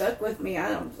that stuck with me. I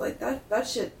don't like that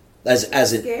shit. As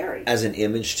scary as an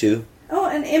image too. Oh,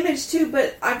 an image too,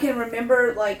 but I can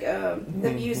remember like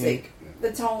the music,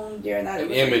 the tone during that.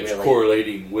 An image really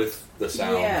correlating with the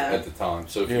sound at the time.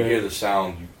 So if you hear the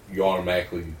sound, you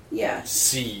automatically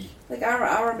see. Like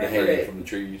I remember the hanging it from the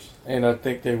trees. And I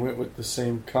think they went with the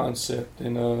same concept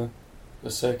in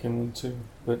the second one too,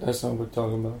 but that's not what we're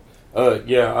talking about.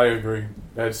 Yeah, I agree.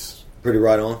 That's pretty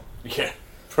right on. Yeah,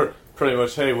 pretty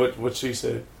much. Hey, what she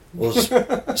said. Well,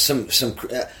 some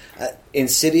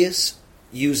Insidious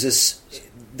uses.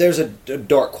 There's a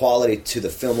dark quality to the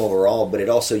film overall, but it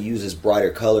also uses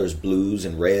brighter colors, blues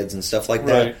and reds and stuff like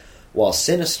that. Right. While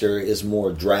Sinister is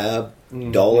more drab,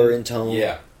 duller in tone.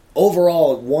 Yeah.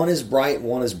 Overall, one is bright,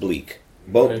 one is bleak.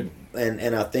 Both,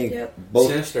 and I think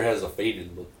both. Sinister has a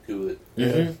faded look to it.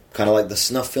 Kind of like the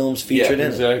snuff films featured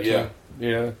in it.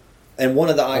 Yeah. And one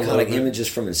of the iconic images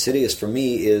from Insidious for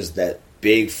me is that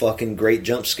big fucking great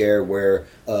jump scare where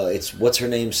it's what's her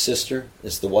name's sister?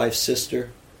 It's the wife's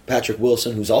sister, Patrick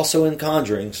Wilson, who's also in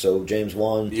Conjuring. So James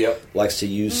Wan likes to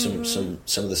use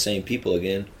some of the same people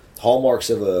again. Hallmarks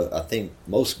of I think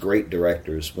most great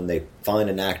directors, when they find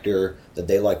an actor that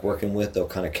they like working with, they'll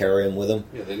kind of carry him with them.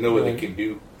 Yeah, they know what they can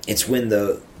do. It's when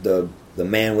the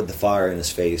man with the fire in his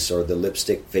face, or the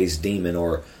lipstick faced demon,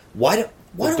 or the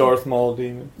Darth Maul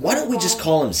demon. Why don't we just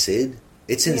call him Sid?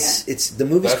 It's the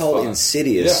movie's called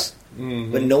Insidious,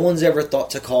 but no one's ever thought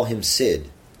to call him Sid.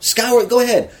 Skyward, go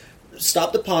ahead,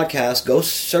 stop the podcast, go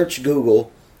search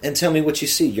Google, and tell me what you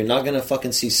see. You're not gonna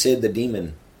fucking see Sid the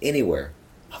demon anywhere.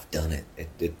 I've done it.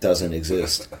 It doesn't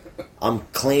exist. I'm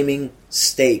claiming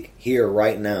steak here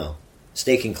right now.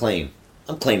 Steak and claim.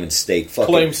 I'm claiming steak.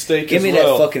 Claim steak. Give me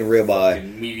that fucking ribeye.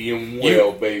 Medium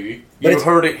well, baby. You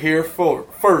heard it here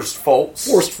first, folks.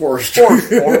 First. Your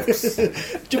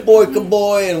boy,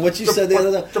 Kaboy, and what you said the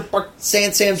other day.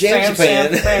 Sam Jam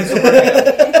Japan.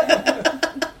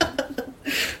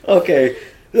 Okay.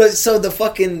 So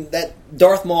that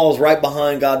Darth Maul's right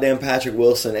behind goddamn Patrick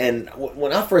Wilson, and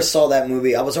when I first saw that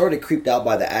movie, I was already creeped out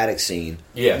by the attic scene.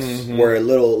 Yes. Where the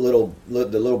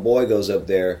little boy goes up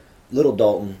there, little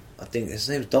Dalton. I think his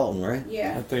name's Dalton, right?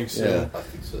 Yeah. I think so. Yeah. I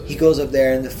think so. He goes up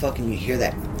there and you hear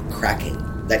that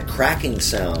cracking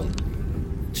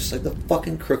sound, just like the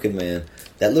fucking Crooked Man.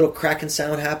 That little cracking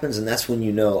sound happens, and that's when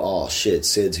you know, oh shit,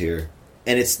 Sid's here,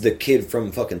 and it's the kid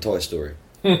from fucking Toy Story.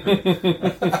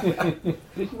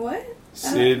 What?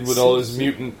 Sid with all his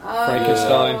mutant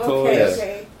Frankenstein toys.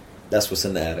 Okay. That's what's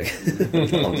in the attic.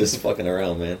 I'm just fucking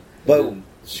around, man. But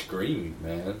screaming,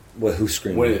 man. What? Who's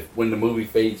screaming? When the movie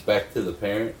fades back to the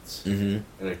parents Mm-hmm. and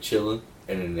they're chilling,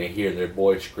 and then they hear their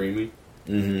boy screaming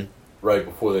Mm-hmm. right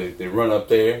before they run up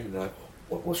there, and they're like,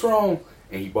 "What's wrong?"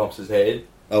 And he bumps his head.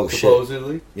 Oh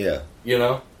supposedly. shit! Yeah. You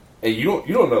know, and you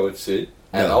don't know it's Sid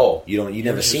at all. You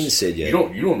never seen Sid yet.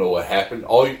 You don't know what happened.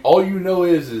 All you know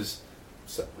is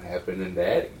something happened in the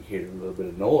attic. You hear a little bit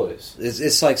of noise.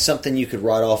 It's like something you could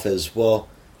write off as, well,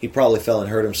 he probably fell and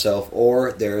hurt himself,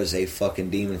 or there is a fucking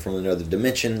demon from another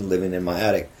dimension living in my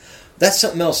attic. That's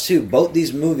something else too. Both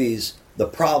these movies, the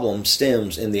problem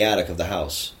stems in the attic of the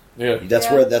house. Yeah. That's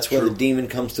where the demon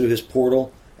comes through his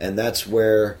portal, and that's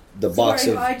where the box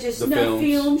of I just the snuff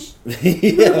films.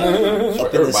 yeah.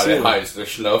 Everybody hides their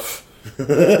snuff.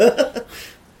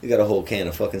 You got a whole can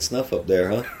of fucking snuff up there,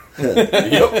 huh?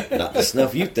 Yep. Not the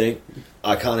snuff you think.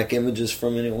 Iconic images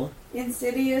from anyone?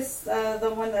 Insidious,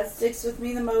 the one that sticks with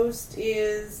me the most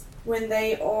is when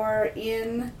they are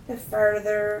in the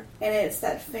further, and it's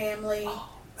that family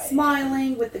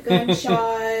smiling with the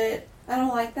gunshot. I don't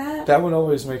like that. That one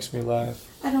always makes me laugh.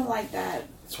 I don't like that.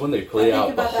 It's when they play I out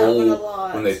think the about that one a whole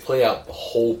lot. when they play out the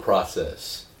whole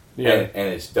process. Yeah. And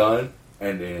it's done,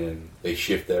 and then they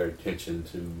shift their attention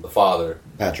to the father,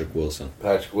 Patrick Wilson.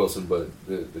 Patrick Wilson, but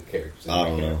the characters. I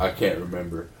don't know. I can't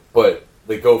remember. But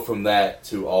they go from that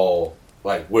to all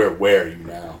like, where are you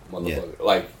now, motherfucker? Yeah.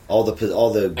 Like All the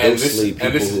ghostly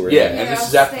people who are yeah, in it. and this Yeah,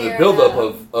 is after the fair buildup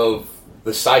enough. of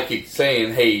the psychic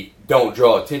saying, "Hey, don't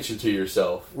draw attention to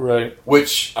yourself." Right.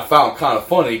 Which I found kind of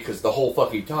funny because the whole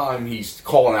fucking time he's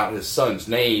calling out his son's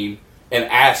name and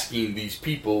asking these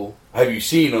people, "Have you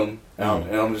seen him?"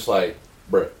 And I'm just like,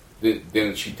 bruh,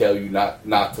 didn't she tell you not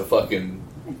to fucking...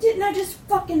 Didn't I just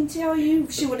fucking tell you?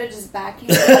 She would have just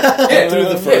backhanded. Yeah, Through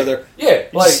the further. Yeah,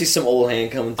 You like, see some old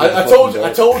hand coming through. I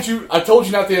told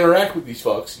you not to interact with these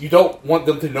fucks. You don't want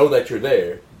them to know that you're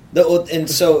there. And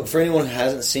so, for anyone who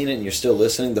hasn't seen it and you're still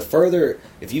listening, the further,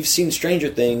 if you've seen Stranger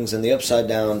Things and the Upside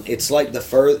Down, it's like the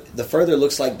further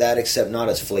looks like that, except not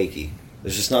as flaky.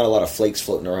 There's just not a lot of flakes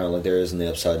floating around like there is in the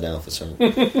Upside Down for some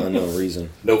unknown reason.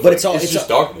 No, but it's just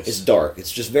darkness. It's dark.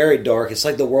 It's just very dark. It's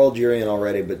like the world you're in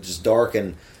already, but just dark.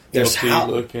 And there's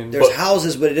looking.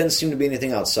 houses, but it doesn't seem to be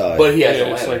anything outside. But he has a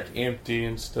Yeah, it's lantern. like empty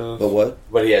and stuff. But what?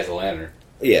 But he has a lantern.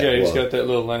 Yeah, Yeah, he's well, got that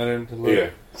little lantern to look. Yeah.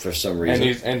 for some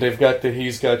reason. And they've got the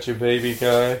 "He's Got Your Baby"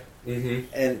 guy. Mm-hmm.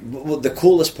 And well, the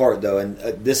coolest part, though, and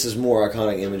this is more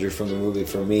iconic imagery from the movie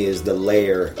for me, is the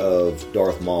lair of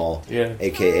Darth Maul, Yeah.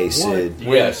 a.k.a. Sid.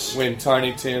 When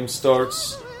Tiny Tim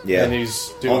starts, Yeah. and he's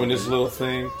doing his little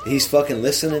thing. He's fucking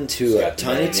listening to He's a got the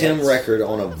Tiny Tim marionettes. record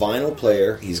on a vinyl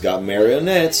player. He's got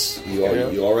marionettes. You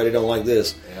already don't like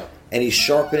this. Yeah. And he's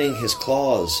sharpening his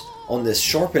claws on this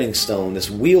sharpening stone,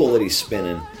 this wheel that he's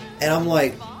spinning. And I'm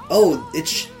like, oh,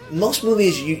 it's... Most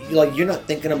movies, you're not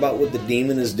thinking about what the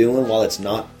demon is doing while it's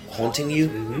not haunting you.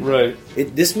 Mm-hmm. Right.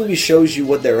 This movie shows you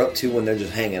what they're up to when they're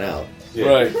just hanging out. Yeah.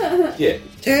 Right. Yeah.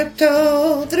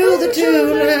 Tiptoe through the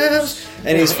tulips,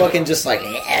 and he's fucking just like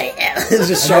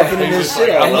just sharpening his shit.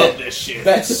 I on love it. this shit.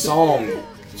 That song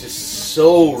just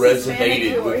so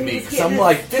resonated with me because I'm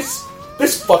like, this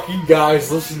fucking guy's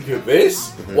listening to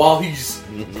this while he's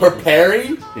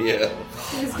preparing. Yeah,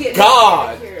 He's getting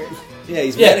God. manicured. yeah,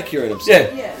 he's Yeah. manicuring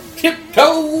himself. Yeah.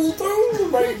 Tiptoe through the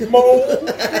rainbow.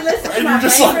 And listen to And my you're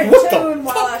just like, favorite what the tune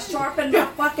while I sharpen my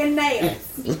fucking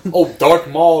nails. Oh, Darth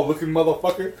Maul looking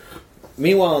motherfucker.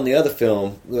 Meanwhile, in the other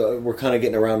film, we're kind of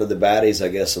getting around to the baddies, I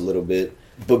guess, a little bit.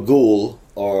 Bagul,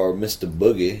 or Mr.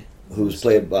 Boogie, who's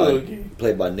played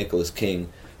by Nicolas King.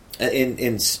 In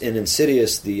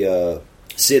Insidious, the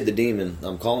Sid the Demon,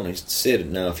 I'm calling him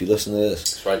Sid now. If you listen to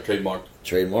this, That's right,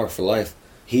 trademark for life.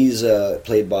 He's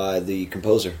played by the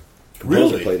composer.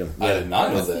 Really? Played him. I Yeah. did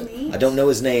not know that. I don't know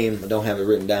his name. I don't have it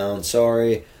written down.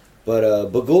 Sorry. But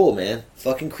Bagul, man.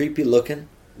 Fucking creepy looking.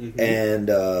 Mm-hmm. And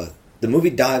the movie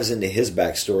dives into his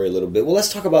backstory a little bit. Well,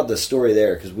 let's talk about the story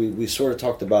there, because we sort of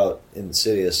talked about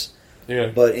Insidious. Yeah.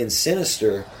 But in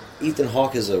Sinister, Ethan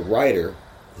Hawke is a writer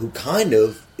who kind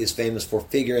of is famous for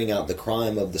figuring out the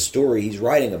crime of the story he's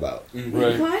writing about. Mm-hmm.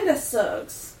 Right. He kind of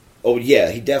sucks. Oh, yeah.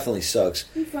 He definitely sucks.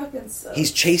 He fucking sucks.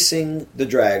 He's chasing the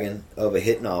dragon of a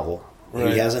hit novel.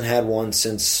 Right. He hasn't had one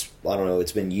since, I don't know,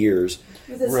 it's been years.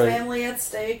 with his Right. family at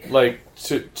stake. Like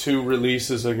two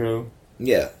releases ago.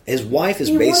 Yeah, his wife is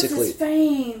He basically. wants his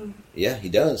fame. Yeah, he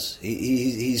does.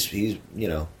 He's you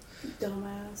know,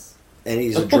 Dumbass. and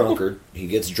he's a drunkard. He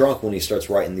gets drunk when he starts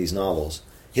writing these novels.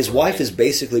 His wife is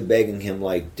basically begging him,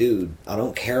 like, dude, I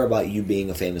don't care about you being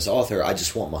a famous author. I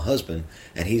just want my husband.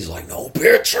 And he's like, no,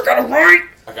 bitch, I gotta write.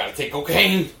 I gotta take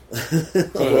cocaine.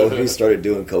 Oh, he started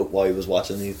doing coke while he was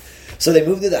watching these. So they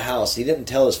moved to the house. He didn't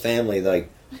tell his family,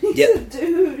 like, yeah,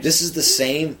 Dude. this is the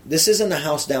same. This isn't the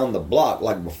house down the block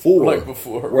like before.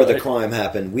 Where the crime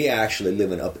happened. We actually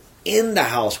living up in the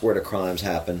house where the crimes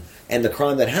happened. And the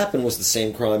crime that happened was the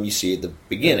same crime you see at the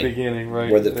beginning.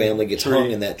 Right. Where the family gets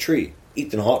hung in that tree.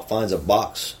 Ethan Hawke finds a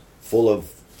box full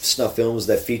of snuff films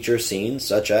that feature scenes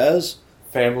such as...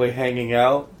 family hanging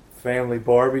out, family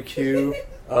barbecue,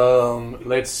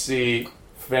 let's see,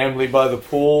 family by the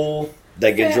pool.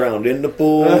 They get drowned in the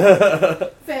pool.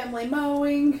 Family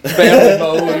mowing. Family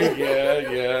mowing,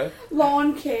 yeah.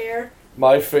 Lawn care.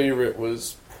 My favorite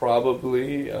was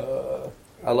probably,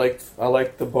 I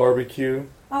liked the barbecue.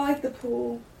 I like the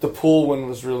pool. The pool one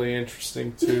was really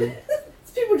interesting, too.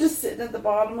 It's people just sitting at the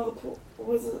bottom of the pool.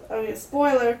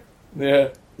 Spoiler. Yeah.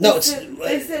 No,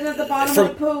 they sit at the bottom of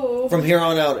the pool. From here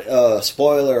on out,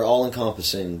 spoiler,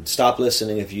 all-encompassing. Stop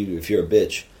listening if you're a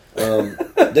bitch.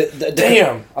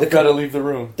 Damn! I've got to leave the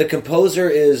room. The composer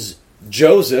is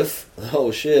Joseph.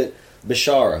 Oh shit,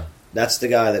 Bishara. That's the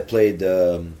guy that played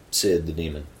Sid the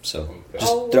demon. So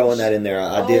just throwing that in there.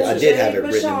 I did have it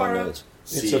written in my notes.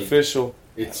 It's official.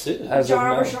 It's Sid. As of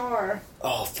now. Bishara.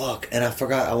 Oh fuck! And I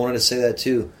forgot. I wanted to say that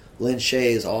too. Lynn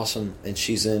Shay is awesome, and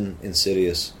she's in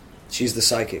Insidious. She's the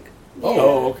psychic.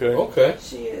 Oh, okay. Okay.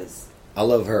 She is. I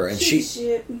love her, and she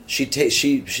shit.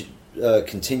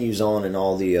 continues on in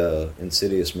all the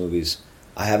Insidious movies.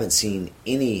 I haven't seen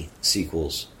any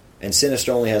sequels, and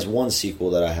Sinister only has one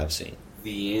sequel that I have seen.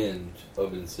 The end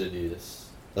of Insidious.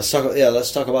 Let's talk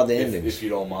about the endings, if you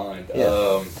don't mind.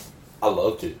 Yeah. I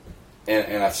loved it,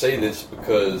 and I say this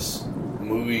because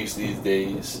movies these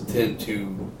days tend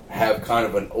to have kind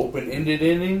of an open-ended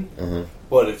ending,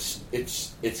 but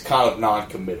it's kind of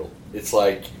non-committal. It's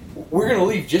like we're going to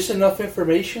leave just enough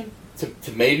information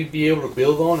to maybe be able to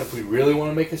build on if we really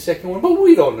want to make a second one, but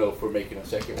we don't know if we're making a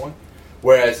second one.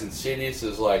 Whereas Insidious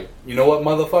is like, you know what,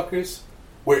 motherfuckers?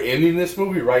 We're ending this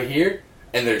movie right here,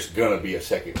 and there's going to be a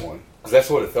second one. Because that's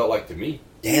what it felt like to me.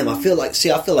 Damn, I feel like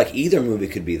either movie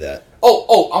could be that.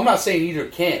 Oh, I'm not saying either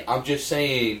can't. I'm just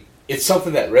saying it's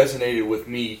something that resonated with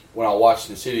me when I watched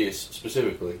Insidious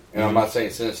specifically. And I'm not saying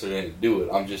Sinister didn't do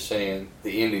it. I'm just saying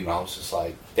the ending, I was just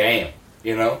like, damn,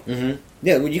 you know? Mm-hmm.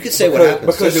 Yeah, well, you could say what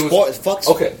happens. Because it was...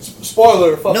 Okay,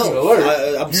 spoiler fucking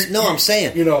alert. I'm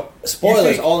saying. You know...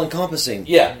 Spoilers, all-encompassing.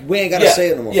 Yeah. We ain't got to say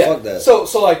it no more. Yeah. Fuck that. So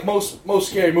like most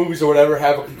scary movies or whatever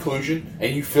have a conclusion,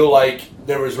 and you feel like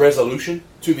there was resolution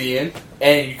to the end,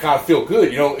 and you kind of feel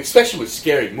good, you know, especially with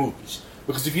scary movies.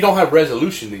 Because if you don't have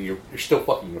resolution, then you're still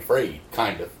fucking afraid,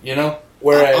 kind of, you know?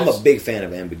 Whereas I'm a big fan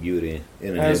of ambiguity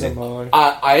in an ending.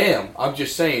 I am. I'm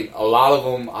just saying, a lot of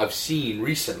them I've seen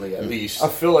recently, at least. I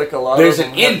feel like a lot there's of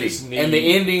them an ending, and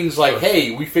the ending's like,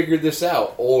 hey, we figured this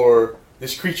out, or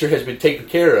this creature has been taken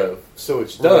care of, so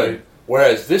it's done. Right.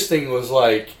 Whereas this thing was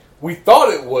like, we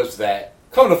thought it was that.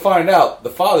 Come to find out, the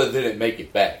father didn't make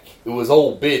it back. It was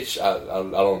old bitch. I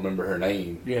don't remember her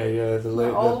name. Yeah,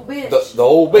 the old bitch. The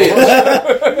old bitch.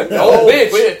 The old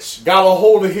bitch got a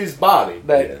hold of his body.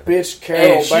 That bitch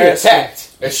Carol and she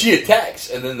attacked. And she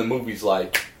attacks. And then the movie's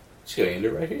like, she's going to end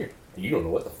it right here. And you don't know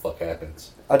what the fuck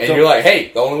happens. And you're like,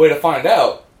 hey, the only way to find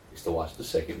out is to watch the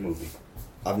second movie.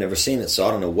 I've never seen it, so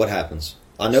I don't know what happens.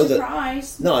 I know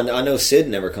Surprise. I know Sid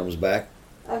never comes back.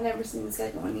 I've never seen the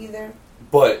second one either.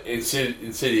 But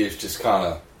Insidious just kind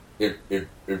of it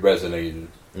resonated.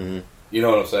 Mm-hmm. You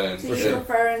know what I'm saying? So you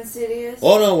prefer Insidious?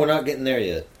 Oh no, we're not getting there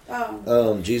yet.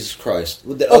 Oh. Jesus Christ!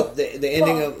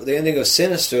 The ending of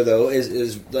Sinister though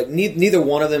is like neither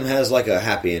one of them has like a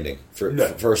happy ending.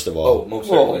 First of all, most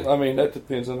certainly. I mean that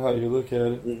depends on how you look at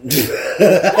it.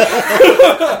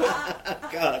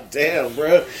 God damn,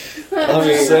 bro! I'm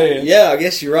just saying. Yeah, I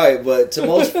guess you're right. But to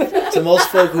most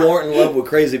folk who aren't in love with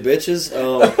crazy bitches,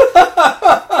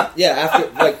 yeah, after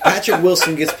like Patrick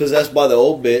Wilson gets possessed by the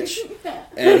old bitch.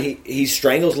 And he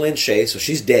strangles Lynn Shay, so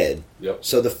she's dead. Yep.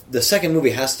 So the second movie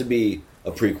has to be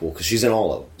a prequel, because she's in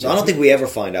all of them. So I don't think we ever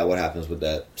find out what happens with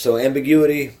that. So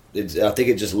ambiguity, I think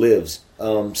it just lives.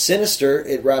 Sinister,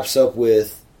 it wraps up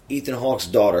with Ethan Hawke's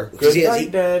daughter. Good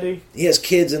night, Daddy. He has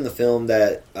kids in the film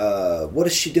that, what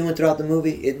is she doing throughout the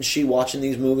movie? Isn't she watching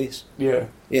these movies? Yeah.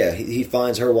 Yeah, he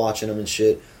finds her watching them and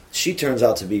shit. She turns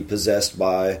out to be possessed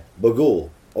by Bagul.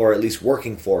 Or at least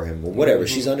working for him, or whatever.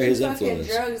 She's under his influence.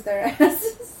 Drugs their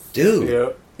asses. Dude,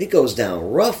 yep. It goes down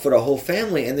rough for the whole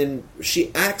family, and then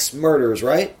she axe murders,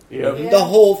 right? Yep. Yeah. The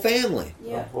whole family.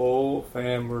 The whole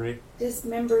family.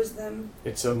 Dismembers them.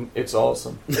 It's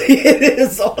awesome. It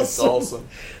is awesome. It's awesome.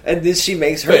 And then she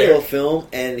makes her little film,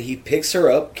 and he picks her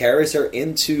up, carries her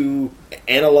into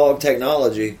analog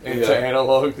technology.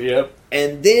 Analog, yep.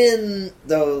 And then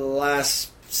the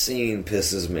last scene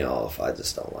pisses me off. I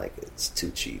just don't like it. It's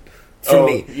too cheap. For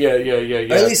me. Yeah.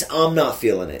 Or at least I'm not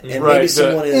feeling it. And Right, maybe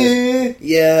someone is.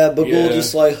 Yeah, Bagul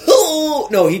just like, oh!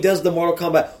 No, he does the Mortal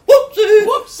Kombat.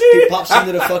 Whoopsie! He pops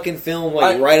into the fucking film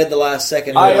right at the last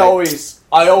second. I always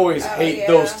hate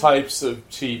those yeah. types of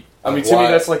cheap. I mean, Like to me,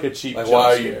 why- that's like a cheap. Like, jump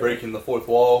why are scare. you breaking the fourth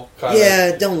wall? Kinda.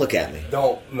 Yeah, don't look at me.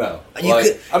 Don't, no. You Like,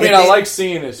 could- I mean, I like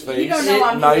seeing his face, don't know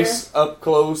I'm nice up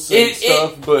close and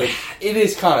stuff, but it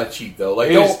is kind of cheap, though.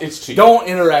 Like, it's cheap. Don't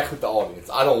interact with the audience.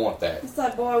 I don't want that. It's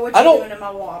like, boy, what I you don't- doing in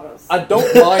my waters? I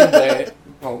don't mind that.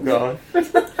 Oh God,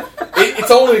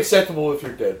 It's only acceptable if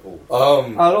you're Deadpool.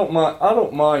 I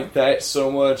don't mind that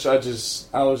so much. I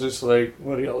was just like,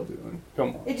 what are y'all doing?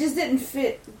 Come on. It just didn't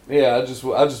fit. Yeah, I just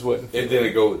wasn't. It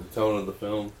didn't go with the tone of the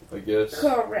film, I guess.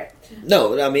 Correct.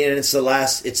 No, I mean, it's the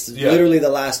last. It's literally the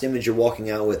last image you're walking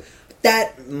out with.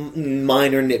 That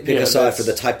minor nitpick aside for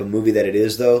the type of movie that it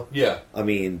is, though. Yeah. I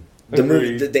mean, the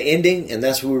movie, the ending, and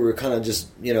that's what we were kind of just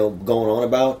going on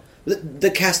about.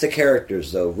 The cast of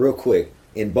characters, though, real quick,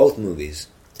 in both movies.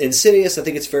 Insidious, I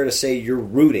think it's fair to say you're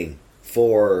rooting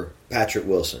for Patrick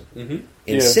Wilson. Mm-hmm.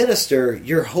 In Sinister,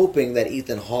 you're hoping that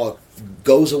Ethan Hawke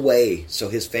goes away so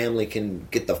his family can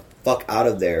get the fuck out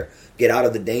of there, get out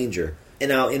of the danger. And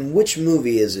now, in which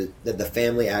movie is it that the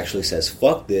family actually says,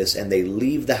 fuck this, and they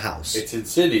leave the house? It's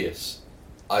Insidious.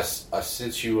 I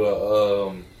sent you a,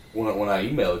 when I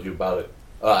emailed you about it,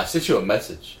 I sent you a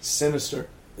message. Sinister.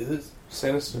 Is it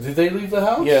Sinister. Did they leave the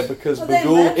house? Yeah, because Well, they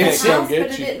Bagul left the can't come house, but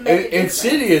get it you. didn't make a difference.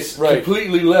 Insidious Right.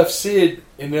 completely left Sid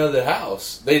in the other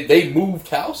house. They moved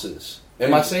houses.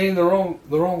 Am I saying the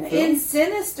wrong In film?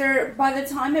 Sinister, by the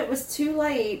time it was too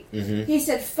late, he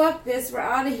said, fuck this, we're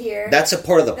out of here. That's a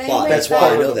part of the They plot. went That's why I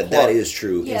back- know that is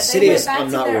true. yeah, Insidious, they went back I'm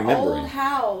to not their remembering. old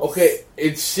house. Okay,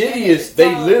 Insidious, And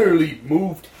they it's literally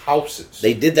moved houses.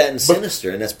 They did that in Sinister,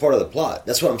 and that's part of the plot.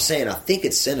 That's what I'm saying. I think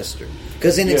it's Sinister.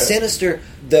 Because in Sinister,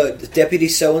 the Deputy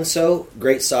So-and-so,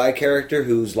 great side character,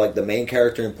 who's like the main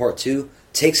character in Part 2,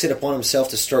 takes it upon himself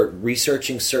to start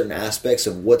researching certain aspects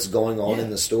of what's going on in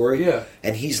the story. Yeah.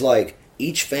 And he's like,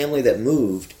 each family that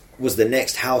moved was the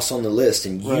next house on the list,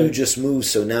 and you just moved,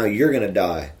 so now you're going to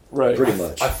die. Right. Pretty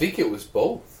much. I think it was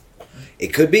both.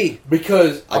 It could be.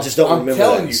 Because I just don't I'm remember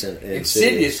telling that you, in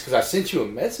Insidious, because I sent you a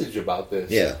message about this.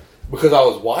 Yeah. Because I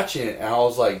was watching it and I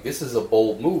was like, this is a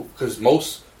bold move. Because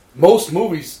most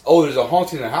movies, there's a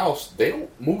haunting in the house. They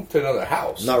don't move to another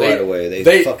house. Not right away.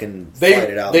 They fucking fight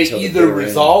it out They until the either bitter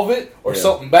resolve it or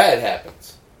something bad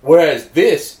happens. Whereas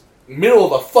this, middle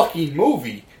of the fucking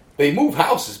movie, they move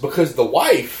houses because the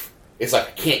wife is like,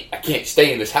 I can't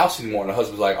stay in this house anymore. And the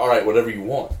husband's like, all right, whatever you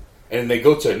want. And then they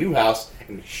go to a new house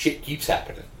and shit keeps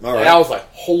happening. All right. And I was like,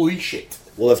 holy shit.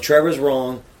 Well, if Trevor's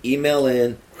wrong, email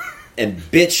in and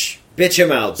bitch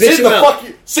him out. Send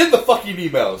the fucking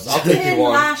emails. I'll take 10 you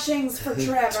on. lashings for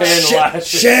Trevor. 10 lashes.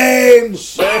 Shame!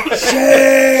 Shame!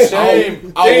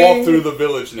 I'll walk through the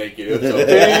village naked. It's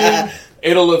okay.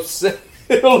 It'll upset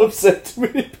too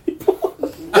many people.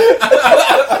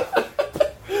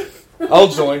 I'll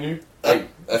join you. Hey,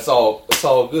 that's all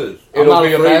good. It'll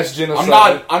be a mass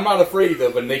genocide. I'm not afraid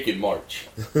of a naked march.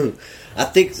 I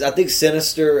think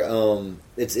Sinister.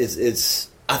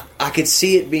 I could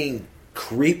see it being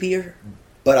creepier,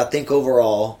 but I think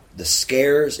overall the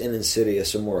scares in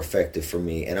Insidious are more effective for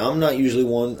me. And I'm not usually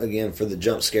one again for the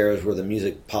jump scares where the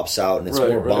music pops out and it's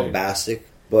more bombastic,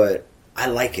 but I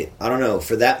like it. I don't know,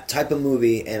 for that type of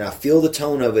movie, and I feel the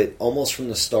tone of it almost from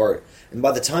the start. And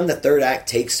by the time the third act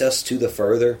takes us to the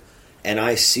further, and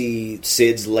I see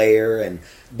Sid's lair, and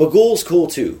Bagul's cool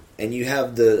too. And you have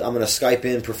I'm going to Skype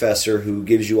in Professor who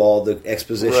gives you all the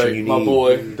exposition you need. My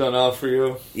boy,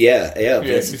 D'Onofrio. Yeah,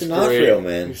 Vincent D'Onofrio,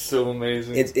 man. He's so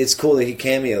amazing. It's cool that he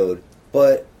cameoed.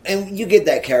 And you get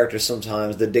that character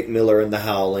sometimes, the Dick Miller and the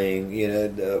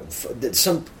Howling.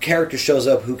 Some character shows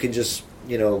up who can just,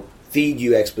 feed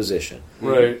you exposition.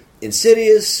 Right.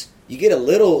 Insidious, you get a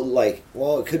little like,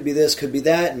 well, it could be this, could be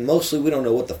that, and mostly we don't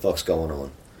know what the fuck's going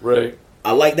on. Right.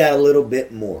 I like that a little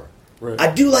bit more. Right.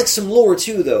 I do like some lore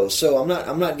too, though. So I'm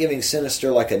not giving Sinister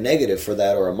like a negative for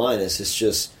that or a minus. It's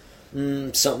just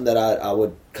something that I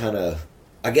would kind of.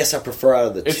 I guess I prefer out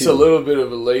of the two. It's a little bit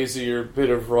of a lazier bit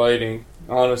of writing,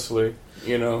 honestly.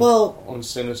 Well, on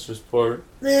Sinister's part.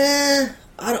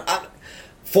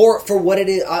 For what it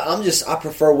is, I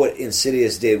prefer what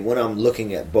Insidious did when I'm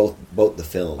looking at both the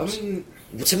films. I mean,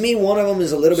 to me, one of them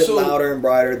is a little bit louder and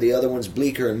brighter. The other one's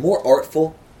bleaker and more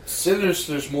artful.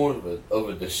 Sinister's more of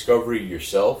a discovery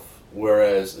yourself,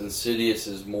 whereas Insidious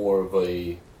is more of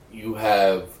you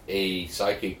have a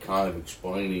psychic kind of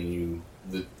explaining you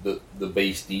the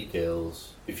base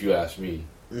details, if you ask me.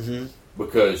 Mm-hmm.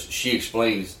 because she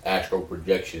explains astral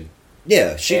projection.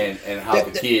 Yeah, and how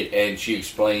the kid, and she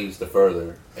explains the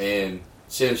further, and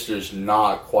Sinister's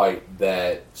not quite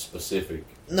that specific.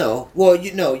 No, well,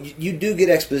 you do get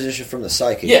exposition from the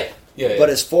psychic. Yeah. But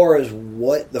as far as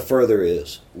what the further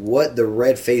is, what the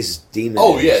red-faced demon is...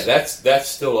 Oh, yeah, that's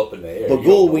still up in the air.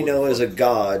 Bagul, we know, is a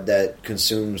god that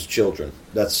consumes children.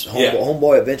 That's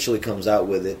Homeboy eventually comes out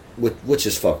with it, which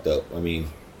is fucked up. I mean,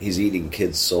 he's eating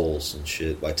kids' souls and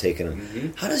shit by taking them. Mm-hmm.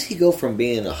 How does he go from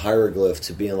being a hieroglyph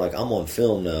to being like, I'm on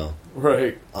film now?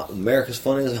 Right. America's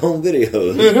Funniest Home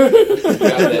Videos. Got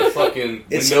that fucking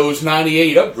Windows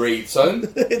 98 upgrade,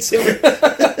 son. It's him.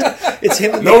 It's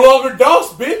him. No longer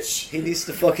DOS, bitch. He needs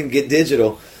to fucking get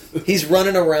digital. He's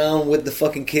running around with the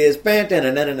fucking kids. Like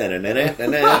in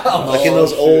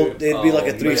those old, it'd be like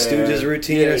a Three Stooges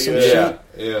routine or some shit.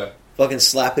 Yeah. Fucking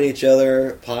slapping each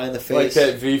other, pie in the face. Like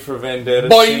that V for Vendetta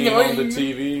scene on the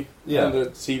TV. Yeah. On the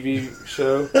TV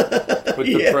show. With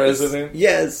the president.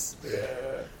 Yes. Yeah.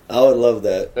 I would love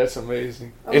that. That's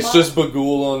amazing. It's just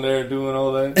Bagul on there doing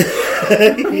all that.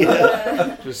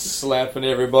 Just slapping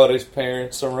everybody's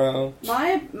parents around.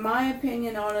 My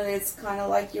opinion on it is kind of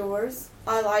like yours.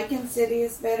 I like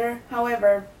Insidious better.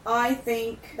 However, I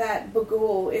think that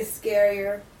Bagul is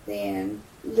scarier than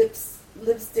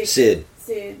Lipstick Sid.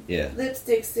 Yeah.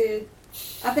 Lipstick Sid.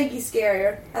 I think he's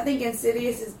scarier. I think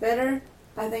Insidious is better.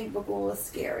 I think Bagul is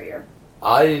scarier.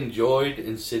 I enjoyed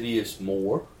Insidious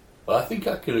more. But I think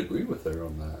I could agree with her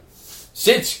on that.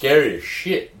 Sid's scary as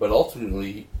shit, but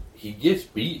ultimately he gets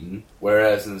beaten.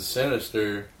 Whereas in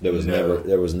Sinister, there was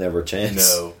never a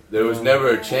chance. No, there was never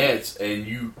a chance, and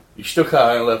you still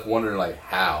kind of left wondering like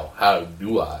how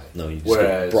do I? No, you just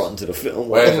get brought into the film.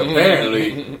 Whereas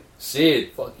apparently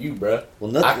Sid, fuck you, bruh.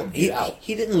 Well, nothing.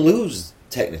 He didn't lose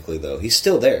technically though. He's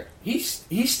still there. He's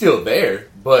still there,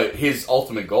 but his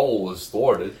ultimate goal was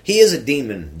thwarted. He is a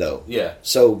demon, though. Yeah.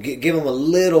 So give him a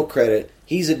little credit.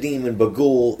 He's a demon.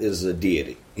 Bagul is a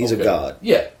deity. He's a god.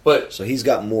 Yeah, but so he's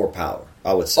got more power,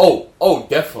 I would say. Oh,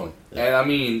 definitely. Yeah. And I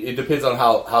mean, it depends on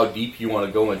how deep you want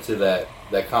to go into that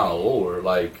kind of lore.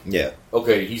 Like,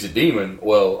 okay, he's a demon.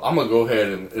 Well, I'm gonna go ahead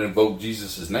and invoke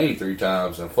Jesus' name 3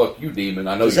 times and fuck you, demon.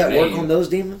 I know Does your that name. work on those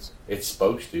demons? It's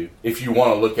supposed to. If you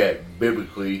want to look at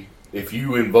biblically. If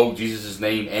you invoke Jesus'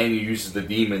 name and you use the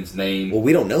demon's name... Well,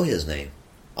 we don't know his name.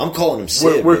 I'm calling him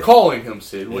Sid. We're calling him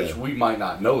Sid, which we might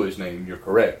not know his name. You're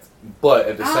correct. But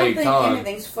at the same time... I don't think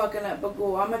anything's fucking up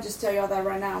Bagul. I'm going to just tell y'all that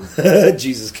right now.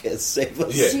 Jesus can't save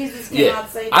us. Yeah. Jesus cannot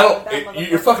save us.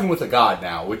 You're fucking with a god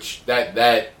now, which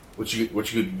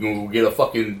you get a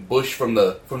fucking bush from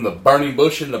the burning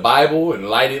bush in the Bible and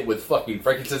light it with fucking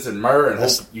frankincense and myrrh and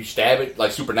hope you stab it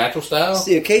like supernatural style. It's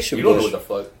the acacia bush. You don't know what the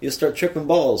fuck. You'll start tripping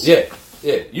balls. Yeah.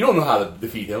 You don't know how to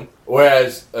defeat him.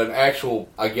 Whereas an actual,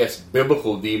 I guess,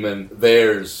 biblical demon,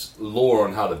 there's lore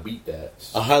on how to beat that.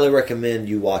 I highly recommend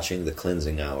you watching The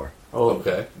Cleansing Hour. Oh,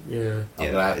 okay. Yeah.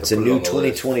 It's a new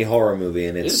 2020 horror movie,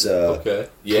 and it's okay.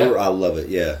 Yeah, I love it.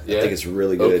 Yeah, I think it's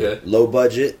really good. Okay. Low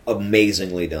budget,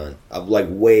 amazingly done. Like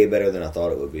way better than I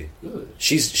thought it would be. Good.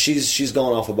 She's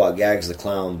gone off about Gags the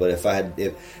Clown, but if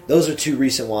those are 2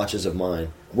 recent watches of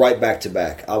mine, right back to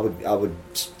back, I would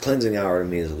Cleansing Hour to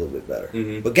me is a little bit better.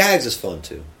 Mm-hmm. But Gags is fun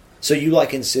too. So you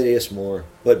like Insidious more,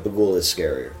 but Bagul is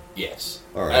scarier. Yes.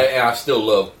 All right. And I still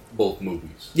love both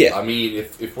movies. Yeah. I mean,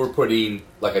 if we're putting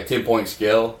like a 10-point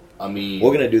scale, I mean...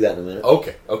 We're going to do that in a minute.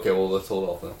 Okay, well, let's hold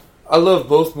off then. I love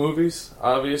both movies,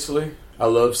 obviously. I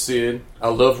love Sid. I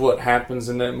love what happens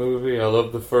in that movie. I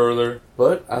love the further.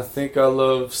 But I think I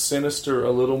love Sinister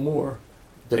a little more.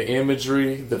 The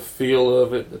imagery, the feel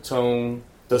of it, the tone,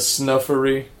 the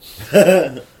snuffery.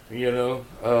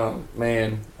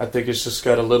 Man, I think it's just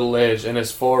got a little edge. And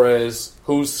as far as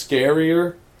who's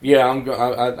scarier... Yeah,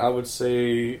 I would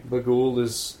say Bagul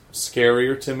is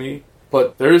scarier to me.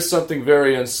 But there is something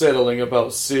very unsettling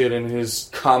about Sid and his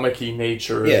comic-y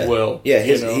nature as well. Yeah,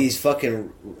 he's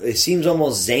fucking... It seems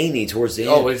almost zany towards the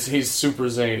end. Oh, he's super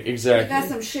zany, exactly. He got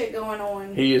some shit going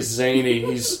on. He is zany.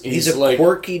 He's a like,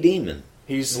 quirky demon.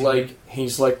 He's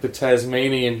like the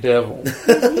Tasmanian devil.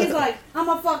 He's like, I'm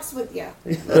a fucks with you.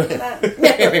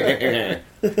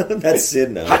 That's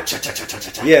Sid now.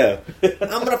 Yeah.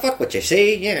 I'm gonna fuck with you,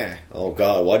 see? Yeah. Oh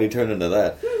God, why'd he turn into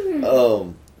that?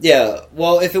 Yeah,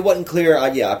 well, if it wasn't clear,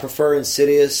 I prefer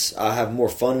Insidious. I have more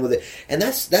fun with it, and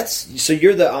that's so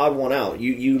you're the odd one out.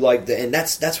 You like and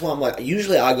that's why I'm like.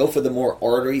 Usually, I go for the more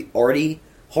arty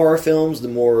horror films, the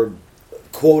more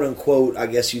quote unquote, I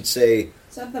guess you'd say,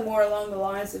 something more along the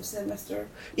lines of Sinister.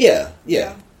 Yeah.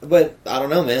 But I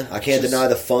don't know, man. I can't deny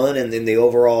the fun and the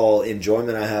overall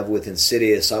enjoyment I have with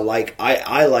Insidious. I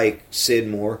like Sid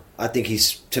more. I think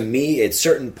he's, to me, at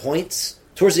certain points,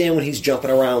 towards the end when he's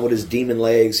jumping around with his demon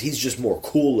legs, he's just more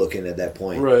cool looking at that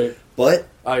point. Right. But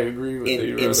I agree with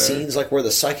you. In scenes like where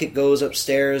the psychic goes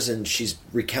upstairs and she's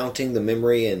recounting the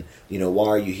memory and, why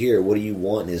are you here? What do you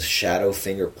want? And his shadow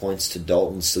finger points to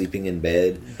Dalton sleeping in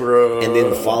bed. Bro. And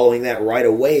then following that right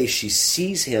away, she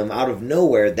sees him out of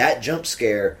nowhere. That jump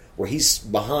scare where he's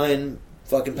behind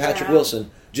fucking Patrick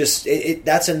Wilson. Just,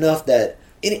 that's enough that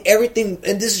everything,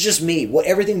 and this is just me,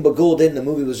 everything Bagul did in the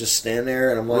movie was just stand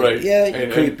there and I'm like, yeah,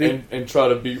 you're creepy. And try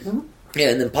to be...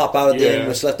 Yeah, and then pop out at the end,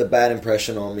 which left a bad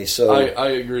impression on me. So I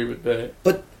agree with that.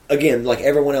 But again, like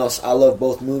everyone else, I love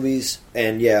both movies.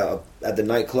 And yeah, at the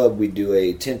nightclub, we do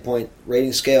a 10-point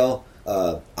rating scale.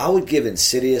 I would give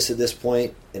Insidious at this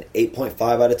point an 8.5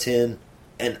 out of 10.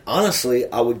 And honestly,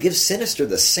 I would give Sinister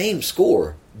the same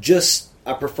score. Just,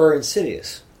 I prefer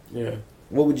Insidious. Yeah.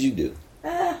 What would you do?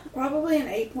 Probably an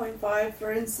 8.5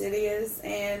 for Insidious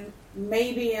and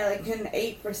maybe like an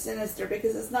 8 for Sinister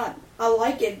because it's not, I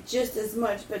like it just as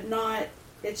much, but not,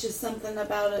 it's just something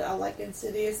about it. I like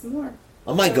Insidious more.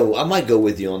 I might go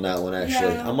with you on that one,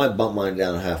 actually. Yeah. I might bump mine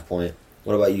down a half point.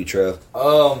 What about you, Trev?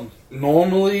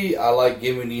 Normally, I like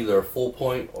giving either a full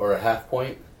point or a half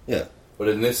point. Yeah. But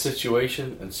in this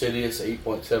situation, Insidious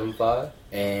 8.75,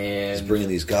 and he's bringing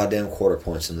these goddamn quarter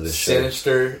points into this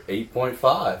Sinister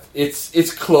 8.5.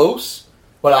 It's close,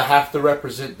 but I have to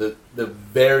represent the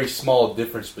very small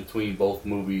difference between both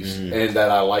movies, and that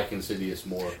I like Insidious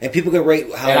more. And people can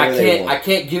rate however they want. I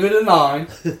can't give it a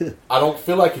 9. I don't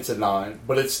feel like it's a 9,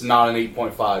 but it's not an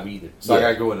 8.5 either. So I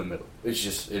gotta go in the middle. It's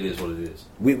just, it is what it is.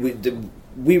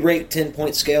 We rate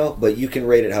 10-point scale, but you can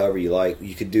rate it however you like.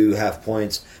 You could do half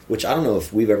points, which I don't know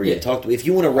if we've ever even talked about. If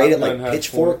you want to rate it like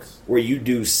Pitchfork, where you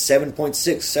do 7.6,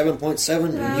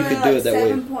 7.7, you could do it that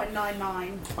way.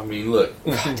 7.99. I mean, look.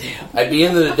 Goddamn. At the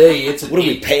end of the day, it's an What are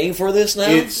we paying for this now?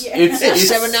 It's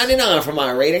 $7.99 for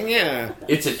my rating, yeah.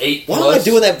 It's an 8+. Why am I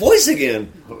doing that voice again?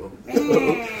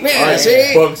 Yeah,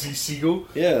 see? Bugsy Siegel.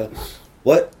 Yeah.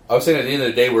 What? I was saying at the end of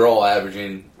the day, we're all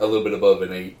averaging a little bit above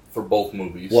an 8 for both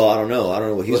movies. Well, I don't know. I don't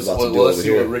know what he's about to do. Let's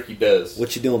see what Ricky does.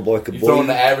 What you doing, boy? You throwing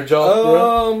the average off,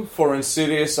 bro? For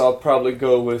Insidious, I'll probably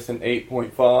go with an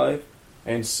 8.5.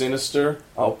 And Sinister,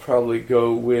 I'll probably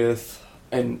go with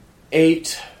an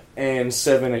 8 and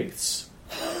 7/8.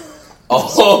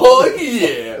 Oh,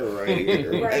 yeah.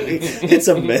 Right. It's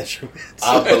a measurement.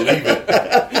 I believe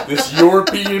it. This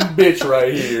European bitch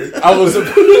right here. I was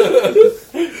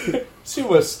See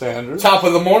what's standard. Top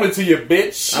of the morning to you,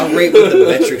 bitch. I rate with the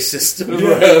metric system.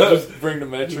 Just bring the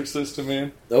metric system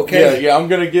in. Okay. Yeah. I'm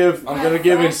gonna give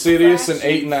Insidious an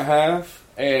 8.5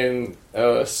 and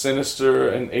Sinister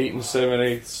an 8 and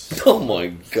 7/8. Oh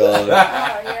my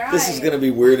god. This is gonna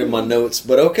be weird in my notes,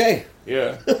 but okay.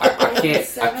 Yeah.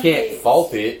 I can't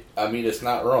fault it. I mean, it's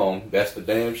not wrong. That's for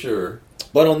damn sure.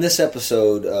 But on this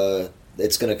episode,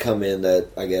 it's gonna come in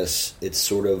that I guess it's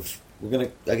sort of.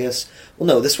 Well,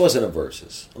 no, this wasn't a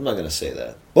versus. I'm not going to say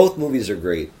that. Both movies are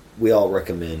great. We all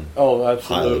recommend. Oh,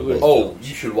 absolutely.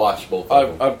 You should watch both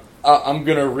of them. I'm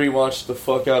going to rewatch the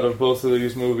fuck out of both of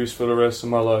these movies for the rest of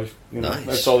my life. Nice.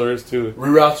 That's all there is to it.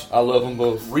 I love them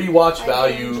both. Rewatch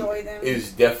value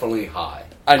is definitely high.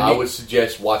 I would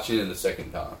suggest watching it the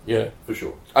second time. Yeah. For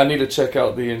sure. I need to check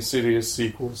out the Insidious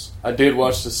sequels. I did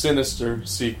watch the Sinister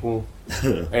sequel,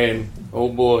 and oh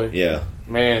boy. Yeah.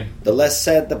 Man. The less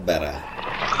said, the better.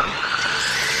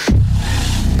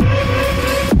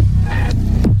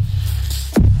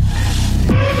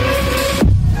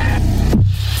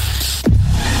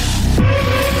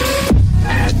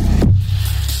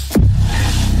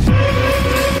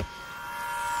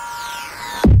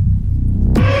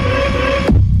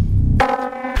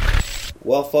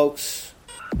 Well, folks,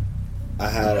 I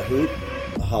had a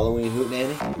Halloween hoot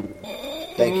nanny.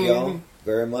 Thank you all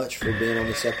very much for being on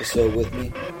this episode with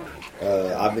me.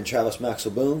 I've been Travis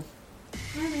Maxwell Boone.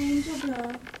 I'm Angel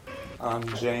Gum.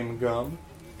 I'm James Gum.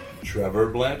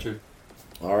 Trevor Blanchard.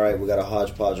 Alright, we got a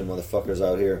hodgepodge of motherfuckers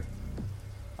out here.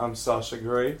 I'm Sasha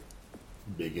Gray.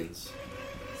 Biggins.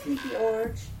 Sneaky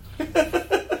Orange.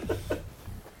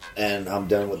 And I'm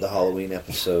done with the Halloween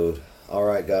episode.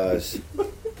 Alright, guys.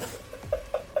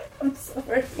 I'm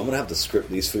sorry. I'm gonna have to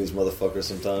script these for these motherfuckers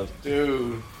sometimes.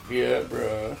 Dude, yeah,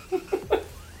 bruh.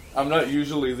 I'm not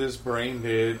usually this brain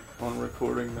dead on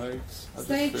recording nights.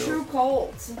 Stay true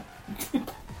Colts.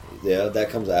 Yeah, that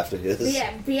comes after his.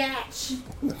 Yeah, bitch.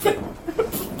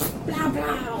 Blah,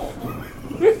 blah.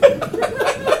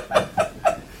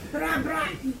 Blah, blah.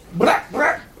 Blah,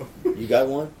 blah. You got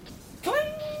one?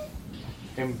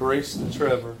 Embrace the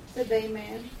Trevor. The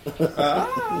Bayman.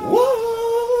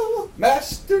 Whoa!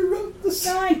 Master of the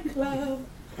Nightclub.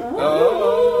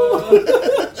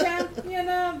 Oh. Champion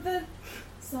of the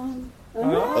song.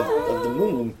 of the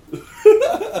moon.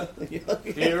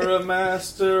 You're a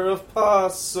master of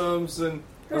possums and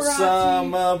Karate.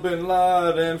 Osama bin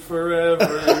Laden for everyone.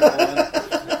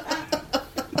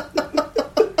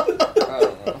 I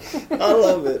don't know. I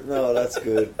love it. No, that's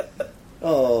good.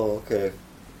 Oh, okay.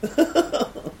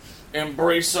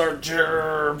 Embrace our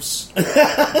gerbs.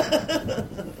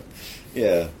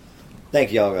 Yeah.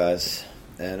 Thank y'all guys.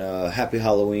 And happy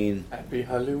Halloween. Happy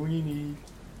Halloweeny.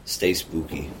 Stay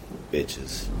spooky,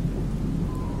 bitches.